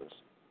Pelicans.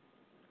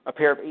 A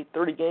pair of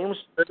 8:30 games.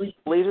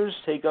 Blazers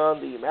take on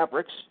the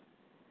Mavericks.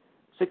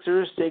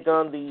 Sixers take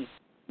on the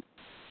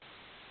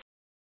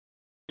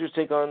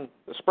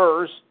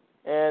Spurs.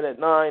 And at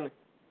 9,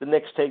 the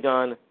Knicks take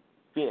on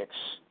Phoenix.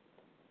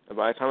 And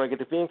by the time I get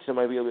to Phoenix, it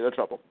might be a bit of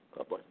trouble.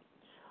 Oh, boy.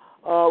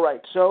 All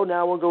right, so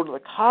now we'll go to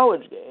the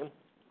college game,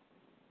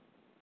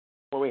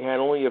 where we had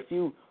only a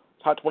few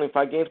top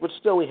 25 games, but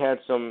still we had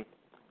some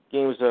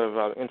games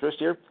of interest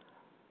here.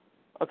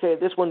 Okay,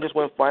 this one just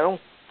went final.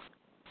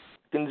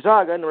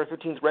 Gonzaga, number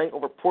 15 ranked,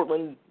 over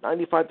Portland,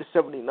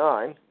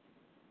 95-79.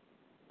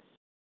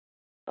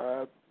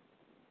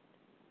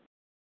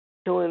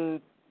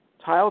 Killen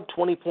Tile,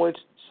 20 points,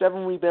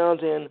 7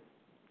 rebounds, and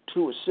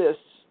 2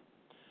 assists.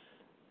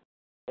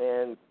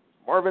 And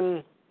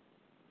Marvin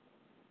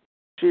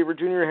Shaver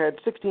Jr. had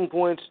 16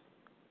 points,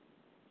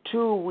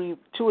 2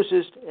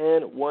 assists,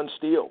 and 1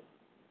 steal.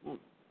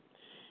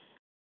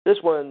 This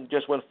one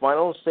just went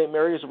final. St.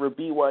 Mary's over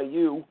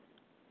BYU,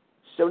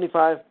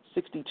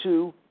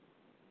 75-62.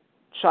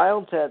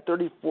 Childs had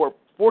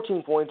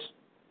 14 points,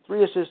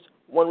 3 assists,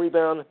 1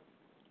 rebound.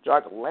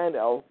 Jock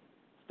Landau,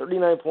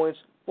 39 points,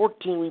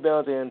 14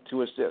 rebounds, and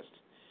 2 assists.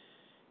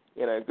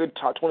 In a good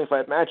top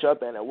 25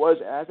 matchup, and it was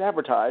as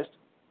advertised.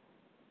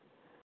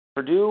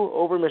 Purdue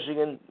over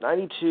Michigan,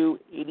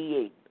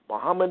 92-88.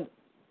 Muhammad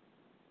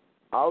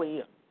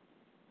Ali,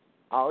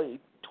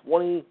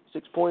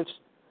 26 points,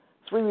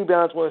 3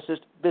 rebounds, 1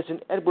 assist.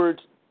 Vincent Edwards,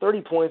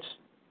 30 points,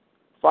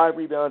 5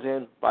 rebounds,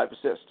 and 5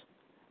 assists.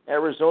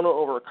 Arizona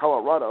over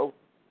Colorado,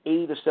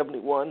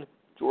 80-71.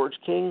 George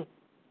King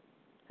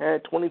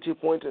had 22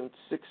 points and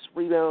 6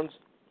 rebounds.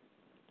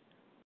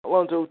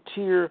 Alonzo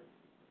Tier,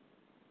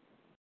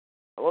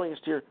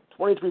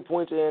 23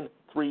 points and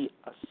 3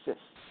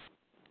 assists.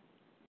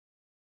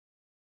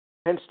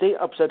 Penn State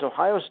upsets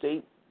Ohio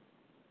State,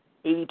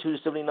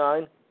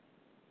 82-79.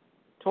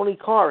 Tony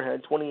Carr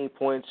had 28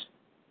 points,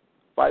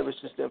 5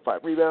 assists, and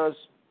 5 rebounds.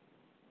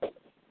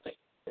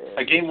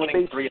 A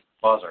game-winning 3 at the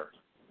buzzer.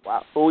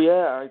 Wow. Oh,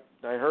 yeah,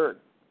 I heard.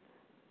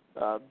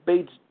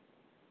 Bates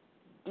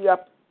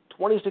Diop,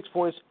 26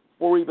 points,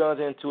 4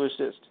 rebounds, and 2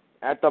 assists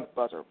at the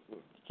buzzer.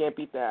 Can't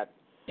beat that.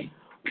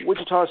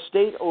 Wichita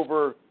State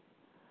over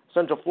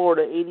Central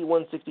Florida,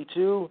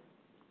 81-62.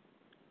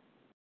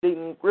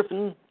 Dayton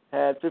Griffin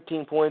had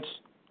 15 points,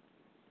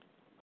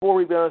 4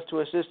 rebounds, 2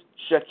 assists.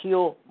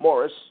 Shaquille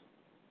Morris,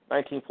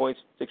 19 points,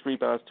 6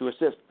 rebounds, 2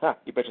 assists.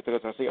 You bet you think I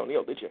was going to say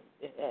O'Neal, did you?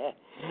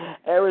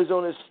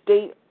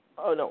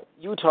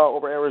 Utah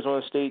over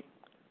Arizona State,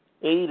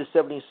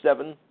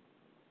 80-77.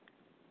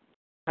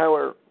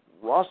 Tyler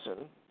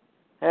Rawson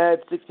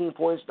had 16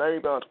 points, 9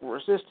 rebounds, 4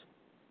 assists.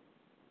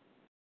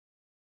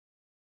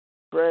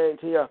 Greg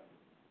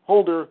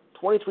Holder,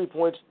 23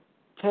 points,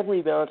 10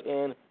 rebounds,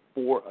 and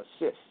 4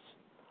 assists.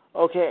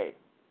 Okay,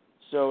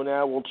 so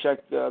now we'll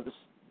check the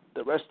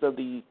rest of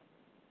the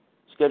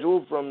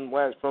schedule from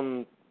last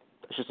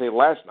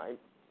night,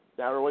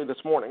 not early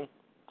this morning.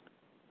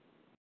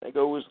 It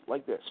goes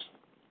like this.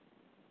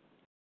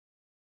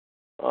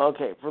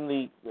 Okay,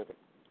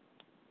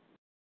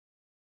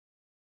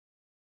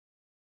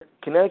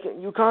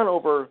 Connecticut UConn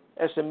over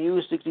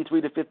SMU,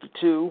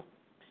 63-52.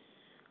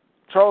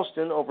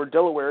 Charleston over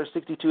Delaware,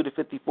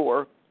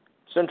 62-54.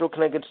 Central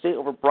Connecticut State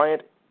over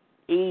Bryant,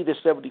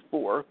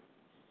 80-74.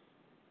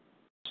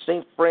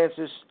 St.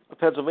 Francis of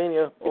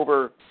Pennsylvania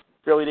over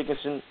Fairleigh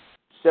Dickinson,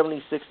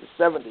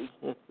 76-70.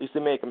 At least they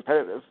made it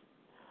competitive.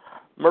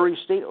 Murray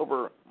State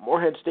over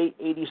Morehead State,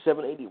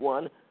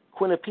 87-81.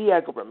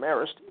 Quinnipiac over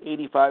Marist,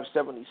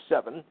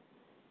 85-77.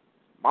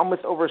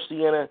 Monmouth over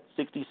Siena,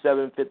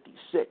 67-56.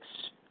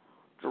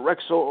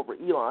 Drexel over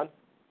Elon,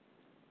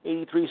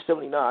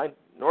 83-79.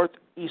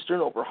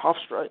 Northeastern over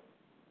Hofstra,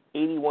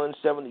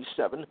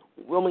 81-77.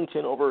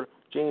 Wilmington over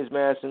James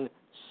Madison,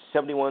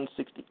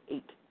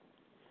 71-68.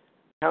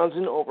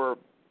 Townsend over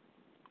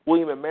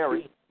William &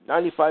 Mary,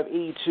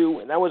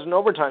 95-82, and that was an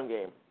overtime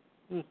game.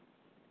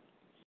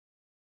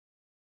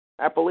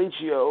 Appalachian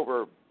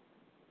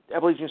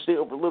State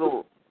over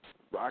Little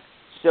Rock,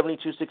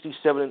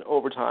 72-67 in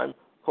overtime.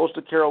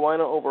 Coastal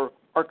Carolina over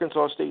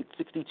Arkansas State,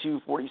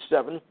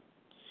 62-47.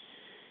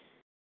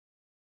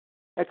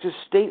 Texas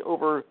State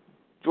over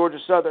Georgia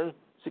Southern,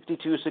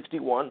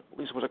 62-61. At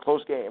least it was a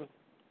close game.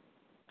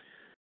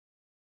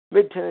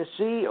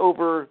 Mid-Tennessee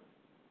over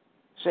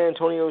San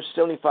Antonio,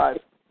 75-51.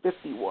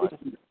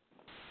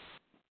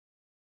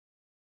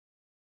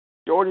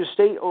 Georgia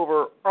State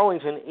over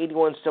Arlington,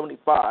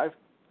 81-75.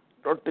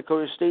 North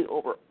Dakota State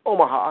over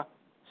Omaha,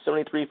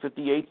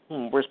 73-58.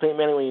 Where's Peyton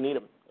Manning when you need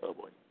him? Oh,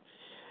 boy.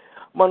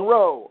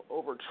 Monroe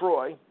over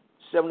Troy,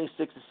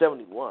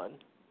 76-71.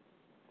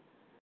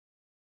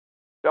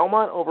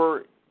 Belmont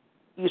over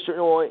Eastern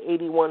Illinois,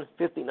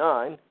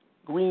 81-59.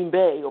 Green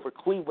Bay over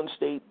Cleveland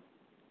State,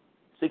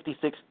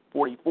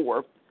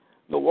 66-44.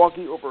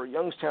 Milwaukee over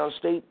Youngstown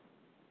State,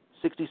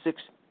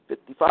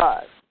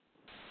 66-55.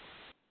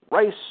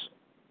 Rice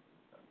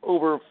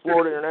over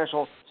Florida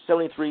International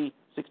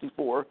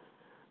 73-64.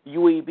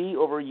 UAB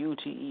over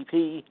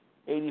UTEP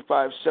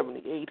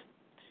 85-78.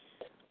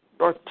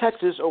 North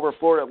Texas over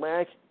Florida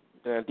Atlantic,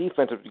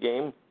 defensive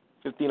game,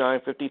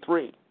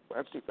 59-53.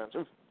 That's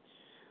defensive.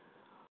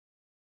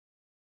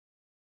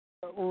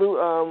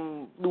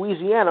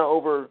 Louisiana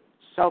over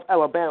South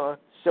Alabama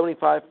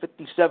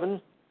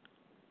 75-57.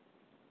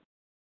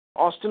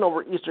 Austin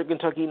over Eastern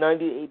Kentucky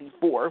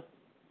 90-84.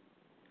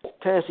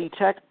 Tennessee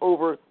Tech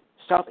over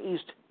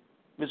Southeast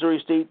Missouri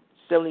State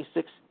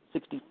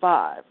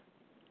 76-65.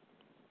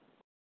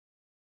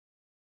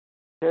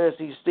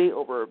 Tennessee State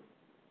over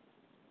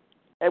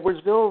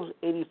Edwardsville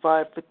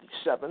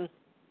 85-57.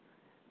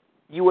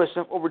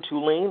 USF over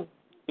Tulane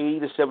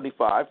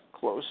 80-75,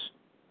 close.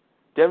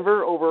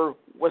 Denver over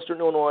Western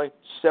Illinois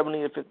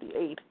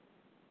 70-58.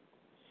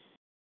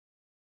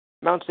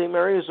 Mount St.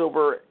 Mary's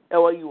over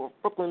LIU of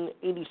Brooklyn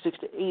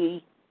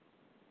 86-80.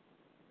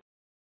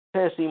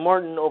 Tennessee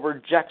Martin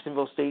over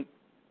Jacksonville State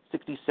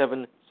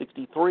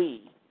 67-63.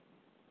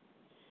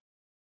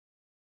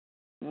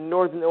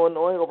 Northern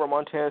Illinois over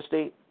Montana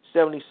State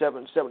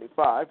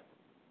 77-75.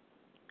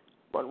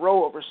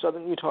 Monroe over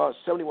Southern Utah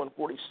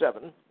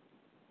 71-47.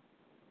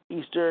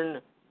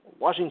 Eastern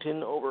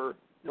Washington over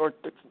North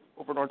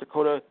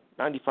Dakota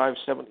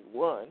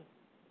 95-71.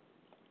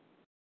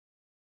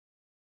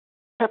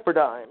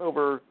 Pepperdine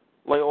over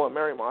Loyola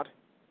Marymount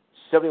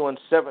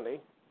 71-70,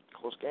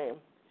 close game.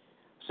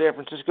 San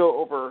Francisco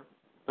over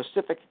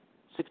Pacific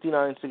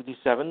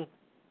 69-67.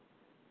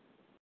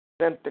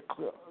 San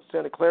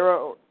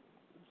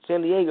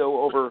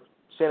Diego over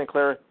Santa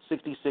Clara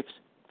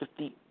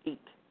 66-58.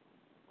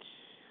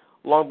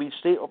 Long Beach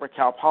State over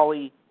Cal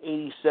Poly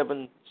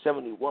 87-71.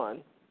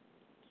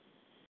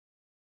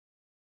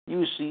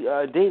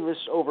 UC Davis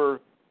over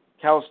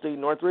Cal State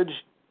Northridge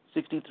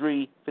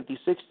 63-56.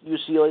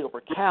 UCLA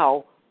over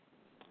Cal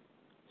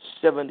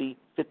 70-57.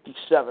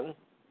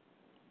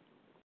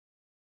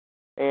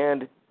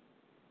 And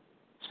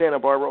Santa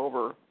Barbara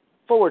over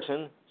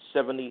Fullerton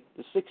 70-60.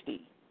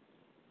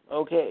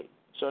 Okay,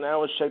 so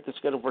now let's check the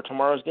schedule for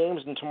tomorrow's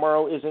games. And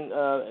tomorrow isn't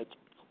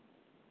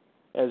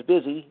as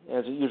busy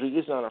as it usually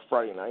is on a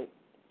Friday night,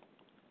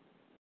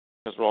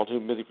 because we're all too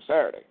busy for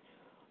Saturday.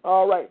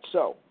 All right,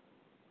 so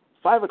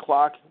 5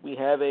 o'clock, we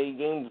have a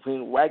game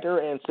between Wagner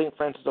and St.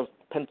 Francis of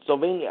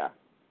Pennsylvania.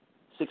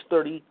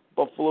 6:30,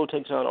 Buffalo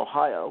takes on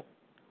Ohio.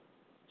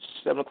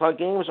 7 o'clock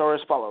games are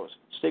as follows: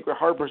 Sacred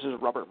Heart versus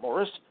Robert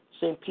Morris,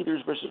 St.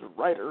 Peter's versus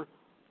Rider,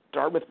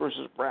 Dartmouth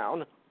versus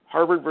Brown,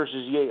 Harvard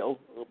versus Yale,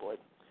 oh boy,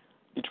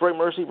 Detroit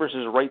Mercy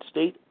versus Wright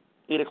State.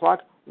 8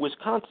 o'clock,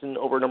 Wisconsin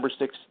over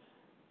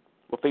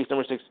will face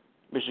number 6,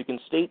 Michigan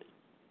State.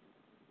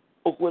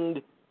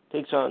 Oakland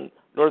takes on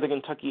Northern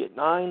Kentucky at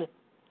 9.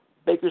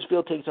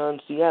 Bakersfield takes on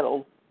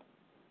Seattle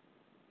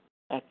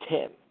at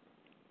 10.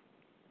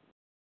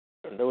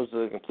 And those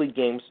are the complete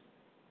games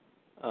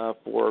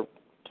for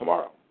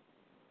tomorrow.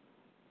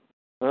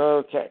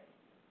 Okay.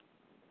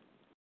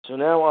 So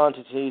now on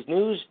to today's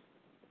news,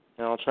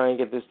 and I'll try and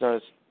get this done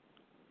as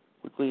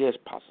quickly as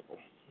possible.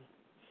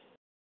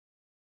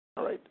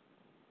 All right.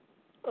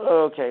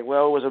 Okay.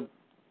 Well, it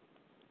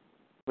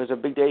was a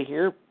big day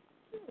here,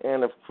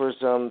 and of course,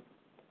 we're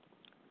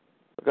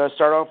going to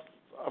start off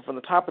from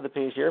the top of the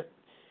page here.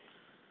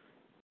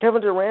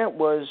 Kevin Durant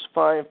was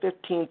fined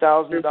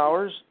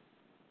 $15,000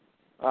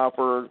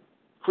 for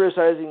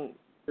criticizing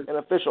an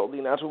official. The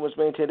announcement was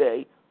made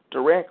today.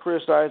 Durant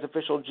criticized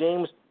official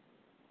James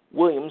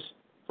Williams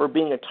for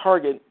being a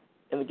target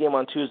in the game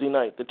on Tuesday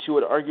night. The two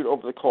had argued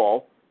over the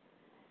call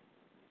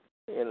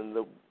in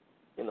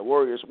the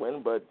Warriors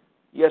win, but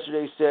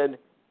yesterday said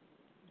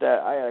that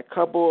I had a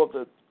couple of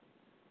the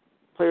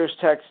players'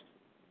 texts.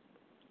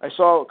 I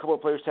saw a couple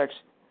of players' texts,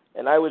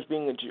 and I was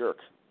being a jerk.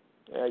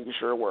 You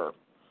sure were.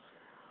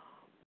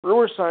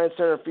 Brewers signed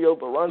center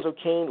field Lorenzo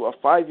Cain to a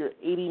 5-year,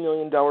 $80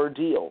 million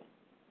deal.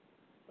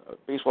 A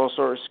baseball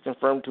source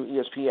confirmed to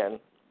ESPN.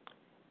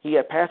 He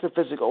had passed a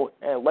physical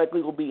and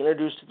likely will be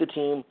introduced to the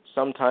team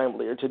sometime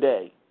later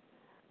today.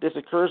 This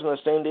occurs on the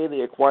same day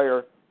they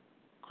acquire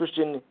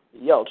Christian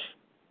Yelich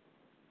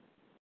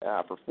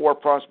for 4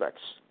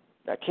 prospects.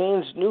 Now,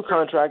 Cain's new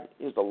contract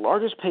is the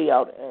largest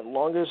payout and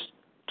longest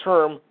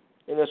term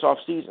in this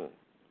offseason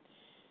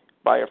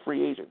by a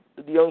free agent.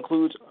 The deal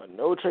includes a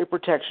no-trade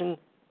protection,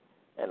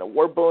 an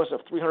award bonus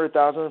of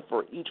 $300,000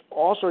 for each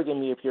All-Star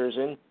game he appears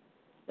in,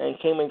 and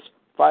Cain makes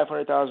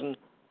 $500,000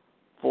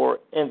 for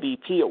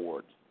MVP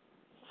award.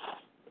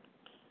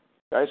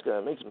 Guy's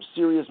gonna make some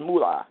serious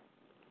moolah.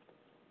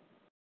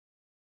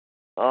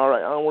 All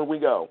right, onward we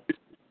go.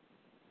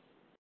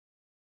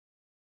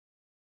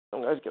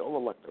 Some guys get a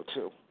little luck though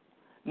too.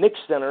 Knicks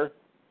center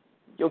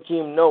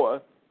Joakim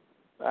Noah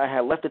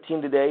had left the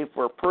team today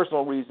for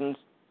personal reasons,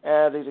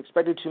 as he's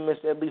expected to miss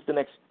at least the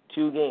next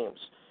 2 games.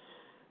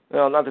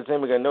 Well, not that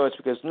anybody's going to know it's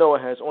because Noah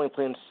has only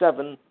played in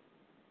 7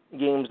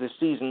 games this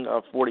season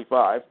of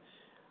 45.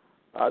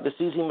 This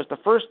season he missed the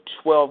first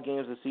 12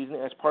 games of the season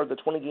as part of the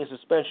 20-game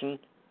suspension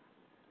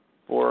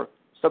for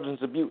substance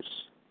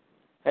abuse.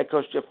 Head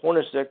coach Jeff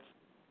Hornacek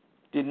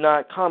did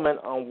not comment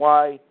on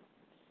why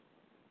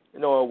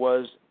Noah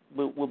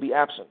will be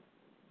absent.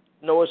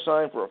 Noah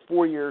signed for a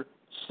 4-year,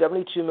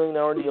 $72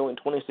 million deal in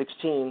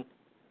 2016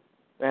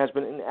 and has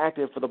been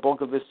inactive for the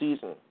bulk of this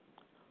season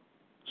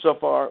so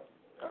far.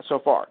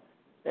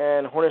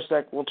 And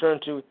Hornacek will turn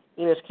to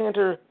Enes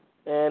Kanter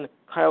and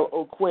Kyle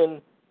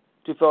O'Quinn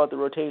to fill out the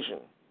rotation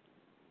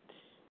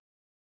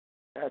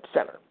at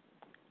center.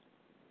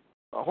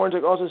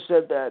 Hornacek also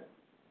said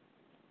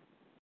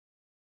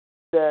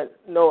that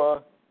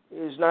Noah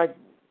is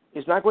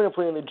not going to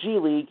play in the G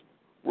League,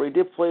 where he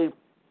did play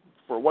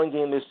for one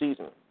game this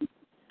season.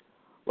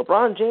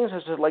 LeBron James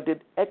has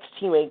selected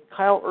ex-teammate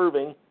Kyle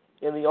Irving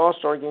in the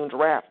All-Star Game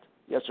draft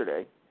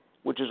yesterday,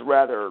 which is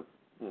rather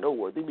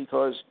noteworthy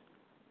because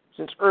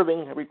since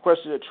Irving had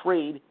requested a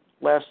trade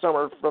last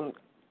summer from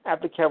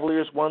after the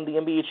Cavaliers won the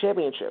NBA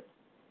championship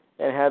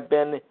and have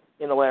been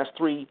in the last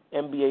 3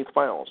 NBA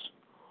finals.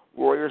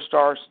 Warriors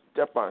star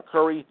Stephon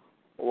Curry,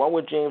 along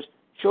with James,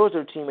 chose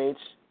their teammates,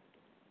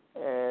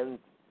 and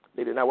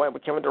they did not wind up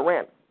with Kevin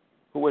Durant,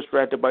 who was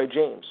drafted by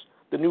James.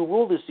 The new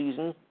rule this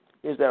season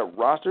is that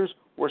rosters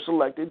were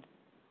selected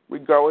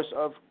regardless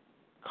of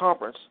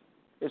conference.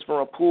 It's from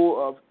a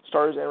pool of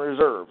starters and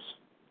reserves.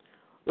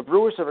 The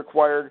Brewers have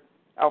acquired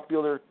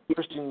outfielder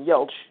Christian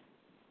Yelich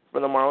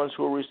from the Marlins,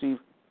 who will receive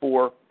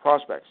 4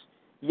 prospects.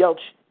 Yelich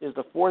is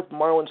the 4th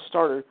Marlins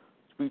starter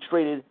to be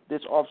traded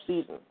this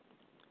offseason,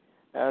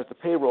 as the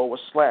payroll was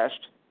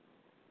slashed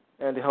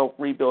and to help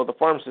rebuild the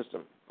farm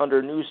system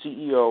under new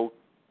CEO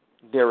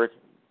Derek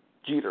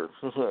Jeter,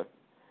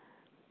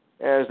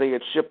 as they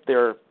had shipped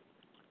their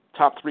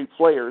top 3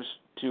 players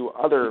to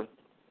other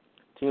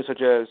teams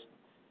such as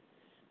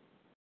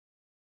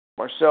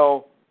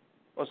Marcell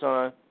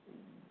Ozuna,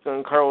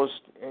 Giancarlo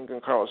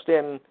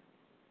Stanton,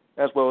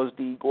 as well as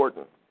D.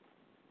 Gordon.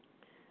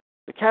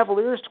 The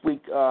Cavaliers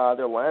tweak their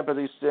lineup as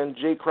they send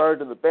Jay Crowder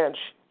to the bench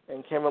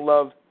and Kevin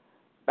Love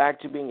back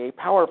to being a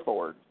power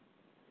forward,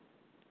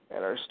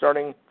 and are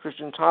starting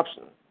Christian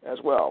Thompson as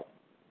well.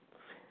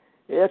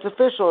 It's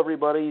official,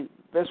 everybody.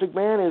 Vince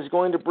McMahon is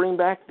going to bring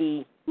back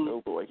the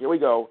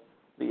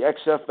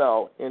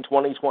XFL in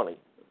 2020.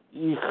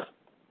 Eek.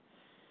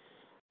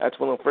 That's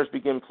when they'll first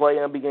begin play, and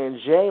it'll begin in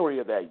January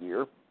of that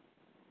year,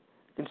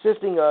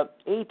 consisting of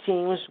 8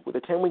 teams with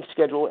a 10-week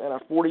schedule and a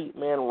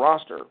 40-man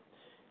roster.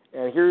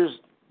 And here's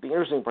the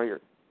interesting part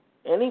here.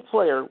 Any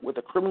player with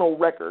a criminal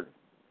record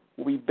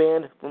will be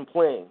banned from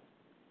playing.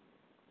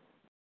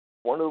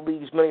 One of the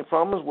league's many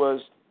problems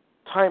was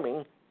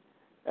timing,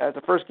 as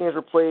the first games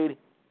were played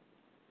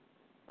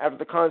after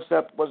the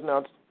concept was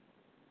announced.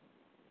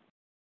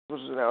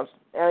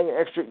 Adding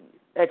an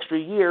extra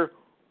year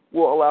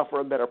will allow for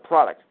a better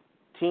product.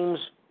 Teams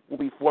will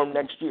be formed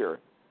next year.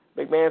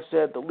 McMahon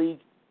said the league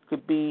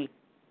could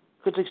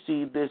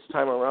succeed this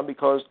time around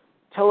because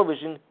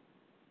television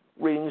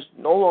ratings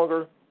no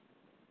longer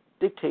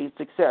dictate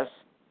success,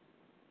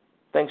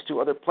 thanks to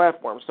other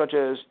platforms such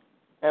as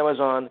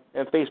Amazon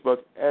and Facebook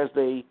as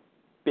they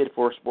bid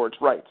for sports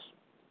rights.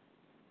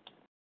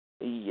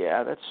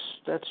 Yeah,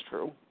 that's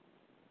true.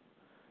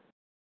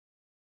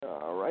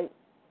 All right.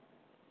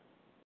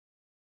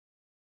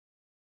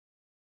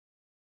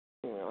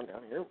 Hang on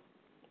down here.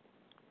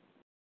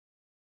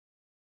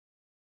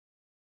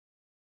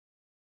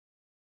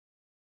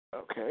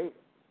 Okay.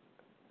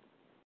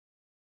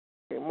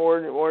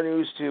 More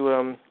news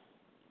to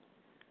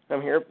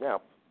come here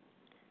now.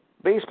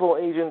 Baseball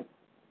agent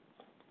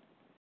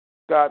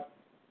Scott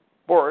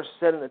Boras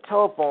said in a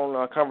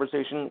telephone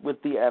conversation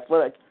with The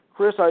Athletic,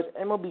 criticized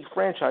MLB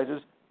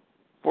franchises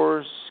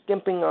for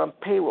skimping on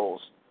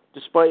payrolls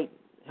despite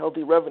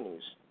healthy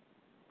revenues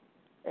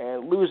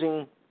and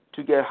losing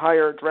to get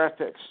higher draft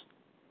picks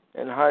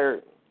and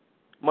higher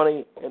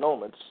money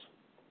enrollments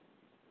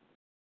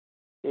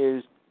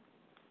and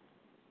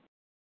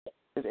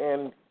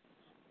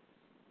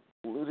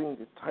losing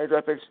higher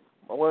draft picks,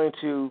 willing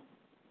to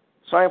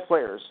sign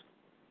players.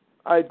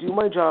 I do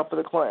my job for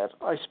the clients.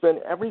 I spend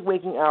every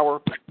waking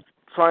hour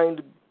trying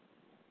to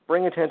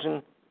bring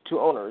attention to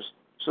owners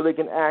so they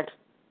can act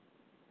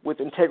with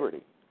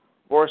integrity.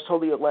 Boras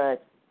told The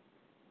Atlantic,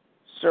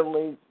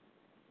 certainly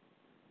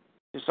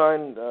to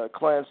sign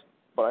clients,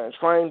 but I'm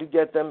trying to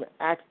get them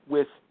act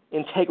with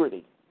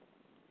integrity.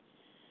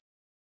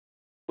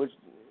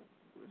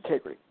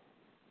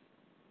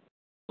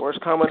 Boras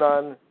comment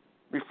on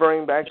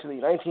referring back to the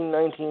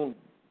 1919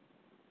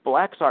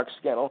 Black Sox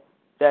scandal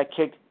that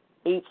kicked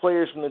 8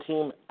 players from the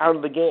team out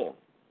of the game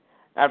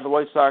after the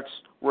White Sox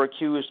were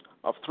accused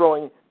of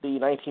throwing the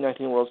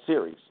 1919 World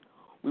Series.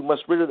 We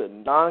must rid of the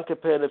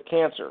non-competitive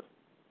cancer,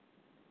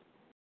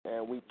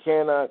 and we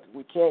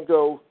can't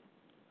go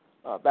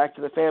back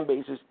to the fan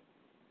bases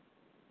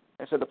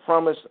and said the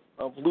promise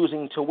of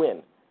losing to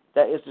win.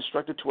 That is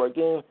destructive to our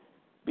game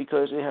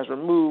because it has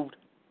removed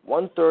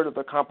 1/3 of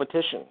the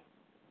competition.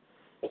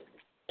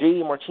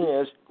 J.D.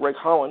 Martinez, Greg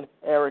Holland,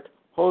 Eric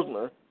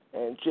Hosmer,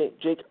 and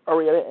Jake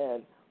Arrieta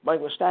and Mike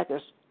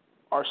Moustakas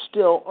are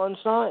still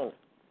unsigned.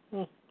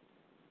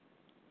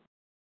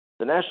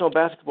 The National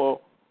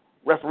Basketball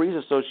Referees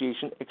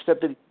Association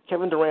accepted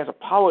Kevin Durant's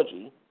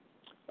apology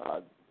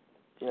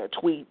in a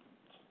tweet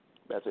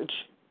message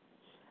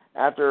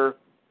after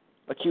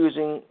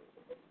accusing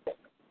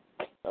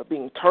of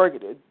being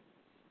targeted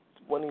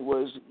when he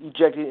was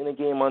ejected in a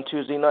game on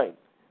Tuesday night.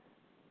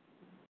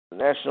 The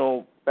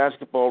National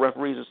Basketball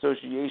Referees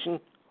Association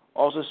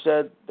also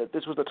said that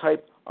this was the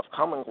type of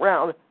common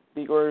ground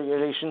the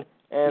organization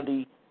and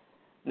the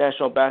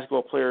National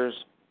Basketball Players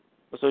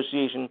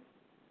Association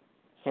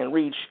can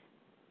reach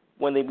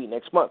when they meet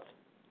next month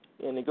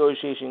in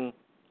negotiation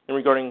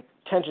regarding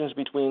tensions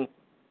between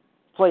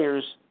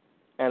players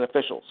and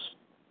officials.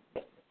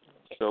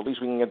 So at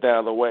least we can get that out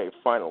of the way,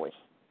 finally.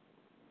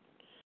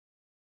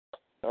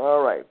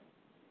 All right.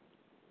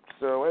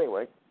 So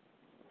anyway.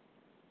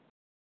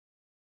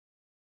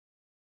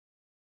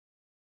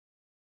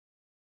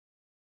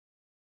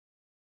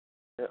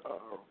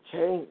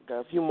 Okay, got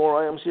a few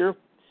more items here.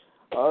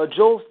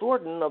 Joel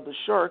Thornton of the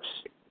Sharks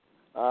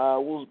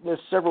will miss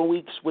several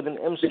weeks with an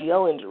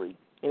MCL injury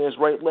in his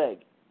right leg.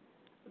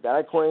 That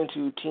according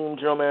to team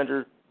general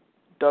manager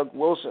Doug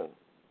Wilson.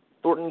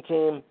 Thornton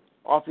came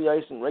off the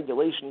ice in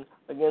regulation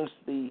against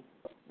the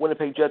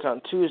Winnipeg Jets on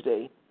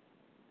Tuesday.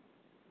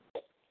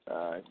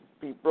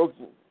 He broke.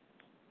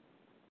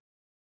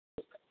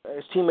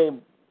 His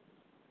teammate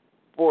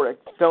Boric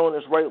fell on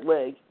his right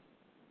leg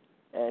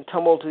and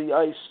tumbled to the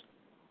ice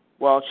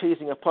while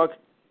chasing a puck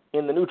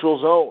in the neutral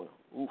zone.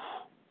 Oof.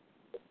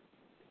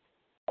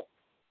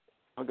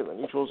 Puck in the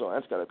neutral zone.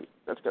 That's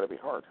gotta be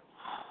hard.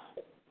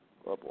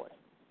 Oh boy.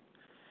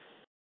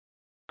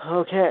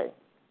 Okay.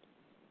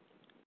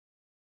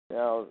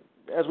 Now,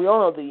 as we all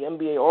know, the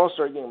NBA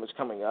All-Star Game is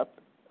coming up,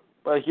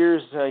 but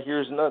here's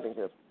another thing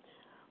here.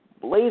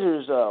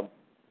 Blazers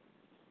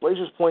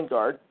point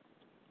guard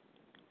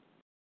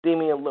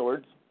Damian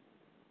Lillard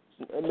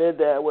admitted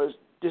that it was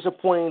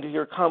disappointing to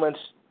hear comments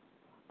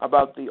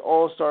about the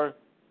All-Star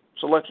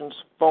selections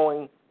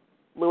following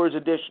Lillard's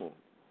addition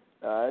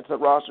to the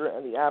roster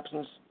and the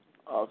absence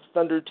of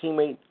Thunder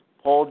teammate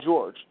Paul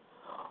George.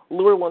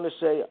 Lillard wanted to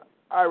say,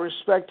 I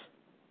respect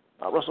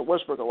Russell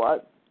Westbrook a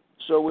lot,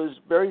 so it was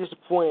very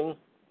disappointing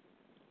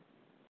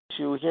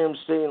to hear him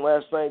say in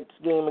last night's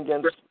game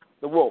against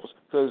the Wolves,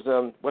 because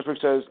Westbrook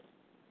says,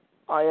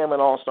 I am an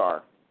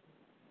all-star.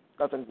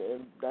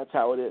 That's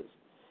how it is.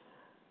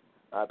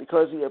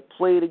 Because he had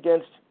played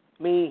against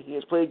me, he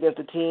has played against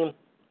the team,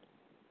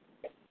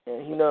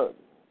 and he knows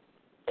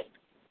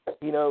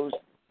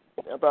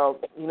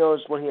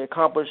what he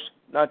accomplished,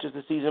 not just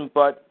this season,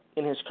 but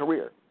in his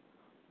career.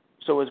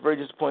 So it's very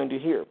disappointing to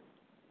hear.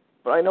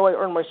 But I know I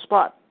earned my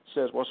spot,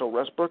 says Russell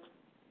Westbrook.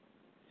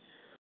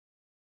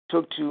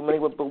 Took to many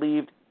what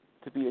believed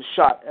to be a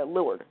shot at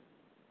Lillard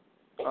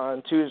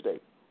on Tuesday,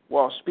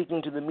 while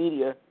speaking to the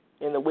media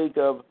in the wake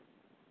of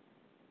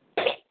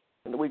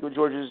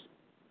George's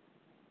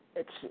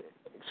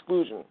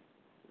exclusion.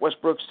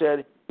 Westbrook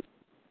said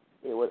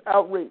it was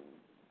outrageous.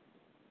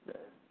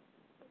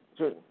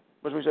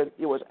 Westbrook said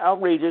it was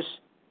outrageous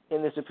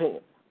in this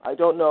opinion. I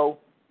don't know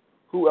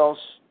who else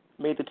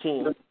made the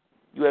team.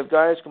 You have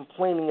guys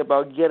complaining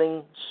about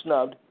getting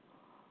snubbed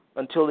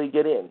until they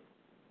get in.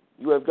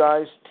 You have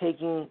guys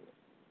talking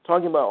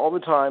about all the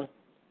time,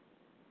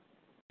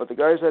 but the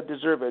guys that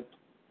deserve it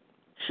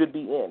should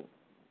be in.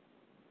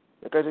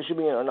 The guys that should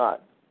be in are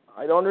not.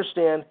 I don't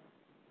understand.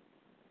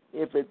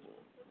 I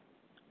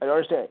don't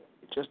understand.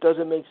 It just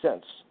doesn't make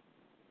sense.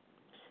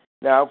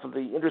 Now, for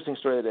the interesting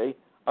story today,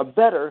 a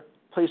bettor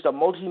placed a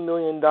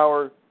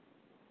multi-million-dollar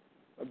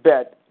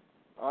bet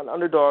on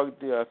underdog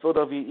the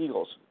Philadelphia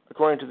Eagles,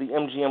 according to the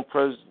MGM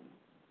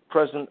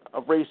president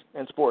of race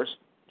and sports,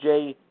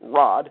 J.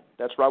 Rod.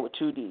 That's Rod with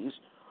two Ds.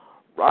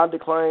 Rod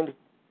declined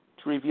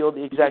to reveal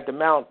the exact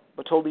amount,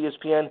 but told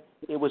ESPN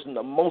it was in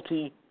the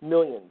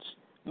multi-millions,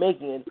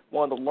 making it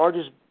one of the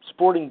largest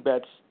sporting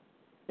bets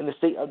in the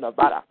state of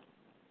Nevada.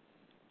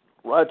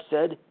 Rod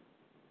said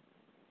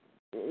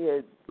he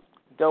had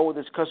dealt with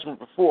his customer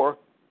before,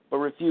 but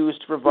refused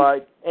to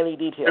provide any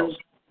details.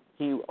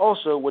 He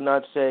also would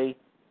not say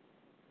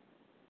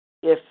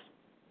if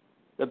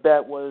the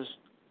bet was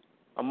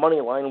a money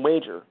line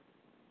wager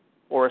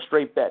or a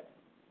straight bet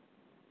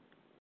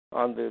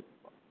on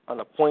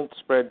a point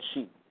spread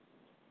sheet.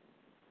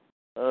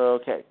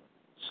 Okay,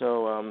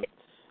 so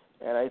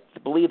and I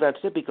believe that's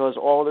it because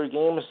all their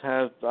games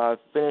have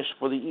finished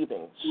for the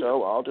evening.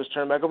 So I'll just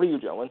turn back over to you,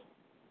 gentlemen.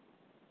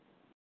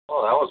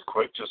 Well, that was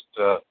quick, just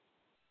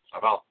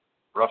about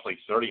roughly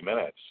 30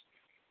 minutes.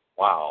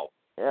 Wow.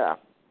 Yeah.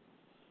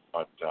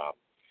 But,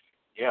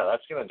 yeah,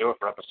 that's going to do it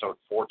for episode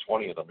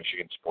 420 of the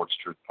Michigan Sports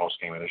Truth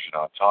Postgame Edition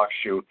on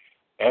TalkShoe.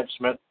 Ed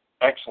Smith,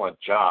 excellent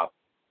job.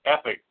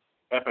 Epic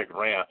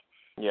rant.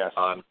 Yes.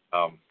 On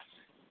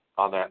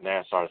that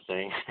Nassar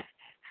thing.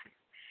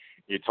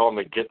 You told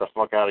him to get the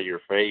fuck out of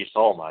your face.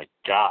 Oh, my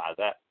God.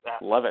 That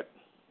Love it.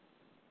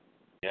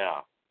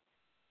 Yeah.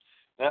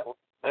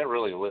 That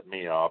really lit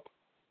me up.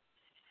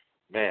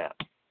 Man.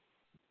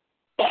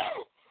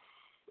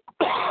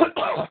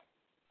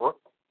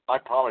 I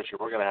promise you,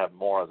 we're going to have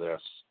more of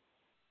this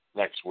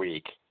next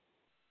week.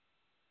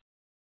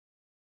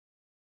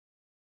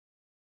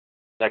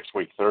 next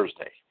week,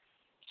 Thursday.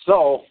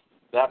 So,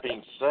 that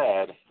being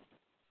said,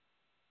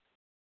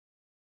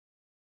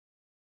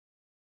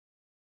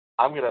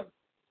 on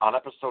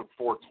episode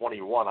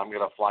 421, I'm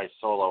going to fly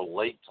solo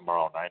late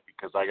tomorrow night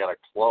because I got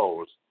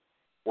to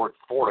work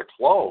 4 to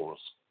close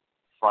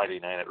Friday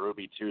night at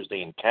Ruby,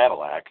 Tuesday in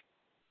Cadillac.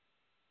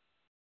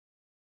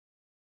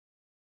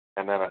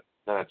 And then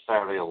at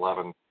Saturday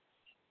 11,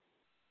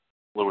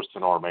 Louis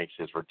Tenor makes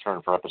his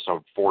return for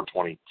episode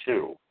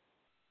 422.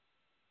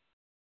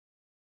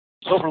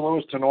 So for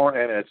Louis Tenor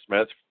and Ed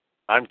Smith,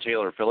 I'm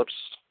Taylor Phillips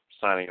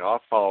signing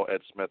off. Follow Ed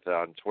Smith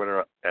on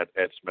Twitter at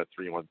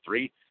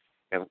EdSmith313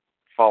 and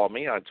follow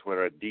me on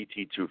Twitter at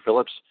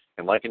DT2Phillips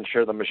and like and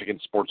share the Michigan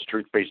Sports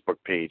Truth Facebook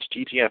page.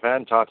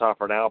 TTFN, ta-ta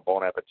for now,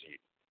 bon appetit.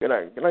 Good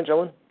night. Good night,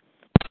 gentlemen.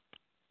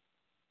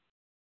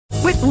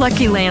 With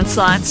Lucky Land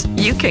Slots,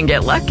 you can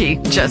get lucky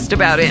just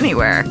about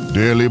anywhere.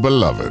 Dearly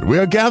beloved, we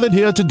are gathered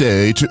here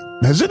today to...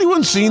 Has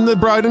anyone seen the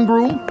bride and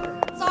groom?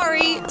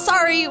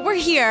 Sorry, we're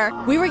here.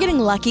 We were getting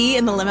lucky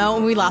in the limo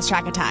and we lost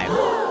track of time.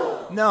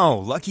 No,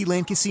 Lucky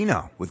Land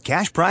Casino, with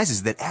cash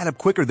prizes that add up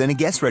quicker than a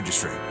guest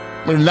registry.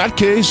 In that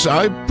case,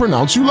 I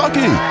pronounce you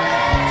lucky.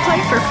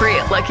 Play for free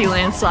at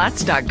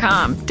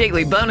LuckyLandSlots.com.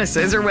 Daily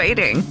bonuses are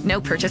waiting. No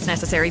purchase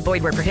necessary.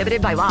 Void where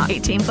prohibited by law.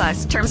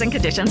 18+. Terms and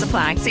conditions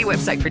apply. See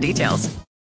website for details.